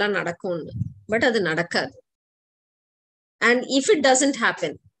டைமுக்கு இதெல்லாம் நடக்கும்னு, பட் அது நடக்காது. And if it doesn't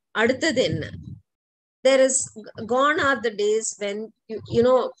happen, அடுத்தது என்ன? there is gone are the days when you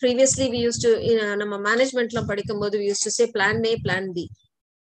know previously we used to nama management la padikumbodhu we used to say plan A, plan B.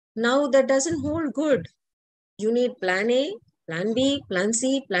 Now that doesn't hold good. You need plan A, plan B, plan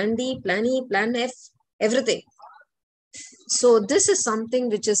C, plan D, plan E, plan F, everything. So this is something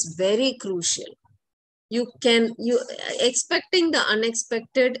which is very crucial. You expecting the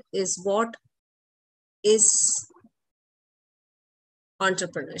unexpected is what is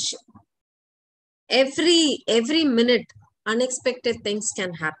entrepreneurship. Every minute unexpected things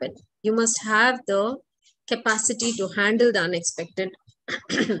can happen. You must have the capacity to handle the unexpected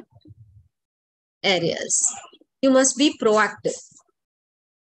areas. You must be proactive.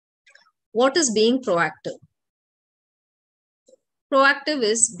 What is being proactive? Proactive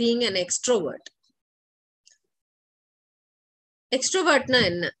is being an extrovert. Extrovert na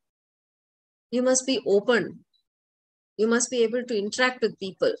enna? You must be open. You must be able to interact with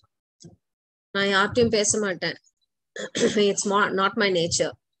people. நான் யார்ட்டையும் பேச மாட்டேன். It's not my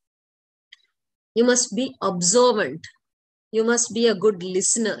nature. You must be observant. You must be a good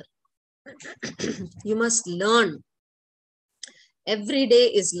listener. You must learn. Every day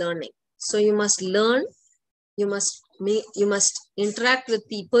is learning. So you must learn. You must interact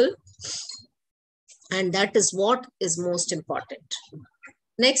with people. And that is what is most important.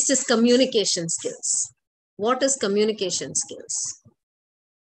 Next is communication skills. What is communication skills?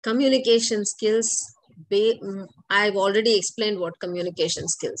 Communication skills, I've already explained what communication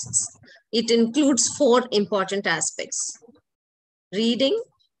skills is. It includes 4 important aspects: reading,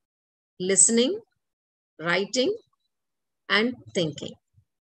 listening, writing, and thinking.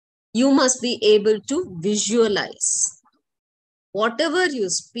 You must be able to visualize. Whatever you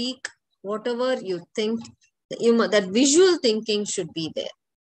speak, whatever you think, that visual thinking should be there.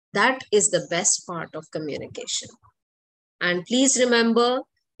 That is the best part of communication. And please remember,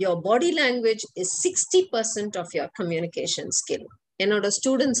 your body language is 60% of your communication skill. என்னோட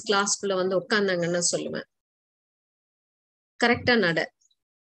students கிளாஸ்க்குள்ள வந்து உட்கார்ந்தாங்கன்னா சொல்லுவேன், கரெக்டா நட.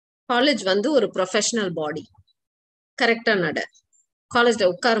 College வந்து ஒரு professional பாடி. கரெக்டா நட. காலேஜ்ல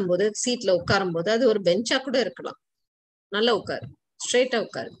உட்காரும் போது, சீட்ல உட்காரும் போது, அது ஒரு பெஞ்சா கூட இருக்கலாம். நல்லா உட்காரு, ஸ்ட்ரெயிட்டா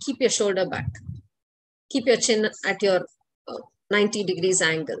உட்காரு. Keep your shoulder back. Keep your chin at your 90 degrees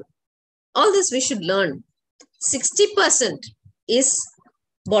angle. All this we should learn. 60% is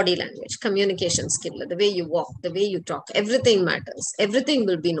body language, communication skill, the way you walk, the way you talk, everything matters. Everything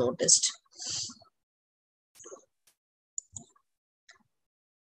will be noticed.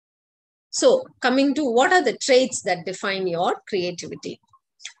 So coming to what are the traits that define your creativity?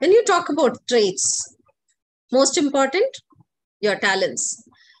 When you talk about traits, most important, your talents.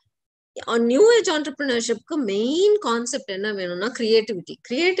 On new age entrepreneurship, main concept enna venuna creativity.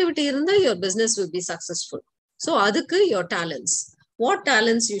 Creativity irundha your business will be successful. So adukku your talents. What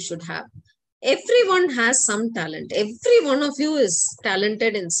talents you should have? Everyone has some talent. Every one of you is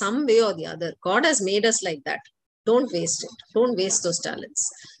talented in some way or the other. God has made us like that. Don't waste it. Don't waste those talents.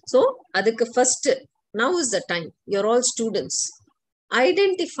 So adukku first, now is the time. You're all students.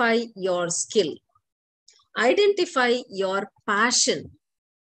 Identify your skill. Identify your passion.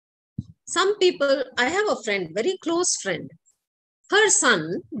 Some people, I have a friend, very close friend. Her son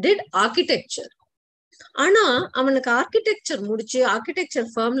did architecture. ஆனா அவனுக்கு architecture முடிச்சு architecture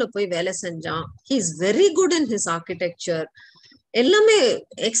ஃபர்ம்ல போய் வேலை செஞ்சான். He is very good in his architecture. எல்லாமே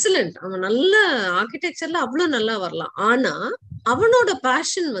excellent. அவன் நல்ல ஆர்கிடெக்சர்ல அவ்வளவு நல்லா வரலாம். ஆனா அவனோட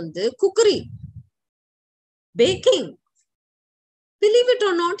பேஷன் வந்து cookery, packing. Believe it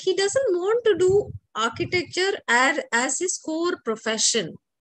or not, he doesn't want to do architecture as his core profession.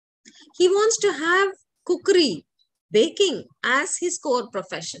 He wants to have cookery, baking as his core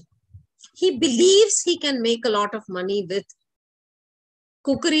profession. He believes he can make a lot of money with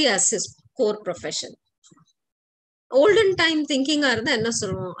cookery as his core profession. Olden time thinking arda enna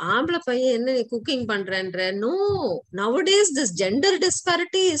solluvom, aambla paiyan enna cooking pandrendre. No, nowadays this gender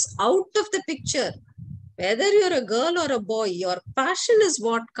disparity is out of the picture. Whether you're a girl or a boy, your passion is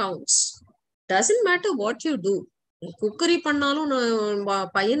what counts. Doesn't matter what you do. Cookery pannalum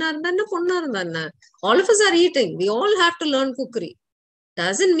paiyana irundha ponna irundha, all of us are eating. We all have to learn cookery.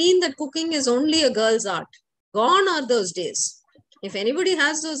 Doesn't mean that cooking is only a girl's art. Gone are those days. If anybody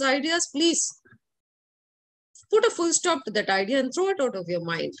has those ideas, please put a full stop to that idea and throw it out of your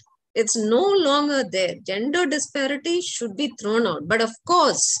mind. It's no longer there. Gender disparity should be thrown out. But of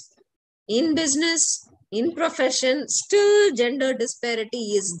course, in business, in profession, still gender disparity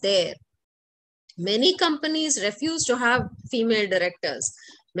is there. Many companies refuse to have female directors.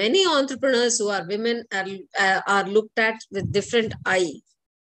 Many entrepreneurs who are women are looked at with different eye.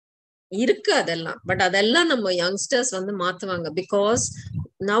 Irukku adella, but adella நம்ம youngsters வந்து மாத்துவாங்க. Because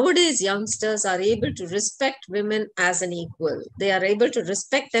nowadays youngsters are able to respect women as an equal. They are able to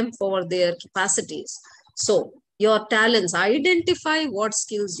respect them for their capacities. So your talents, identify what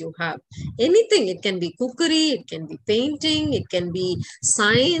skills you have. Anything, it can be cookery, it can be painting, it can be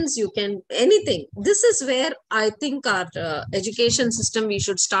science, you can, anything. This is where I think our education system, we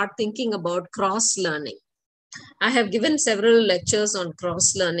should start thinking about cross learning. I have given several lectures on cross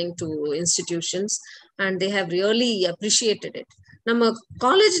learning to institutions, and they have really appreciated it. Nama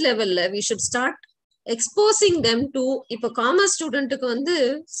college level, we should start exposing them to, இப்போ commerce ஸ்டூடெண்ட்டுக்கு வந்து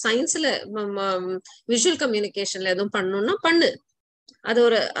சயின்ஸ்ல visual கம்யூனிகேஷன்ல எதுவும் பண்ணணும்னா பண்ணு,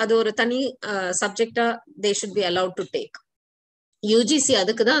 அது ஒரு தனி சப்ஜெக்டா they should be allowed to take. UGC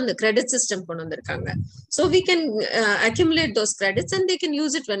அதுக்கு தான் அந்த கிரெடிட் சிஸ்டம் கொண்டு வந்திருக்காங்க. So we can accumulate those credits and they can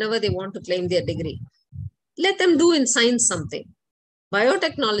use it whenever they want to claim their degree. Let them do in science something.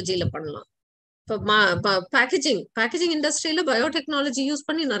 பயோடெக்னாலஜியில பண்ணலாம். இப்போ packaging இண்டஸ்ட்ரியில biotechnology use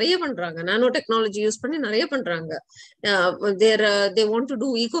பண்ணி நிறைய பண்றாங்க, நானோ டெக்னாலஜி யூஸ் பண்ணி நிறைய பண்றாங்க. they want to do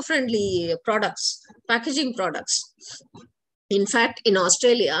eco-friendly products, packaging products. In fact, in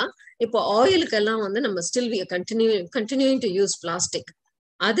Australia, இப்போ ஆயிலுக்கு எல்லாம் வந்து நம்ம still we are continuing to use plastic.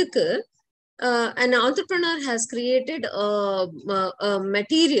 அதுக்கு an entrepreneur has created a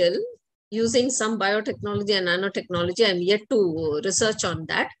material using some biotechnology and nanotechnology. I'm yet to research on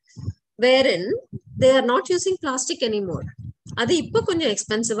that, wherein they are not using plastic anymore. அது இப்போ கொஞ்சம்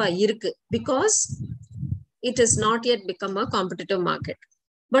எக்ஸ்பென்சிவா இருக்கு because it has not yet become a competitive market.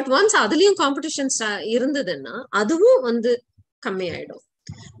 But once அதுலயும் competition இருந்ததுன்னா அதுவும் வந்து கம்மி ஆயிடும்.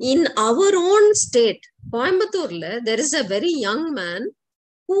 In our own state, கோயம்புத்தூர்ல, there is a very young man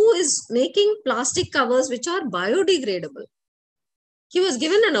who is making plastic covers which are biodegradable. He was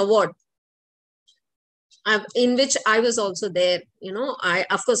given an award, in which I was also there. You know,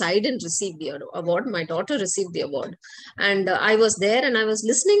 of course I didn't receive the award, my daughter received the award, and I was there and I was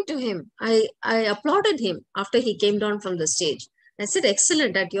listening to him. I applauded him after he came down from the stage. I said,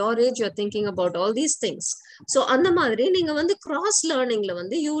 excellent, at your age you're thinking about all these things. So அந்த மாதிரி நீங்க வந்து cross learningல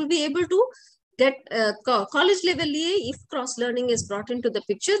வந்து you will be able to get college level, if cross learning is brought into the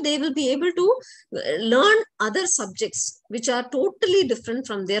picture, they will be able to learn other subjects which are totally different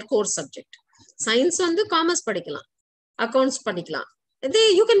from their core subject. Science வந்து commerce படிக்கலாம், accounts படிக்கலாம்,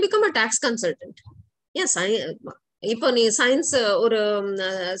 you can become a tax consultant. Yes, இப்போ நீ science ஒரு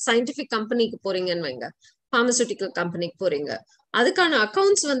scientific கம்பெனிக்கு போறீங்கன்னு வைங்க, pharmaceutical கம்பெனிக்கு போறீங்க, அதுக்கான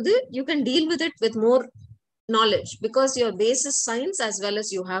அக்கௌண்ட்ஸ் வந்து you can deal with it with more knowledge because your base is science as well as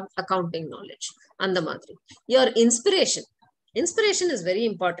you have accounting knowledge. அந்த மாதிரி your inspiration is very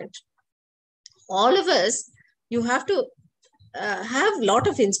important. All of us, you have to have lot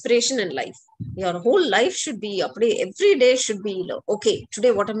of inspiration in life. Your whole life should be every day should be, okay,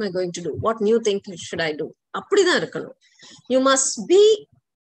 today what am I going to do, what new thing should I do, அப்படிதான் இருக்கணும். You must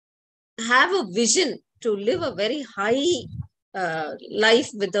have a vision to live a very high life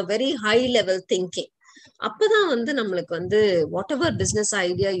with a very high level thinking. அப்பதான் வந்து நம்மளுக்கு வந்து whatever business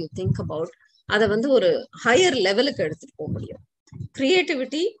idea you think about, அதை வந்து ஒரு higher levelக்கு எடுத்துட்டு போக முடியும்.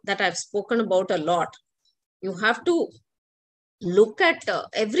 Creativity, that I've spoken about a lot. You have to look at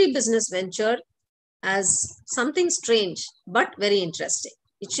every business venture as something strange but very interesting.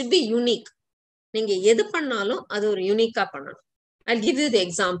 It should be unique. நீங்க எது பண்ணாலும் அது ஒரு யூனிக்கா பண்ணணும். I'll give you the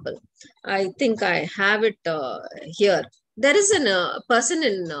example. I think I have it here. There is a person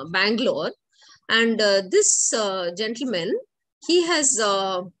in Bangalore, and this gentleman, he has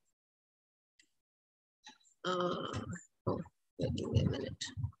give me a minute.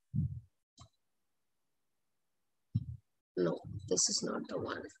 No, this is not the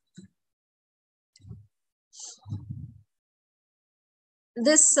one.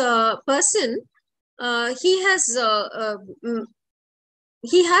 This person, he has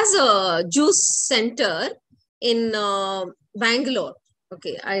a juice center in Bangalore.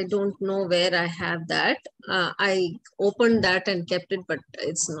 Okay, I don't know where I have that. I opened that and kept it, but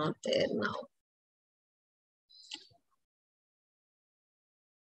it's not there now.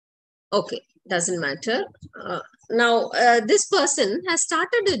 Okay, doesn't matter. Now, this person has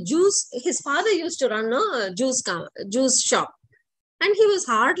started a juice. His father used to run a juice shop, and he was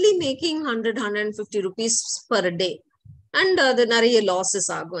hardly making 100-150 rupees per day. And the nariya losses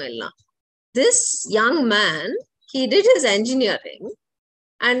agum ella. This young man, he did his engineering,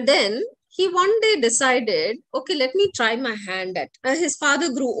 and then he one day decided, okay, let me try my hand at. His father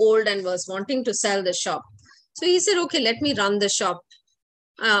grew old and was wanting to sell the shop, so he said, okay, let me run the shop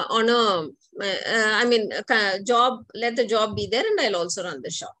on a job. Let the job be there, and I'll also run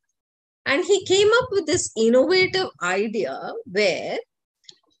the shop. And he came up with this innovative idea where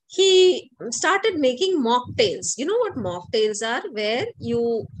he started making mocktails. You know what mocktails are? Where you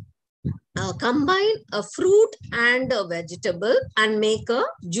combine a fruit and a vegetable and make a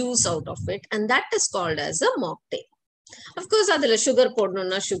juice out of it, and that is called as a mocktail. Of course, adula sugar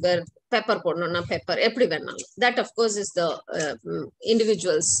podnona sugar, pepper podnona pepper, eppadi venalum. That of course is the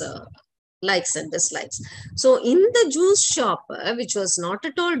individual's likes and dislikes. So in the juice shop, which was not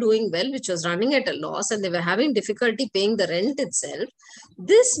at all doing well, which was running at a loss, and they were having difficulty paying the rent itself,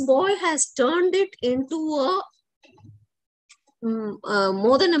 this boy has turned it into a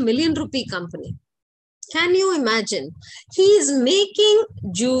more than ₹1 million company. Can you imagine? He is making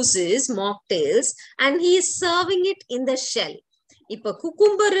juices, mocktails, and he is serving it in the shell. Ipa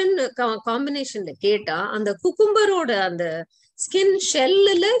cucumber in combination the keta and the cucumber or the skin shell,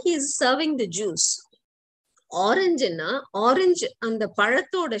 he is serving the juice. Orange and the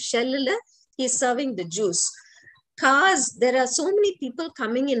parathoda shell, he is serving the juice. Cars, there are so many people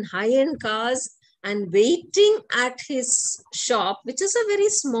coming in high-end cars and waiting at his shop, which is a very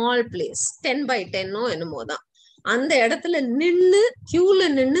small place, 10 by 10 no enamo da. And the edathula ninnu queue la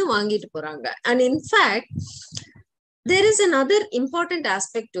ninnu vaangittu poranga. And in fact, there is another important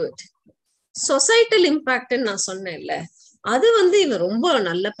aspect to it. Societal impact na sonnella. Adu vandu iva romba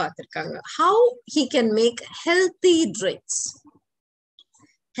nalla paathirukanga. How he can make healthy drinks.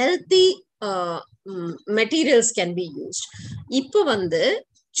 Healthy materials can be used. Ipo vandu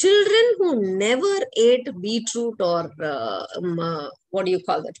children who never ate beetroot or what do you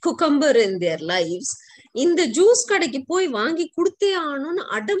call that, cucumber in their lives, in the juice kadaki poi vaangi kuduthe aanonu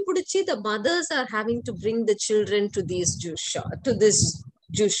adam pudichi, the mothers are having to bring the children to these this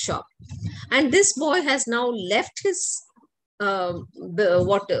juice shop. And this boy has now left his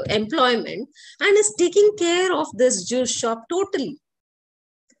employment and is taking care of this juice shop totally.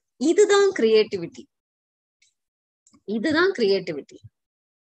 Idudhan creativity. Idudhan creativity.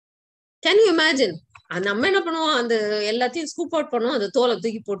 Can you imagine? நம்ம என்ன பண்ணுவோம், அந்த எல்லாத்தையும் scoop out பண்ணுவோம், அந்த தோலை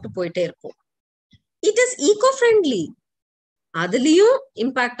தூக்கி போட்டு போயிட்டே இருப்போம். It is eco-friendly. அதுலயும்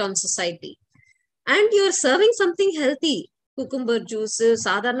impact on society. And you are serving something healthy. Cucumber juice,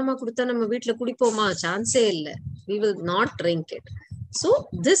 சாதாரணமா கொடுத்தா நம்ம வீட்டுல குடிப்போமா? சான்ஸே இல்லை. We will not drink it. So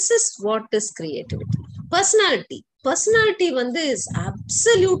this is what is creativity. Personality. Personality வந்து is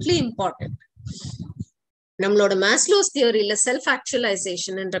absolutely important. நம்மளோட Maslow's theory-ல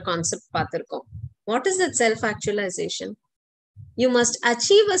self-actualization என்ற concept பார்த்திருக்கோம். What is that self-actualization? You must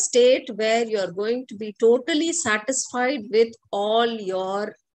achieve a state where you are going to be totally satisfied with all your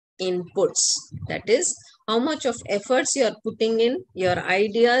inputs. That is, how much of efforts you are putting in, your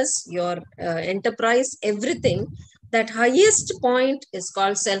ideas, your enterprise, everything. That highest point is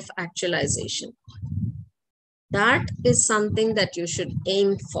called self-actualization. That is something that you should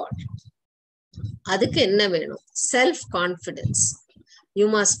aim for. அதுக்கு என்ன வேணும்? Self-confidence. You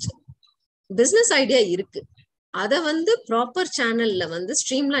must, business idea இருக்கு, அதை வந்து proper சேனல்ல வந்து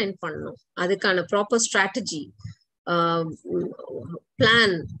streamline பண்ணணும். அதுக்கான ப்ராப்பர் ஸ்ட்ராட்டஜி,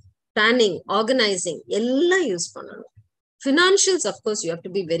 பிளானிங், ஆர்கனைசிங் எல்லாம் யூஸ் பண்ணணும். Financials, of course, you have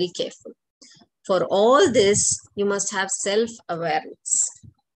to be very careful. For all this, you must have self-awareness.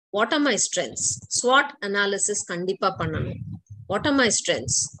 What are my strengths? SWOT analysis kandipa pananum. What are my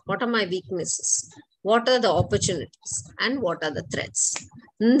strengths? What are my weaknesses? What are the opportunities? And what are the threats?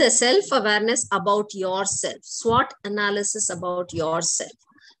 The self-awareness about yourself. SWOT analysis about yourself.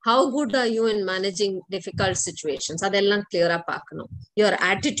 How good are you in managing difficult situations? Adellam clear up aakano. Your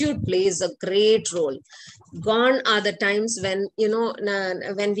attitude plays a great role. Gone are the times when, you know,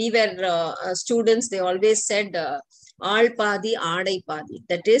 when we were students, they always said, aal paadi, aadai paadi.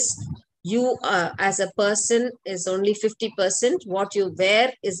 That is, you as a person is only 50%. What you wear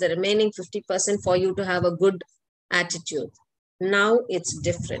is the remaining 50% for you to have a good attitude. Now it's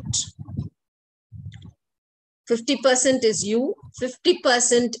different. 50% is you,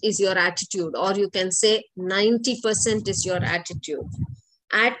 50% is your attitude, or you can say 90% is your attitude.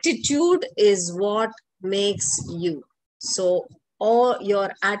 Attitude is what makes you. So, all your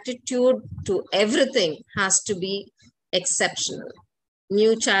attitude to everything has to be exceptional.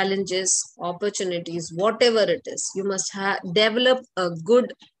 New challenges, opportunities, whatever it is, you must develop a good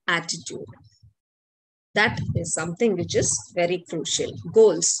attitude. That is something which is very crucial.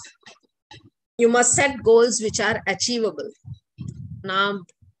 Goals. You must set goals which are achievable.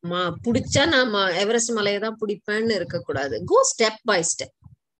 புடிச்சா நாம Everest மலையை தான் பிடிப்பேன்னு இருக்கக்கூடாது. Go step by step.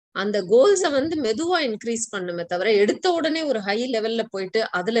 அந்த கோல்ஸை வந்து மெதுவா increase பண்ணுமே தவிர எடுத்த உடனே ஒரு ஹை லெவல்ல போயிட்டு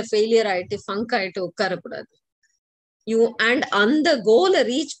அதுல ஃபெயிலியர் ஆயிட்டு ஃபங்க் ஆயிட்டு உட்காரக்கூடாது. You and அந்த கோலை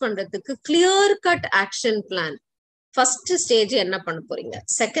ரீச் பண்றதுக்கு clear cut action plan. First stage என்ன பண்ண போறீங்க,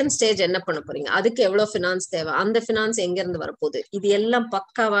 செகண்ட் ஸ்டேஜ் என்ன பண்ண போறீங்க, அதுக்கு எவ்வளவு ஃபினான்ஸ் தேவை, அந்த ஃபினான்ஸ் எங்க இருந்து வரப்போகுது, இது எல்லாம்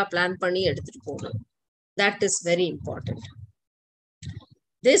பக்காவா பிளான் பண்ணி எடுத்துட்டு போகணும். That is very important.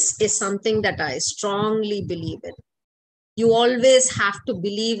 This is something that I strongly believe in. You always have to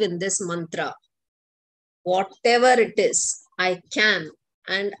believe in this mantra. Whatever it is, I can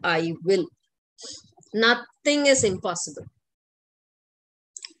and I will. Nothing is impossible.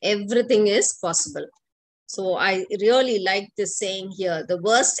 Everything is possible. So I really like this saying here. The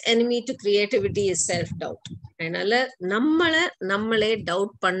worst enemy to creativity is self-doubt. அதனால நம்மளே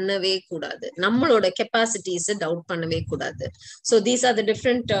doubt பண்ணவே கூடாது, நம்மளோட கெப்பாசிட்டிஸை doubt பண்ணவே கூடாது. So these are the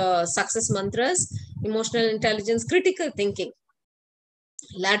different success mantras: emotional intelligence, critical thinking,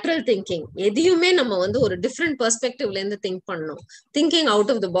 lateral thinking. எதையுமே நம்ம வந்து ஒரு டிஃப்ரெண்ட் பெர்ஸ்பெக்டிவ்ல இருந்து திங்க் பண்ணணும். Thinking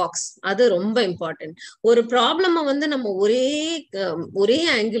out of the box, அது ரொம்ப இம்பார்ட்டன்ட். ஒரு ப்ராப்ளம வந்து நம்ம ஒரே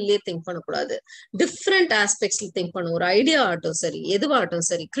ஆங்கிள்லயே திங்க் பண்ணக்கூடாது, டிஃப்ரெண்ட் ஆஸ்பெக்ட்ஸ்ல திங்க் பண்ணணும். ஒரு ஐடியா ஆகட்டும் சரி, எதுவாகட்டும்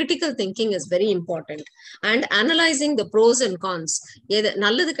சரி, critical thinking is very important. And analysing the pros and cons,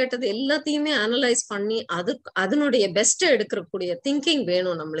 நல்லது கெட்டது எல்லாத்தையுமே அனலைஸ் பண்ணி அதனுடைய பெஸ்ட் எடுக்கக்கூடிய திங்கிங்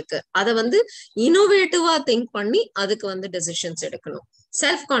வேணும் நம்மளுக்கு. அதை வந்து இனோவேட்டிவா திங்க் பண்ணி அதுக்கு வந்து டெசிஷன்ஸ் எடுக்கணும்.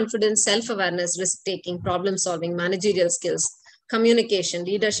 Self-confidence, self-awareness, risk-taking, problem-solving, managerial skills, communication,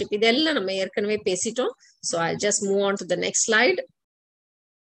 leadership, இதெல்லாம் நம்ம ஏற்கனவே பேசிட்டோம். So I'll just move on to the next slide.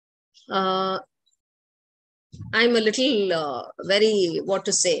 I'm a little very, what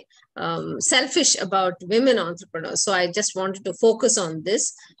to say, selfish about women entrepreneurs. So I just wanted to focus on this.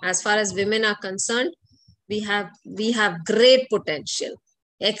 As far as women are concerned, we have great potential,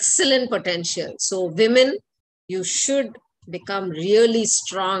 excellent potential. So women, you should become really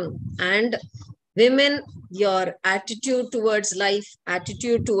strong. And women, your attitude towards life,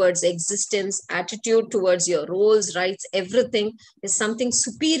 attitude towards existence, attitude towards your roles, rights, everything is something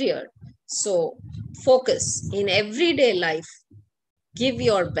superior. So focus in everyday life, give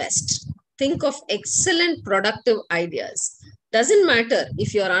your best, think of excellent productive ideas. Doesn't matter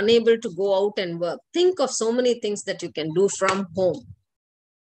if you're unable to go out and work, think of so many things that you can do from home.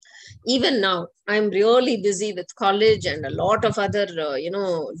 Even now, I'm really busy with college and a lot of other,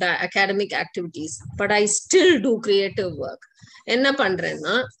 academic activities, but I still do creative work. என்ன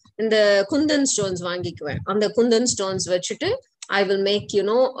பண்றேன்னா, இந்த Kundan stones வாங்கிக்குவேன். அந்த Kundan stones வச்சுட்டு I will make,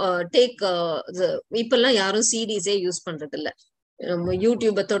 take இப்பெல்லாம் யாரும் CDஸே use பண்றது இல்ல.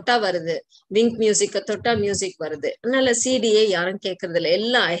 யூடியூப தொட்டா வருது, விங்க் மியூசிக்க தொட்டா மியூசிக் வருது. அதனால சிடியே யாரும் கேட்கறது இல்லை.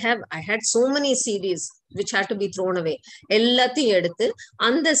 எல்லாம் I had so many CDs which had to be thrown away. எல்லாத்தையும் எடுத்து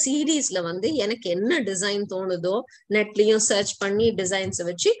அந்த CDஸ்ல வந்து எனக்கு என்ன டிசைன் தோணுதோ நெட்லயும் சர்ச் பண்ணி டிசைன்ஸ்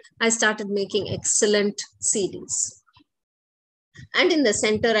வச்சு I started making excellent CDs. And in the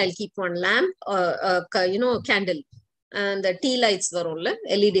center I'll keep one lamp, candle, and the tea lights வரும்ல,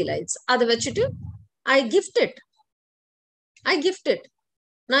 LED lights, அதை வச்சுட்டு I gift it.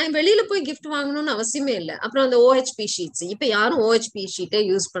 நான் வெளியில போய் கிஃப்ட் வாங்கணும்னு அவசியமே இல்லை. அப்புறம் அந்த OHP ஷீட்ஸ், இப்ப யாரும் OHP ஷீட்டே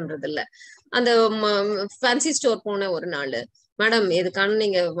யூஸ் பண்றது இல்ல. அந்த ஃபேன்சி ஸ்டோர் போன ஒரு நாள், மேடம் எதுக்கான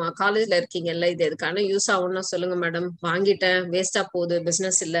நீங்க காலேஜ்ல இருக்கீங்கல்ல, இது எதுக்கான யூஸ் ஆகும்னா சொல்லுங்க மேடம், வாங்கிட்டேன், வேஸ்டா போகுது,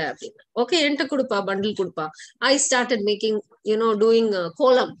 பிசினஸ் இல்ல அப்படின்னு. ஓகே, என்கிட்ட கொடுப்பா, பண்டில் கொடுப்பா. I started making, doing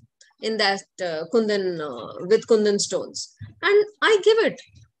kolam in that kundan with kundan stones, and I give it.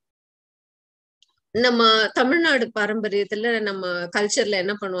 நம்ம தமிழ்நாடு பாரம்பரியத்துல நம்ம கல்ச்சர்ல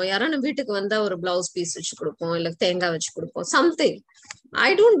என்ன பண்ணுவோம், யாரும் நம்ம வீட்டுக்கு வந்தா ஒரு பிளவுஸ் பீஸ் வச்சு கொடுப்போம், இல்ல தேங்காய் வச்சு கொடுப்போம், something.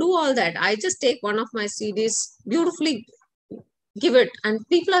 I don't do all that. I just take one of my CDs, beautifully give it, and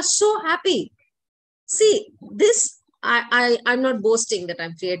people are so happy. See, this, I'm not boasting that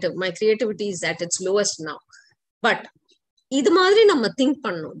I'm creative. My creativity is at its lowest now. But இது மாதிரி நம்ம think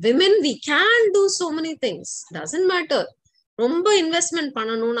பண்ணணும். Women, we can do so many things. Doesn't matter. ரொம்ப investment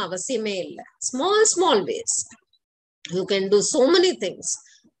பண்ணணும்னு அவசியமே இல்லை. Small ways you can do so many things.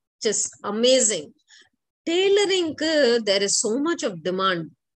 Just amazing. டெய்லரிங்க்கு there is so much of demand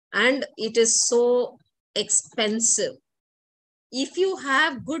and it is so expensive. If you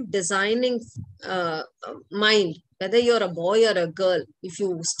have good designing mind, whether you're a boy or a girl, if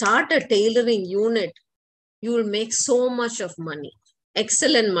you start a tailoring unit, you will make so much of money,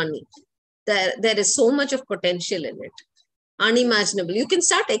 excellent money. There is so much of potential in it. Unimaginable. You can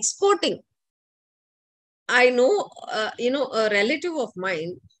start exporting. I know, a relative of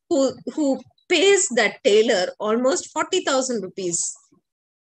mine who pays that tailor almost 40,000 rupees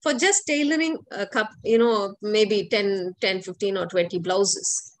for just tailoring a cup, maybe 10, 15 or 20 blouses.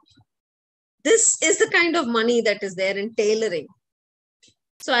 This is the kind of money that is there in tailoring.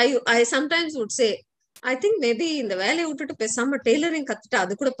 So I sometimes would say, I think maybe இந்த வேலையை விட்டுட்டு பேசாம tailoring கத்துட்டு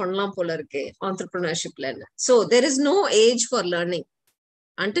அது கூட பண்ணலாம் போல இருக்கு entrepreneurshipல. So there is no age for learning.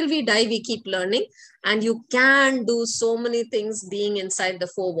 Until we die, we keep learning, and you can do so many things being inside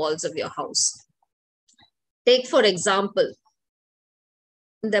the four walls of your house. Take for example,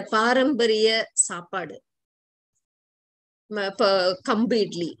 the Parambariya Sapadu, Kambu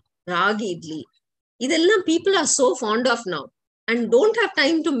idli, Ragi idli. Idellam people are so fond of now and don't have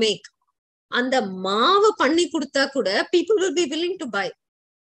time to make. And the maavu panni kudutha kuda, people will be willing to buy.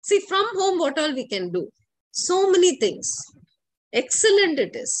 See, from home, what all we can do? So many things. Excellent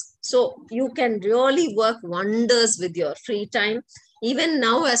it is. So you can really work wonders with your free time. Even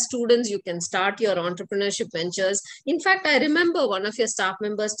now as students, you can start your entrepreneurship ventures. In fact, I remember one of your staff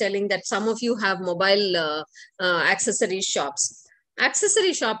members telling that some of you have mobile accessory shops.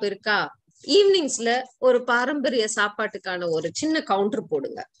 Accessory shop irka, evenings la or parambariya saapaatukana or chinna counter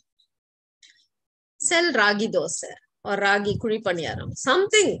podunga. Sell ragi dosa or ragi kuri paniyaram.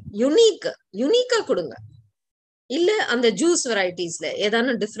 Something unique kudunga. Illa and the juice varieties le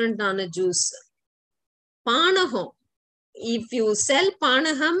edana different ana juice. Panaham. If you sell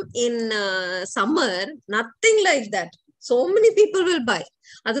panaham in summer, nothing like that. So many people will buy.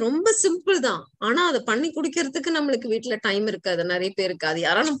 அது ரொம்ப simple தான். ஆனா அதை பண்ணி குடிக்கிறதுக்கு நம்மளுக்கு வீட்டுல time இருக்காது, நிறைய பேர் இருக்காது.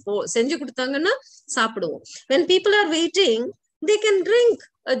 யாராலும் செஞ்சு கொடுத்தாங்கன்னா சாப்பிடுவோம். When people are waiting, they can drink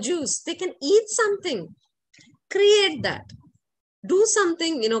a juice, they can eat something. Create that. Do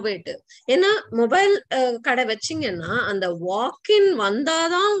something innovative. ஏன்னா மொபைல் கடை வச்சிங்கன்னா அந்த walk-in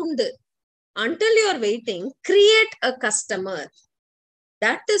வந்தாதான் உண்டு. Until you are waiting, create a customer.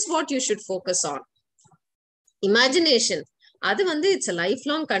 That is what you should focus on. Imagination. It's a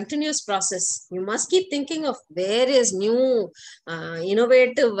lifelong continuous process. You must keep thinking of various new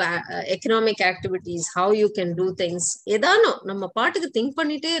innovative economic activities, how you can do things. Edano namma paattukku think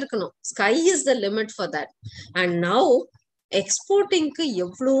pannite irukano. Sky is the limit for that. And now exporting ku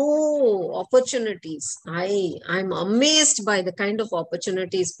evlo opportunities. I'm amazed by the kind of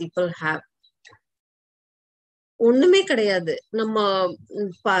opportunities people have. ஒண்ணுமே கிடையாது. நம்ம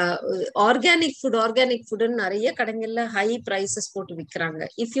organic food நிறைய கடைகள்ல high prices போட்டு விற்கிறாங்க.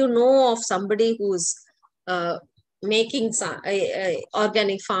 If you know of somebody whose making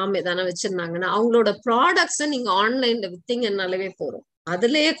organic form எதான வச்சிருந்தாங்கன்னா அவங்களோட ப்ராடக்ட்ஸை நீங்க ஆன்லைன்ல வித்தீங்கன்னாலே போறோம்.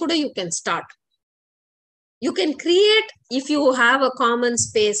 அதுலயே கூட you can start. You can create if you have a common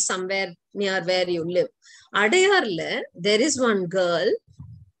space somewhere near where you live. Adayarla, there is one girl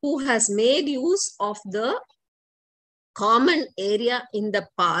who has made use of the common area in the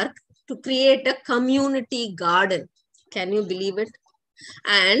park to create a community garden. Can you believe it?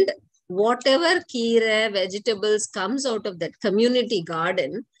 And whatever keera vegetables comes out of that community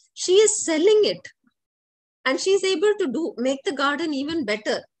garden, she is selling it. And she is able to make the garden even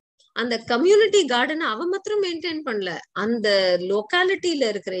better. And the community garden ava matram maintain pannala. And the locality la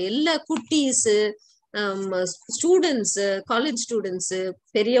irukra ella kuttis, students, college students,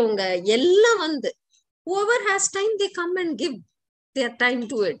 periyavanga ella vandu whoever has time, they come and give their time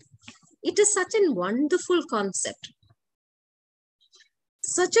to it. It is such a wonderful concept.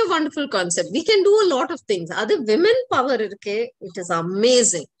 Such a wonderful concept. We can do a lot of things. Other women power, it is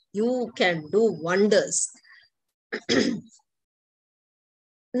amazing. You can do wonders.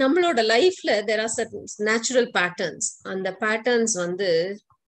 Nammaloda life la there are certain natural patterns. And the patterns and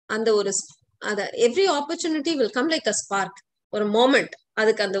every opportunity will come like a spark or a moment.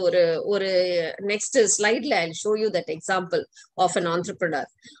 அதுக்கு அந்த ஒரு next slide la I'll show you that example of an entrepreneur.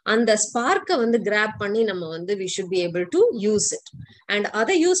 அந்த spark grab பண்ணி நம்ம we should be able to use it, and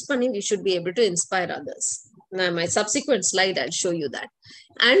other use பண்ணி we should be able to inspire others. Now my subsequent slide I'll show you that.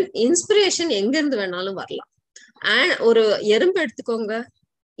 And inspiration எங்க இருந்து வேணாலும் வரலாம். And ஒரு எறும்பு எடுத்துக்கோங்க.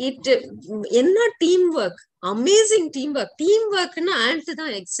 என்ன teamwork, amazing teamwork னா ant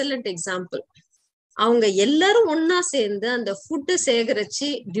தான் excellent example. அவங்க எல்லாரும் ஒன்னா சேர்ந்து அந்த ஃபுட் சேகரிச்சு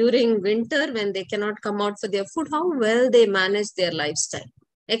during winter when they cannot come out for their food, how well they manage their lifestyle.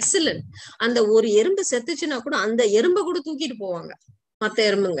 Excellent. அந்த ஒரு எறும்பு செத்துச்சுன்னா கூட அந்த எறும்பை கூட தூக்கிட்டு போவாங்க மத்த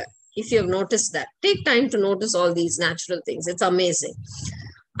எறும்புங்க. If you have noticed that, take time to notice all these natural things. It's amazing.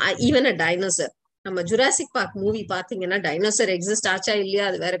 Even a dinosaur. நம்ம ஜுராசிக் பார்க் மூவி பாத்தீங்கன்னா டைனோசர் எக்ஸிஸ்ட் ஆச்சா இல்லையா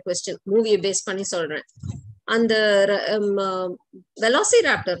அது வேற கொஸ்டின். மூவியை பேஸ் பண்ணி சொல்றேன். அந்த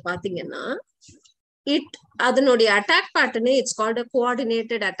வெலாசிராப்டர் பாத்தீங்கன்னா அதனுடைய attack பேட்டர்னே it's called a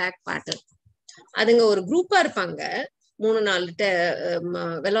coordinated attack pattern. அதுங்க ஒரு குரூப்பா இருப்பாங்க, 3-4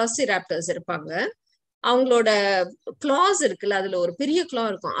 வெலாசிராப்டர்ஸ் இருப்பாங்க. அவங்களோட கிளாஸ் இருக்குல்ல, அதுல ஒரு பெரிய கிளா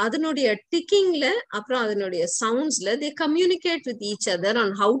இருக்கும். அதனுடைய டிக்கிங்ல அப்புறம் அதனுடைய சவுண்ட்ஸ்ல தே communicate with each other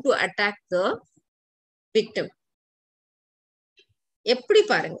on how to attack the victim. எப்படி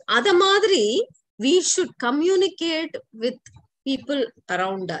பாருங்க, அத மாதிரி we should communicate with people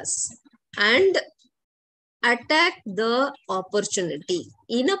around us and attack the opportunity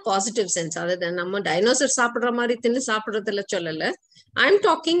in a positive sense. Other than நம்ம dinosaur சாப்பிடுற மாதிரி தின்னு சாப்பிடுறதுல சொல்லல. I'm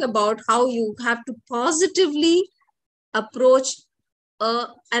talking about how you have to positively approach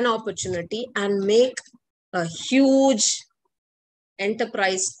an opportunity and make a huge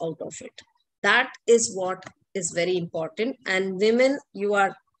enterprise out of it. That is what is very important. And women, you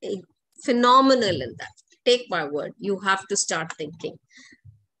are phenomenal in that. Take my word, you have to start thinking.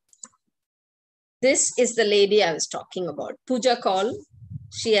 This is the lady I was talking about, Pooja Kaul.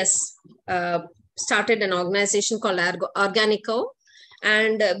 She has started an organization called Organico.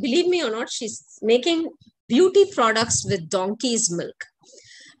 And believe me or not, she's making beauty products with donkey's milk.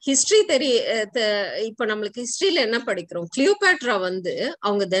 History இப்ப நம்மளுக்கு ஹிஸ்டரியில என்ன படிக்கிறோம், Cleopatra வந்து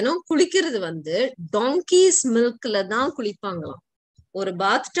அவங்க தினம் குளிக்கிறது வந்து donkeys மில்க்ல தான் குளிப்பாங்களாம். ஒரு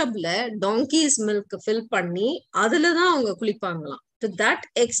பாத் டப்ல டாங்கீஸ் மில்க் ஃபில் பண்ணி அதுலதான் அவங்க குளிப்பாங்களாம். To that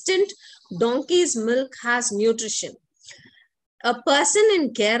extent, donkey's milk has nutrition. A person in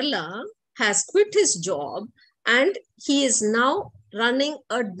Kerala has quit his job and he is now running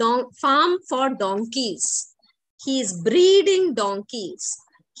a farm for donkeys. He is breeding donkeys.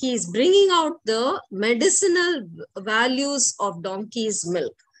 He is bringing out the medicinal values of donkey's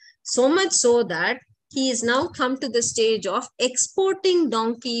milk. So much so that he is now come to the stage of exporting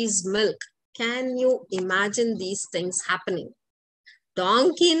donkey's milk. Can you imagine these things happening?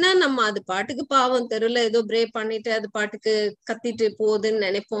 டாங்கின்னா நம்ம அது பாட்டுக்கு பாவம் தெருல ஏதோ பிரே பண்ணிட்டு அது பாட்டுக்கு கத்திட்டு போகுதுன்னு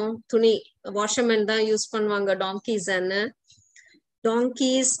நினைப்போம். துணி வாஷர்மேன் தான் யூஸ் பண்ணுவாங்க donkeys.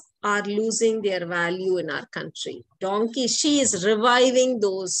 Donkeys are losing their value in our country. Donkeys, she is reviving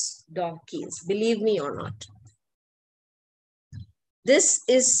those donkeys, believe me or not. This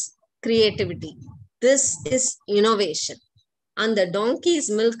is creativity. This is innovation. And the donkey's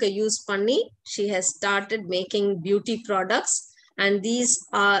milk use panni, she has started making beauty products. And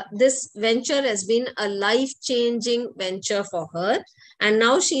this venture has been a life-changing venture for her. And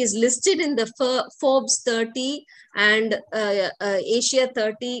now she is listed in the Forbes 30 and Asia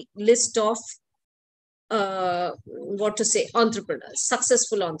 30 list of entrepreneurs,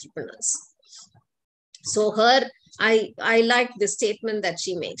 successful entrepreneurs. So I like the statement that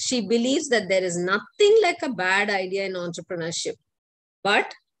she makes. She believes that there is nothing like a bad idea in entrepreneurship, but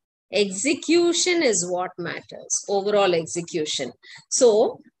execution is what matters, overall execution. So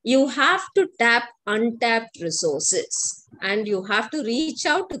you have to tap untapped resources and you have to reach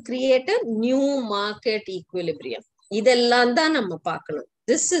out to create a new market equilibrium. இதெல்லாம் தான் நம்ம பார்க்கணும்.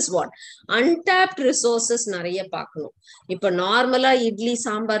 This is what untapped resources நிறைய பார்க்கணும். இப்ப நார்மலா இட்லி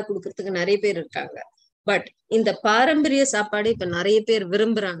சாம்பார் கொடுக்கறதுக்கு நிறைய பேர் இருக்காங்க. பட் இந்த பாரம்பரிய சாப்பாடு இப்ப நிறைய பேர்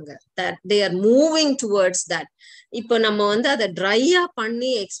விரும்புறாங்க. That they are moving towards that. இப்ப நம்ம வந்து அதை ட்ரையா பண்ணி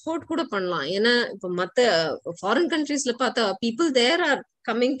எக்ஸ்போர்ட் கூட பண்ணலாம். ஏன்னா இப்ப மத்த ஃபாரின் கண்ட்ரீஸ்ல பார்த்தா people there are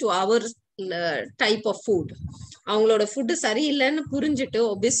coming to our type of food. அவங்களோட ஃபுட்டு சரியில்லைன்னு புரிஞ்சுட்டு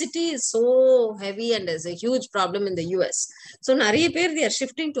obesity is so heavy and is a huge problem in the US. So நிறைய பேர் they are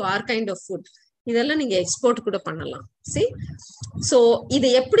shifting to our kind of food. இதெல்லாம் நீங்க export கூட பண்ணலாம். See, so இது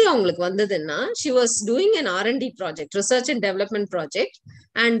எப்படி அவங்களுக்கு வந்ததுன்னா, she was doing an R&D project, research and development project,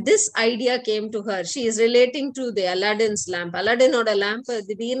 and this idea came to her. She is relating to the Aladdin's lamp. Aladdinoட lamp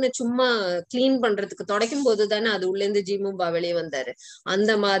திடீர்னு சும்மா clean பண்றதுக்கு தொடக்கும் போது தானே அது உள்ள இருந்து ஜீமும்பா வெளியே வந்தாரு.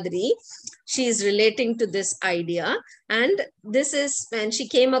 அந்த மாதிரி she is relating to this idea, and this is when she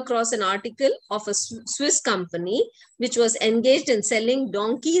came across an article of a Swiss company which was engaged in selling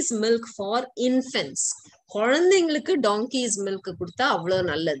donkey's milk for infants. குழந்தைங்களுக்கு donkey's milk கொடுத்தா அவ்வளவு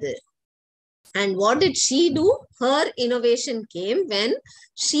நல்லது. And what did she do? Her innovation came when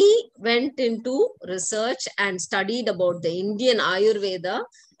she went into research and studied about the Indian Ayurveda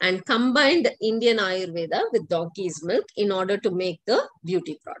and combined Indian Ayurveda with donkey's milk in order to make the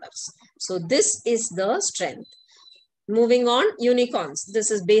beauty products. So this is the strength. Moving on, unicorns. This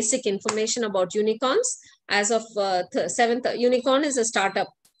is basic information about unicorns. As of 7th, unicorn is a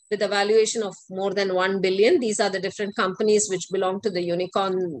startup with a valuation of more than 1 billion. These are the different companies which belong to the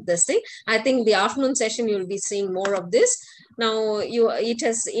unicorn, this thing. I think the afternoon session, you'll be seeing more of this. Now,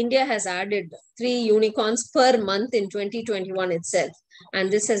 India has added 3 unicorns per month in 2021 itself. And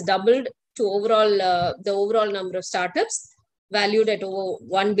this has doubled to overall, the overall number of startups valued at over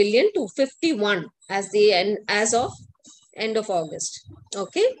 1 billion to 51 as of end of August.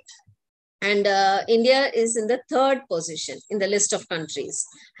 Okay. And India is in the 3rd position in the list of countries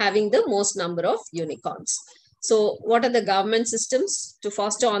having the most number of unicorns. So what are the government systems to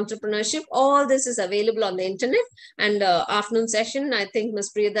foster entrepreneurship? All this is available on the internet. And afternoon session, I think Ms.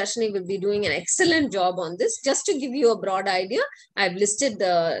 Priyadarshini will be doing an excellent job on this. Just to give you a broad idea, I've listed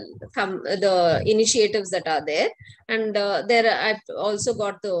the initiatives that are there. And there I've also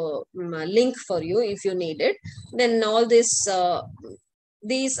got the link for you if you need it. Then all this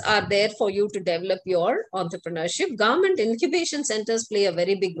these are there for you to develop your entrepreneurship. Government incubation centers play a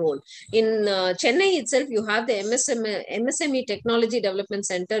very big role. In Chennai itself, you have the MSME Technology Development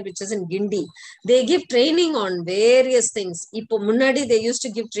Center, which is in Gindi. They give training on various things. Ipo Munadi, they used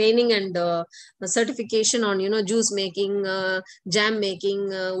to give training and certification on, juice making, jam making,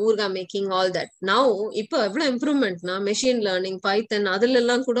 urga making, all that. Now, ipo evlo improvement na machine learning, Python,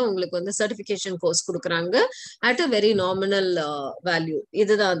 adalellam kuda ungalku vandu certification course kudukranga at a very nominal value.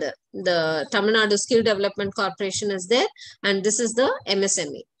 The Tamil Nadu Skill Development Corporation is there, and this is the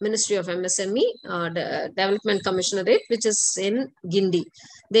MSME, Ministry of MSME Development Commissionerate, which is in Gindi.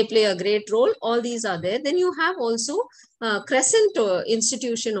 They play a great role. All these are there. Then you have also Crescent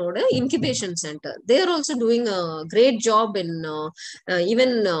Institution or Incubation Center. They are also doing a great job in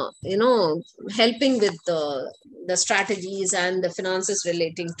even helping with the strategies and the finances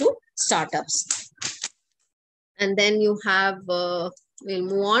relating to startups. And then you have we'll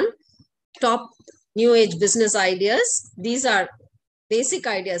move on. Top new age business ideas. These are basic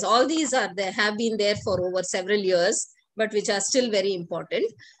ideas. All these are there, have been there for over several years, but which are still very important.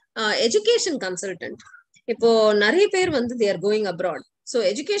 Education consultant. Ipo nariya per vandu they are going abroad. So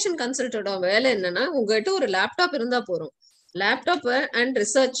education consultant vela enna ungaita or laptop irundha porum. Laptop and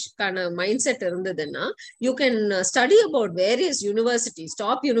research kind of mindset irundadena, you can study about various universities,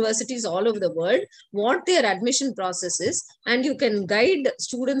 top universities all over the world, what their admission process is, and you can guide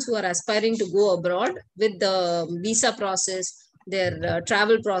students who are aspiring to go abroad with the visa process, their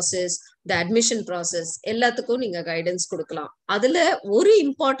travel process, the admission process, ellathukku neenga guidance kudukalam. Adula oru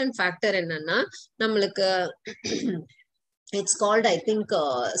important factor enna nammalukku it's called, I think,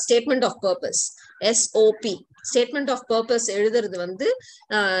 statement of purpose, SOP. Statement of purpose எழுதுறது வந்து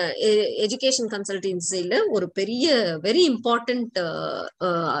education consultancy-ல ஒரு பெரிய very important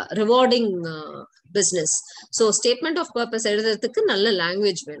rewarding business. So statement of purpose எழுதுறதுக்கு நல்ல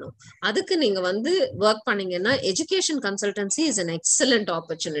language வேணும். அதுக்கு நீங்க வந்து work பண்ணீங்கன்னா education consultancy is an excellent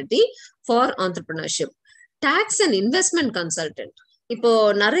opportunity for entrepreneurship. Tax and investment consultant. இப்போ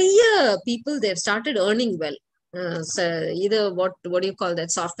நிறைய people they've started earning well. Either what do you call that,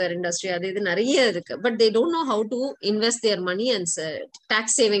 software industry, but they don't know how to invest their money and tax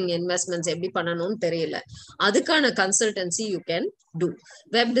saving investments eppadi pannanum theriyala. Adukana consultancy you can do.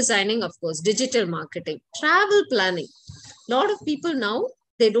 Web designing, of course, digital marketing, travel planning. Lot of people now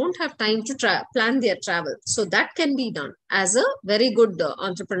they don't have time to plan their travel, so that can be done as a very good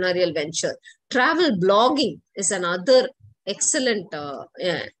entrepreneurial venture. Travel blogging is another excellent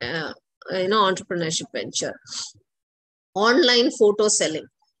entrepreneurship venture. Online photo selling.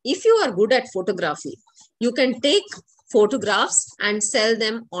 If you are good at photography, you can take photographs and sell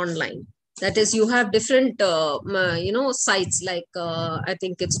them online. That is, you have different sites like I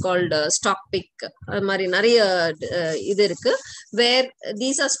think it's called StockPic, where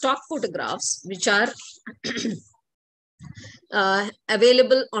these are stock photographs which are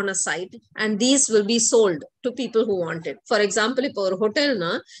available on a site, and these will be sold to people who want it. For example, if a hotel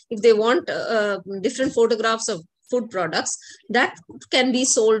if they want different photographs of food products, that can be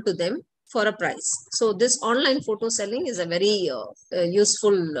sold to them for a price. So this online photo selling is a very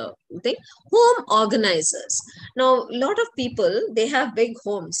useful thing. Home organizers. Now, a lot of people, they have big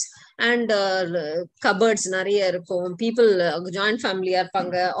homes and cupboards, people, joint family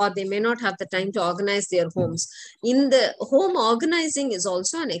or they may not have the time to organize their homes. In the home organizing is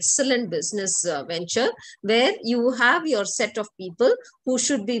also an excellent business venture, where you have your set of people who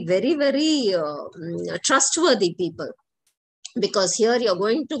should be very, very trustworthy people. Because here you're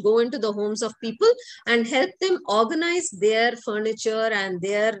going to go into the homes of people and help them organize their furniture and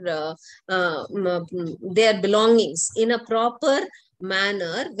their belongings in a proper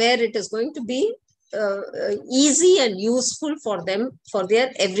manner, where it is going to be easy and useful for them for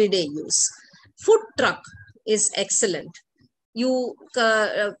their everyday use. Food truck is excellent. In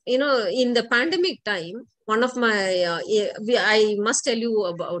the pandemic time, one of my, I must tell you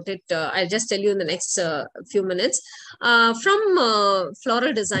about it. I'll just tell you in the next few minutes. From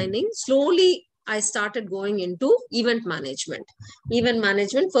floral designing, slowly I started going into event management. Event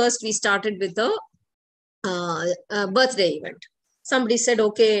management, first we started with a birthday event. somebody said,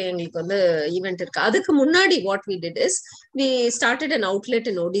 okay, எங்களுக்கு வந்து event இருக்கு. அதுக்கு முன்னாடி what we did is, we started an outlet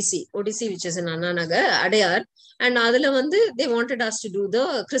in ODC, which is in Anna Nagar, Adayar. And அதுல வந்து they wanted us to do the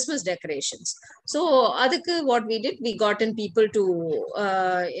Christmas decorations. So அதுக்கு what we did, we got in people to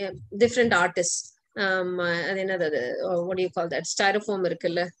different artists. அது என்னது, what do you call that, styrofoam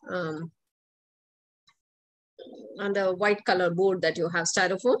இருக்குல்ல, on the white color board that you have,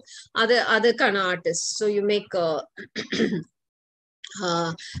 styrofoam, other kind of artists. So you make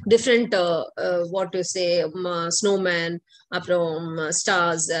different what to say, snowman, அப்புறம்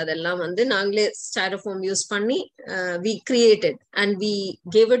stars, அதெல்லாம் வந்து நாங்களே styrofoam use பண்ணி we created and we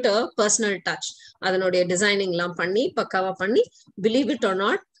gave it a personal touch. அதனுடைய designing எல்லாம் பண்ணி பக்காவா பண்ணி, believe it or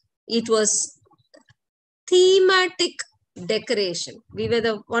not, it was thematic decoration. We were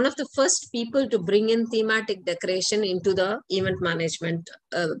one of the first people to bring in thematic decoration into the event management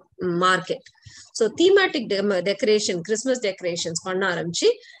market. So thematic decoration, Christmas decorations panna aramchi,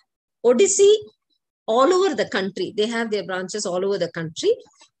 Odyssey all over the country, they have their branches all over the country.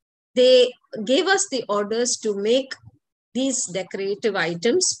 They gave us the orders to make these decorative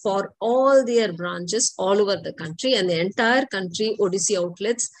items for all their branches all over the country, and the entire country Odyssey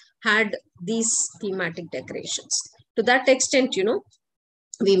outlets had these thematic decorations. To that extent, you know,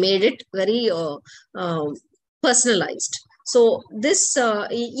 we made it very personalized. So this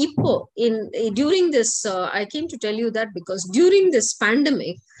during this, I came to tell you that because during this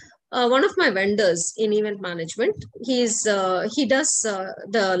pandemic, one of my vendors in event management, he does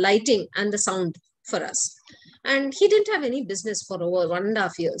the lighting and the sound for us. And he didn't have any business for over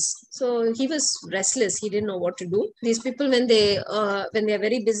 1.5 years. So he was restless. He didn't know what to do. These people, when they are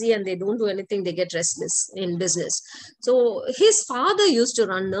very busy and they don't do anything, they get restless in business. So his father used to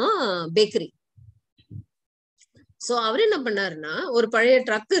run a bakery. So அவர் என்ன பண்ணாருன்னா, ஒரு பழைய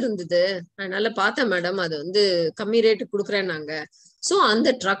drug இருந்தது, அதனால பார்த்தேன் madam, அது வந்து கம்மி ரேட்டு கொடுக்குறேன்னாங்க. ஸோ அந்த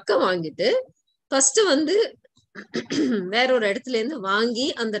ட்ரக்கை வாங்கிட்டு ஃபர்ஸ்ட் வந்து வேற ஒரு இடத்துல இருந்து வாங்கி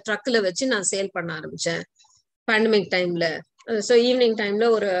அந்த ட்ரக்ல வச்சு நான் சேல் பண்ண ஆரம்பிச்சேன் பேண்டமிக் டைம்ல. ஸோ ஈவினிங் டைம்ல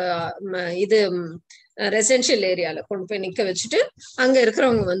ஒரு இது ரெசிடென்ஷியல் ஏரியால கொண்டு போய் நிக்க வச்சுட்டு அங்க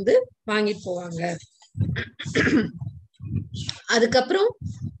இருக்கிறவங்க வந்து வாங்கிட்டு போவாங்க. அதுக்கப்புறம்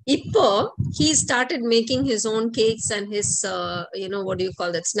இப்போ he started making his own cakes and his you know, what do you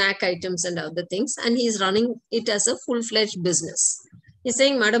call that, snack items and other things, and he's running it as a full-fledged business. He's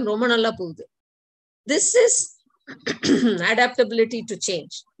saying, madam, ரொம்ப நல்லா போகுது. This is adaptability to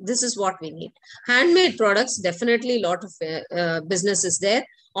change. This is what we need. Handmade products, definitely a lot of business is there.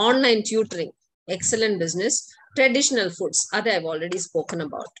 Online tutoring, excellent business. Traditional foods, that I've already spoken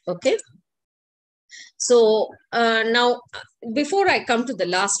about. Okay. So now, before I come to the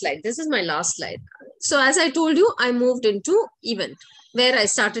last slide, this is my last slide. So as I told you, I moved into event, where I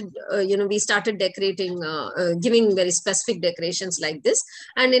started, you know, we started decorating, giving very specific decorations like this.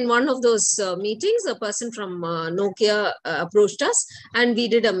 And in one of those meetings, a person from Nokia approached us, and we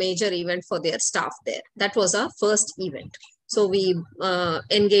did a major event for their staff there. That was our first event. So we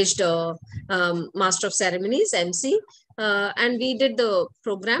engaged a master of ceremonies, MC, and we did the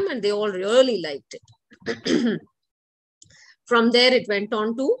program, and they all really liked it. From there, it went on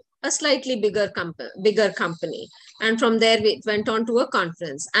to a slightly bigger company. And from there, it went on to a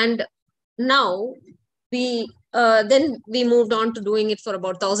conference. And now then we moved on to doing it for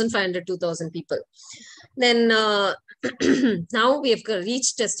about 1,500, 2,000 people. Then now we have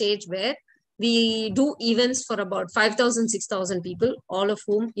reached a stage where we do events for about 5,000, 6,000 people, all of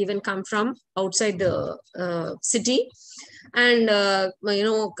whom even come from outside the city. And, you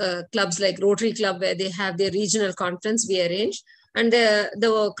know, clubs like Rotary Club, where they have their regional conference, we arrange. And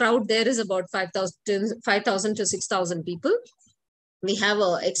the crowd there is about 5,000 to 6,000 people. We have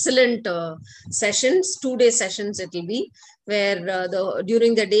excellent sessions, 2-day sessions it will be, where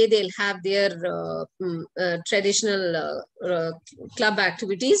during the day they'll have their traditional club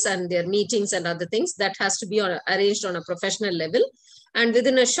activities and their meetings and other things. That has to be arranged on a professional level. And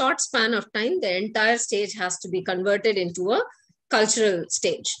within a short span of time, the entire stage has to be converted into a cultural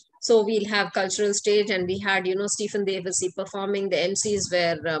stage. So we'll have cultural stage, and we had, you know, Stephen Devasi performing. The MCs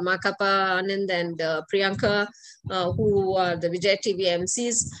were Makapa, Anand, and Priyanka, who are the Vijay TV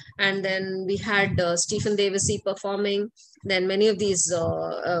MCs. And then we had Stephen Devasi performing. Then many of these,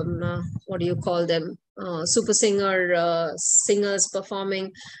 what do you call them, super singers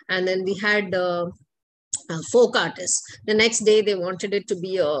performing. And then we had folk artists. The next day, they wanted it to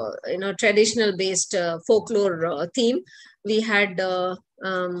be a, you know, traditional based folklore theme. We had what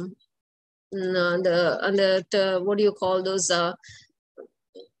do you call those,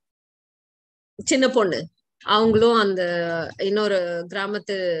 Chinna Ponnu, அவங்களும் அந்த இன்னொரு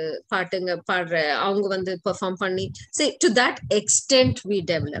கிராமத்து பாட்டுங்க பாடுற அவங்க வந்து perform பண்ணி see to that extent we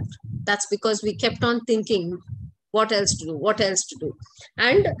developed. That's because we kept on thinking what else to do, what else to do.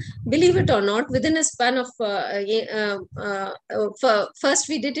 And believe it or not, within a span of first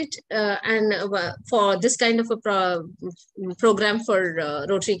we did it and for this kind of a program for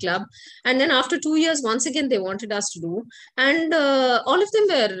Rotary Club, and then after 2 years once again they wanted us to do, and all of them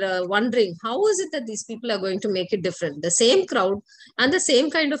were wondering how is it that these people are going to make it different. The same crowd and the same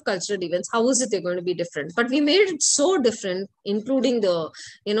kind of cultural events, how is it they're going to be different? But we made it so different, including the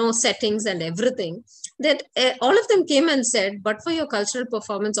settings and everything, that all of them came and said, but for your cultural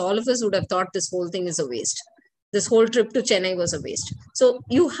performance, all of us would have thought this whole thing is a waste. This whole trip to Chennai was a waste. So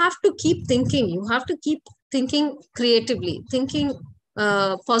you have to keep thinking. You have to keep thinking creatively, thinking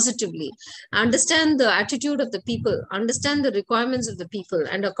positively, understand the attitude of the people, understand the requirements of the people,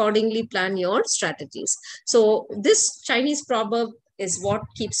 and accordingly plan your strategies. So this Chinese proverb is what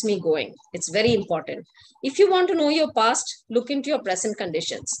keeps me going. It's very important. If you want to know your past, look into your present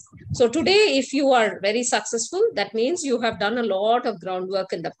conditions. So today, if you are very successful, that means you have done a lot of groundwork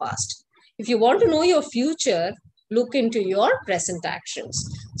in the past. If you want to know your future, look into your present actions.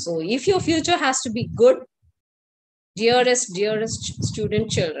 So if your future has to be good, dearest student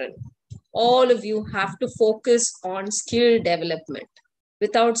children, all of you have to focus on skill development.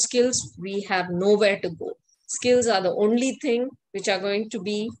 Without skills, we have nowhere to go. Skills are the only thing which are going to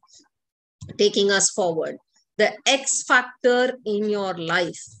be taking us forward. The X factor in your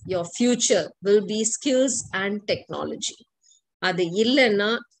life, your future, will be skills and technology. அது இல்லைன்னா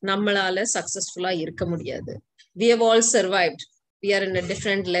நம்மளால சக்சஸ்ஃபுல்லா இருக்க முடியாது. We have all survived. We are in a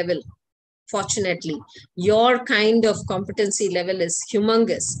different level. Fortunately, your kind of competency level is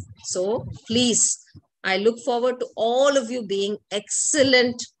humongous. So please, I look forward to all of you being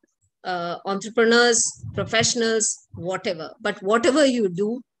excellent entrepreneurs, professionals, whatever. But whatever you do,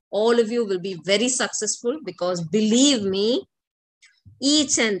 all of you will be very successful, because believe me,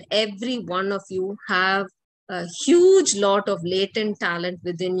 each and every one of you have a huge lot of latent talent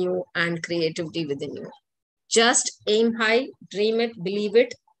within you and creativity within you. Just aim high, dream it, believe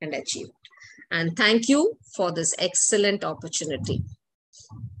it, and achieve it. And thank you for this excellent opportunity.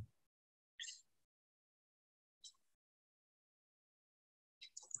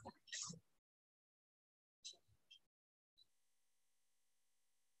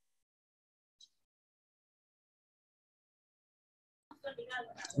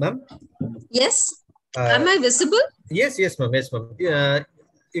 Ma'am? Yes. Am I visible? Yes, ma'am. Yes, ma'am.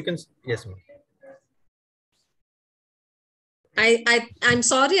 You can, yes, ma'am. I'm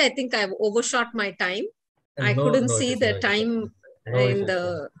sorry. I think I've overshot my time. I couldn't see the time in the.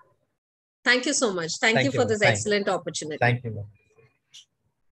 Thank you so much. Thank you for this excellent opportunity. Thank you, ma'am.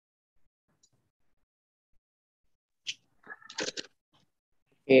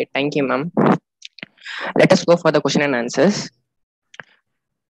 Okay, thank you, ma'am. Let us go for the question and answers.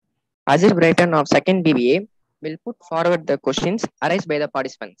 Azir Brighton of 2nd BBA will put forward the questions arised by the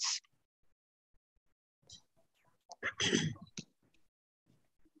participants.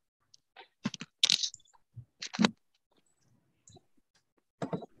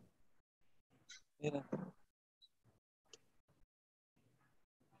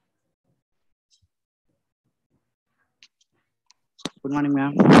 Good morning,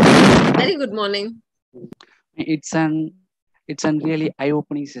 ma'am. Very good morning. It's an really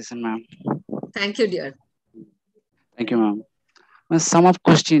eye-opening session, ma'am. Thank you, dear. Thank you, ma'am. Some of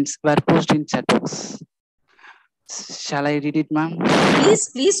questions were posted in chat box. Shall I read it, ma'am?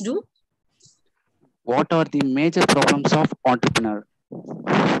 Please do. What are the major problems of entrepreneur?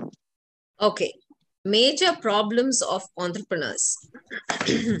 Okay. Major problems of entrepreneurs.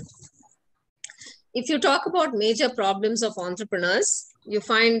 If you talk about major problems of entrepreneurs, you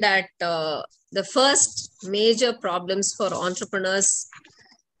find that the first major problems for entrepreneurs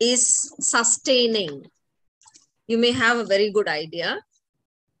is sustaining. You may have a very good idea.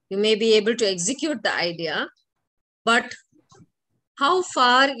 You may be able to execute the idea, but how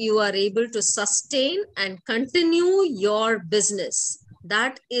far you are able to sustain and continue your business,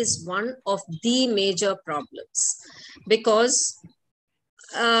 that is one of the major problems. Because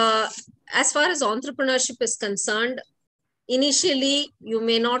as far as entrepreneurship is concerned, initially you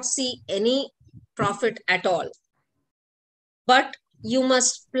may not see any profit at all, but you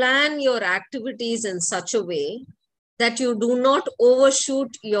must plan your activities in such a way that you do not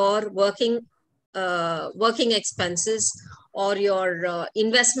overshoot your working expenses or your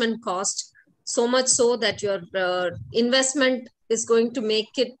investment cost, so much so that your investment is going to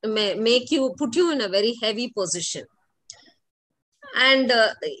put you in a very heavy position. And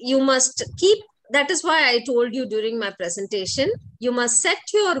you must keep that is why I told you during my presentation, you must set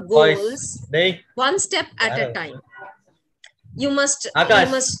your Boys, goals they. one step at a time. You must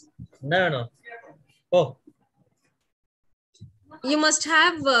Akash. No. Oh. You must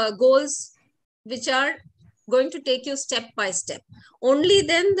have goals which are going to take you step by step. Only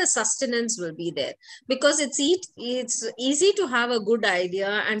then the sustenance will be there, because it's easy to have a good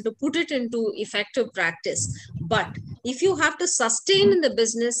idea and to put it into effective practice. But if you have to sustain in the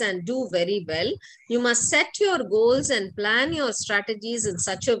business and do very well, you must set your goals and plan your strategies in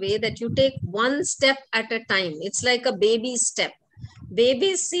such a way that you take one step at a time. It's like a baby step.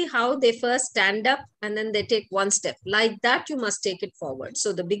 Babies see how they first stand up and then they take one step. Like that, you must take it forward.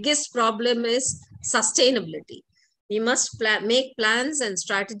 So the biggest problem is sustainability. We must make plans and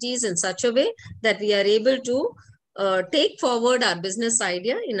strategies in such a way that we are able to take forward our business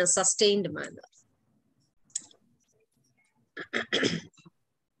idea in a sustained manner.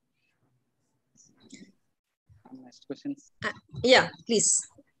 Next question. Yeah, please.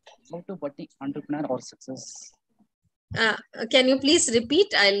 How to budding entrepreneur or success? Can you please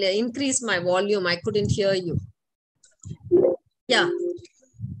repeat? I'll increase my volume. I couldn't hear you. Yeah.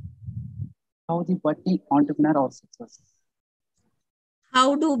 How the budding entrepreneur or success?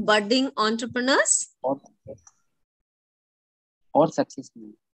 How do budding entrepreneurs? Or success.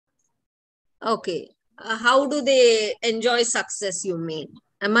 Okay. How do they enjoy success, you mean?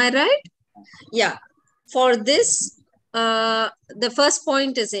 Am I right? Yeah. For this, the first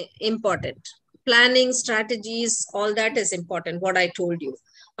point is important. Planning, strategies, all that is important, what I told you.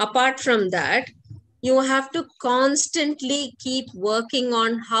 Apart from that, you have to constantly keep working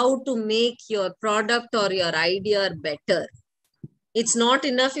on how to make your product or your idea better. It's not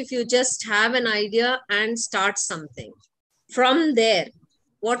enough if you just have an idea and start something. From there,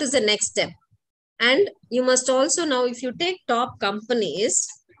 what is the next step? And you must also know, if you take top companies,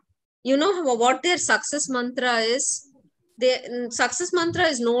 you know what their success mantra is. Their success mantra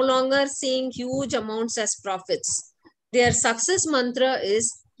is no longer seeing huge amounts as profits. Their success mantra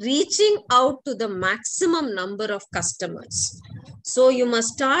is reaching out to the maximum number of customers. So you must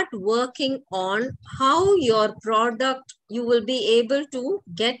start working on how your product, you will be able to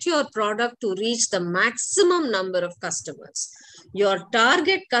get your product to reach the maximum number of customers. Your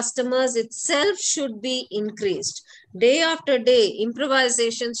target customers itself should be increased. Day after day,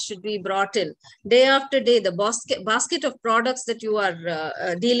 improvisations should be brought in. Day after day, the basket of products that you are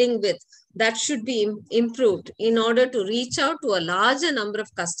dealing with, that should be improved in order to reach out to a larger number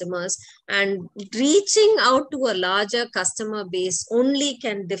of customers. And reaching out to a larger customer base only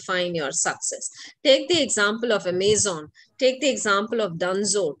can define your success. Take the example of Amazon. Take the example of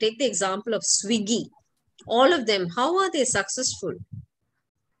Dunzo. Take the example of Swiggy. All of them, how are they successful?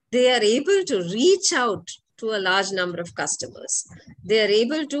 They are able to reach out to a large number of customers. They are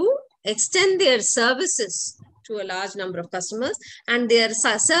able to extend their services to a large number of customers, and their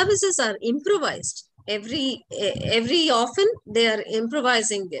services are improvised. Every often they are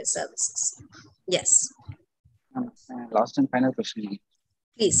improvising their services. Yes. Last and final question.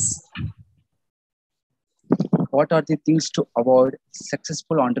 Please. What are the things to avoid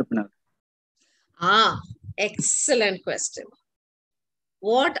successful entrepreneur? Excellent question.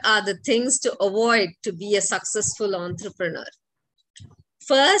 What are the things to avoid to be a successful entrepreneur?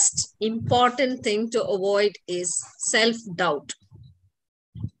 First important thing to avoid is self-doubt.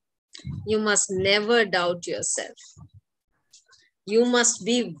 You must never doubt yourself. You must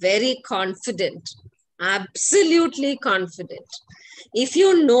be very confident, absolutely confident. If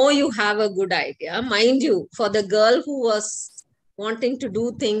you know you have a good idea, mind you, for the girl who was wanting to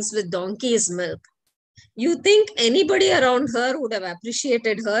do things with donkey's milk, you think anybody around her would have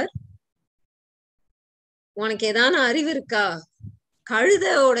appreciated her? உனக்கு ஏதான அறிவு இருக்கா?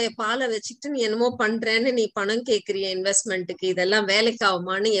 கழுதையோட பாலை வச்சுட்டு நீ என்னமோ பண்றேன்னு நீ பணம் கேட்கிறிய இன்வெஸ்ட்மெண்ட்டுக்கு, இதெல்லாம் வேலைக்கு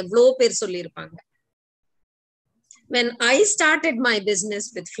ஆகுமான்னு எவ்வளோ பேர் சொல்லியிருப்பாங்க. When I started my business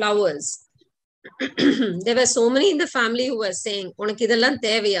with flowers, there were so many in the family who were saying, உனக்கு இதெல்லாம்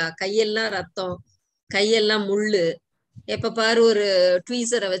தேவையா? கையெல்லாம் ரத்தம், கையெல்லாம் முள்ளு, எப்ப பாரு ஒரு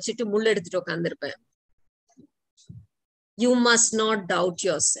ட்வீசரை வச்சுட்டு முள் எடுத்துட்டு உட்காந்துருப்பேன். You must not doubt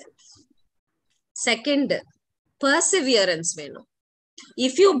yourself. Second, perseverance வேணும்.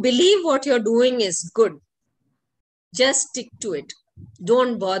 If you believe what you're doing is good, just stick to it.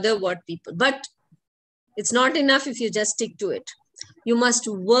 Don't bother what people, but it's not enough if you just stick to it. You must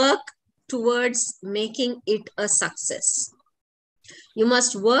work towards making it a success. You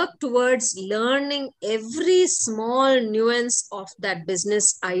must work towards learning every small nuance of that business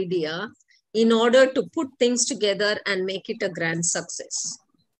idea in order to put things together and make it a grand success.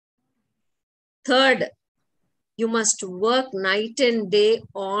 Third, you must work night and day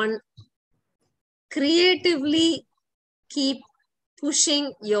on creatively keep pushing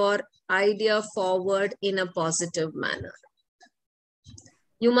your idea forward in a positive manner.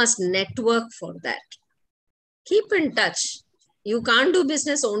 You must network for that. Keep in touch. You can't do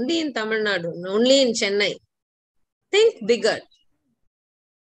business only in Tamil Nadu, only in Chennai. Think bigger.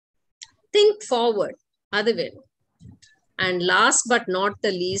 Think forward. And last but not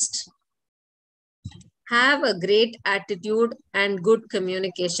the least, have a great attitude and good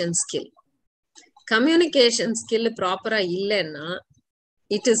communication skill. Communication skill proper illena,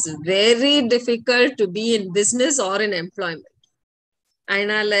 it is very difficult to be in business or in employment.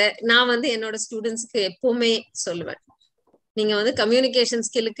 அதனால நான் வந்து என்னோட ஸ்டூடெண்ட்ஸ்க்கு எப்பவுமே சொல்லுவேன், நீங்க வந்து communication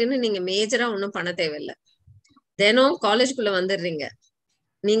ஸ்கில்லுக்குன்னு நீங்க மேஜரா ஒன்றும் பண்ண தேவையில்லை. தினம் காலேஜ்குள்ள வந்துடுறீங்க,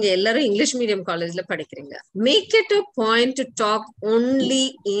 நீங்க எல்லாரும் இங்கிலீஷ் மீடியம் காலேஜ்ல படிக்கிறீங்க. Make it a point to talk only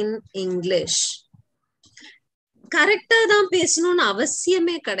in English. கரெக்டா தான் பேசணும்னு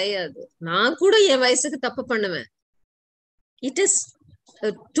அவசியமே கிடையாது. நான் கூட என் வயசுக்கு தப்பு பண்ணுவேன். It is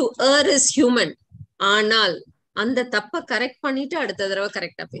to err is human. ஆனால் அந்த தப்பை கரெக்ட் பண்ணிட்டு அடுத்த தடவை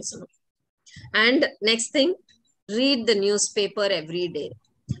கரெக்டா பேசணும். And next thing, read the newspaper every day.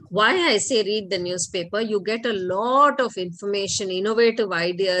 Why I say read the newspaper? You get a lot of information, innovative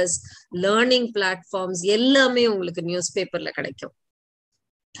ideas, learning platforms. எல்லாமே உங்களுக்கு நியூஸ்பேப்பர்ல கிடைக்கும்.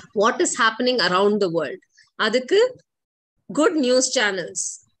 What is happening around the world? அதுக்கு good news channels.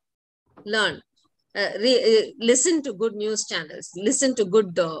 Learn. Listen to good news channels. Listen to good,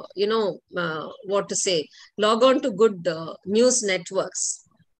 what to say. Log on to good news networks.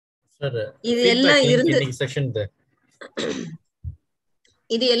 இது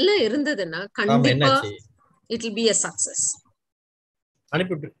எல்லாம் இருந்ததுன்னா கண்டிப்பா it will be a success.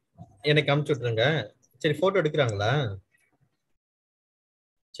 அனுப்பி எனக்கு அனுப்பிச்சு விட்டுருங்க. சரி, போட்டோ எடுக்கிறாங்களா?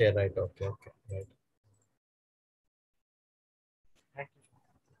 சரி, right, okay right.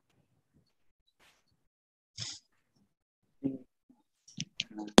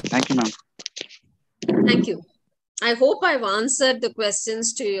 Thank you, ma'am. Thank you. I hope I've answered the questions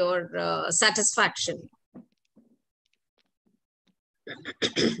to your satisfaction.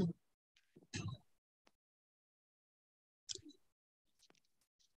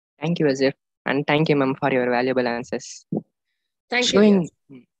 Thank you, Azir, and thank you, ma'am, for your valuable answers. Thank you.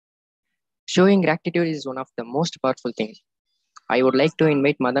 Showing gratitude is one of the most powerful things. I would like to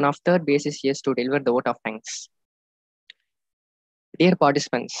invite Madan of 3rd basis years to deliver the vote of thanks. Dear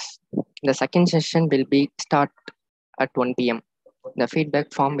participants, the second session will be start at 1 p.m. The feedback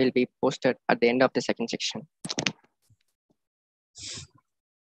form will be posted at the end of the second section.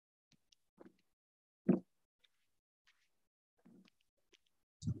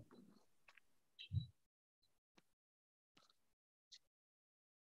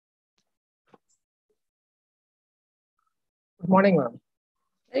 Good morning, ma'am.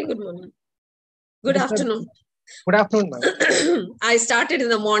 Very good morning. Good afternoon. Good afternoon, ma'am. I started in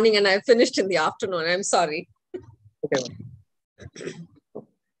the morning and I finished in the afternoon. I'm sorry. Okay, ma'am.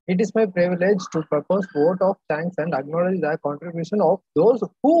 It is my privilege to propose vote of thanks and acknowledge the contribution of those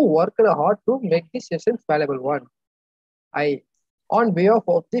who worked hard to make this session valuable one. I, on behalf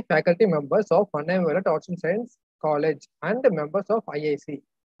of the faculty members of Entrepreneurship Arts and Science College and the members of IIC,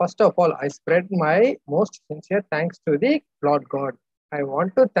 first of all, I spread my most sincere thanks to the Lord God. I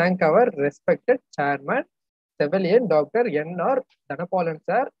want to thank our respected chairman, Civilian Dr. N.R. Dhanapalan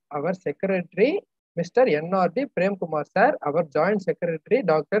sir, our secretary, Mr. N.R.D. Prem Kumar sir, our joint secretary,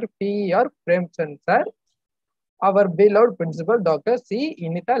 Dr. P.R. Premchand sir, our beloved principal, Dr. C.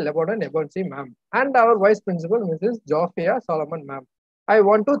 Inita Lebodan Ebonsi ma'am, and our vice principal, Mrs. Jofia Solomon ma'am. I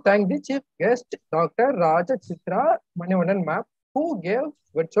want to thank the chief guest, Dr. Raja Chitra Manivanan ma'am, who gave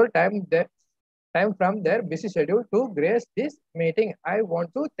virtual time from their busy schedule to grace this meeting. I want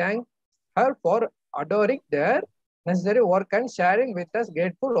to thank her for adoring their necessary work and sharing with us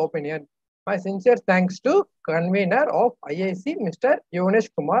grateful opinion. My sincere thanks to convener of IIC, Mr. Yunesh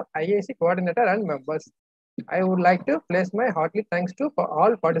Kumar, IIC coordinator and members. I would like to place my hearty thanks to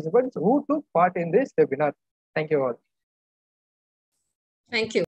all participants who took part in this webinar. Thank you all. Thank you.